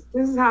 Jesus,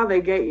 this is how they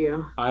get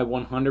you. I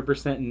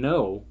 100%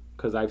 know,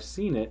 because I've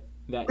seen it,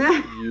 that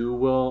you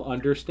will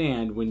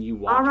understand when you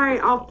watch. All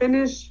right, I'll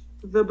finish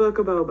the Book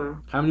of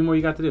Boba. How many more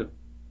you got to do?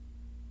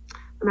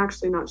 I'm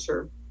actually not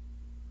sure.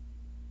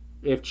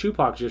 If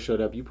Tupac just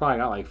showed up, you probably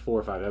got like 4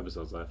 or 5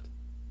 episodes left.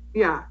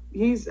 Yeah,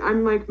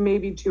 I'm like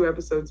maybe 2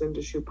 episodes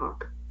into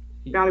Tupac.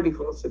 Gotta be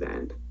close to the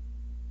end.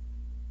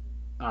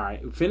 All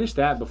right, finish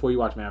that before you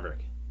watch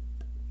Maverick.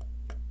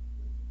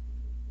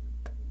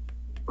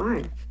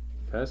 Why?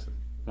 Because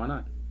why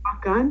not?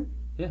 Top Gun?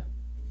 Yeah.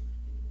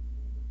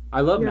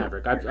 I love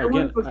Maverick.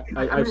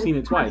 I've seen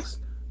it twice.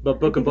 But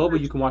Book of Boba,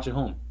 you can watch at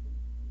home.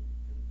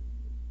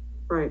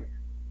 Right.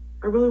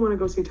 I really want to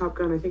go see Top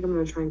Gun. I think I'm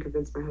going to try and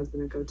convince my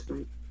husband to go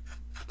tonight.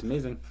 It's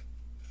amazing.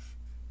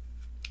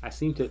 I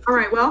seen it. All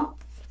right, well.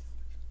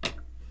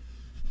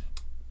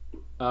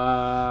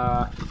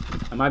 I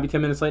might be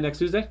 10 minutes late next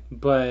Tuesday,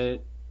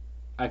 but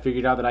I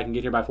figured out that I can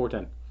get here by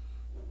 4:10.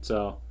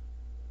 So.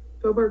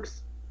 That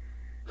works.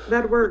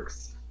 That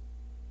works.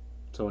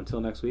 So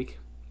until next week.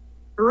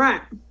 All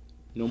right.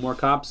 No more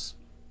cops.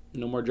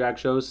 No more drag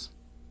shows.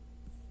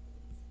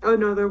 Oh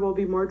no, there will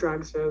be more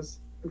drag shows.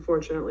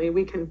 Unfortunately,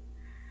 we can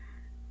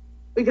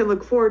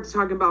look forward to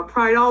talking about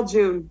Pride all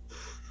June.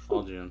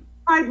 All June.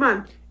 Pride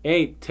Month.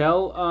 Hey,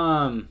 tell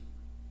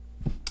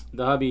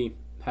the hubby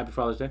Happy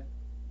Father's Day.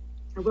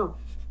 I will.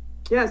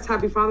 Yes,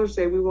 Happy Father's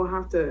Day. We will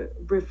have to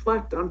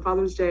reflect on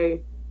Father's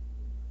Day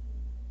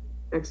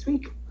next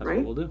week, That's right?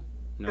 what we'll do.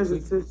 Because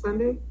it's this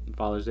Sunday.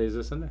 Father's Day is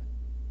this Sunday.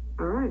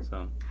 All right.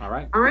 So, all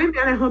right. All right,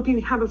 man. I hope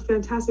you have a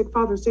fantastic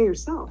Father's Day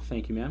yourself.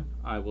 Thank you, ma'am.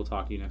 I will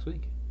talk to you next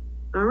week.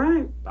 All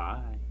right.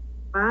 Bye.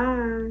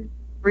 Bye.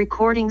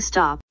 Recording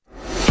stop.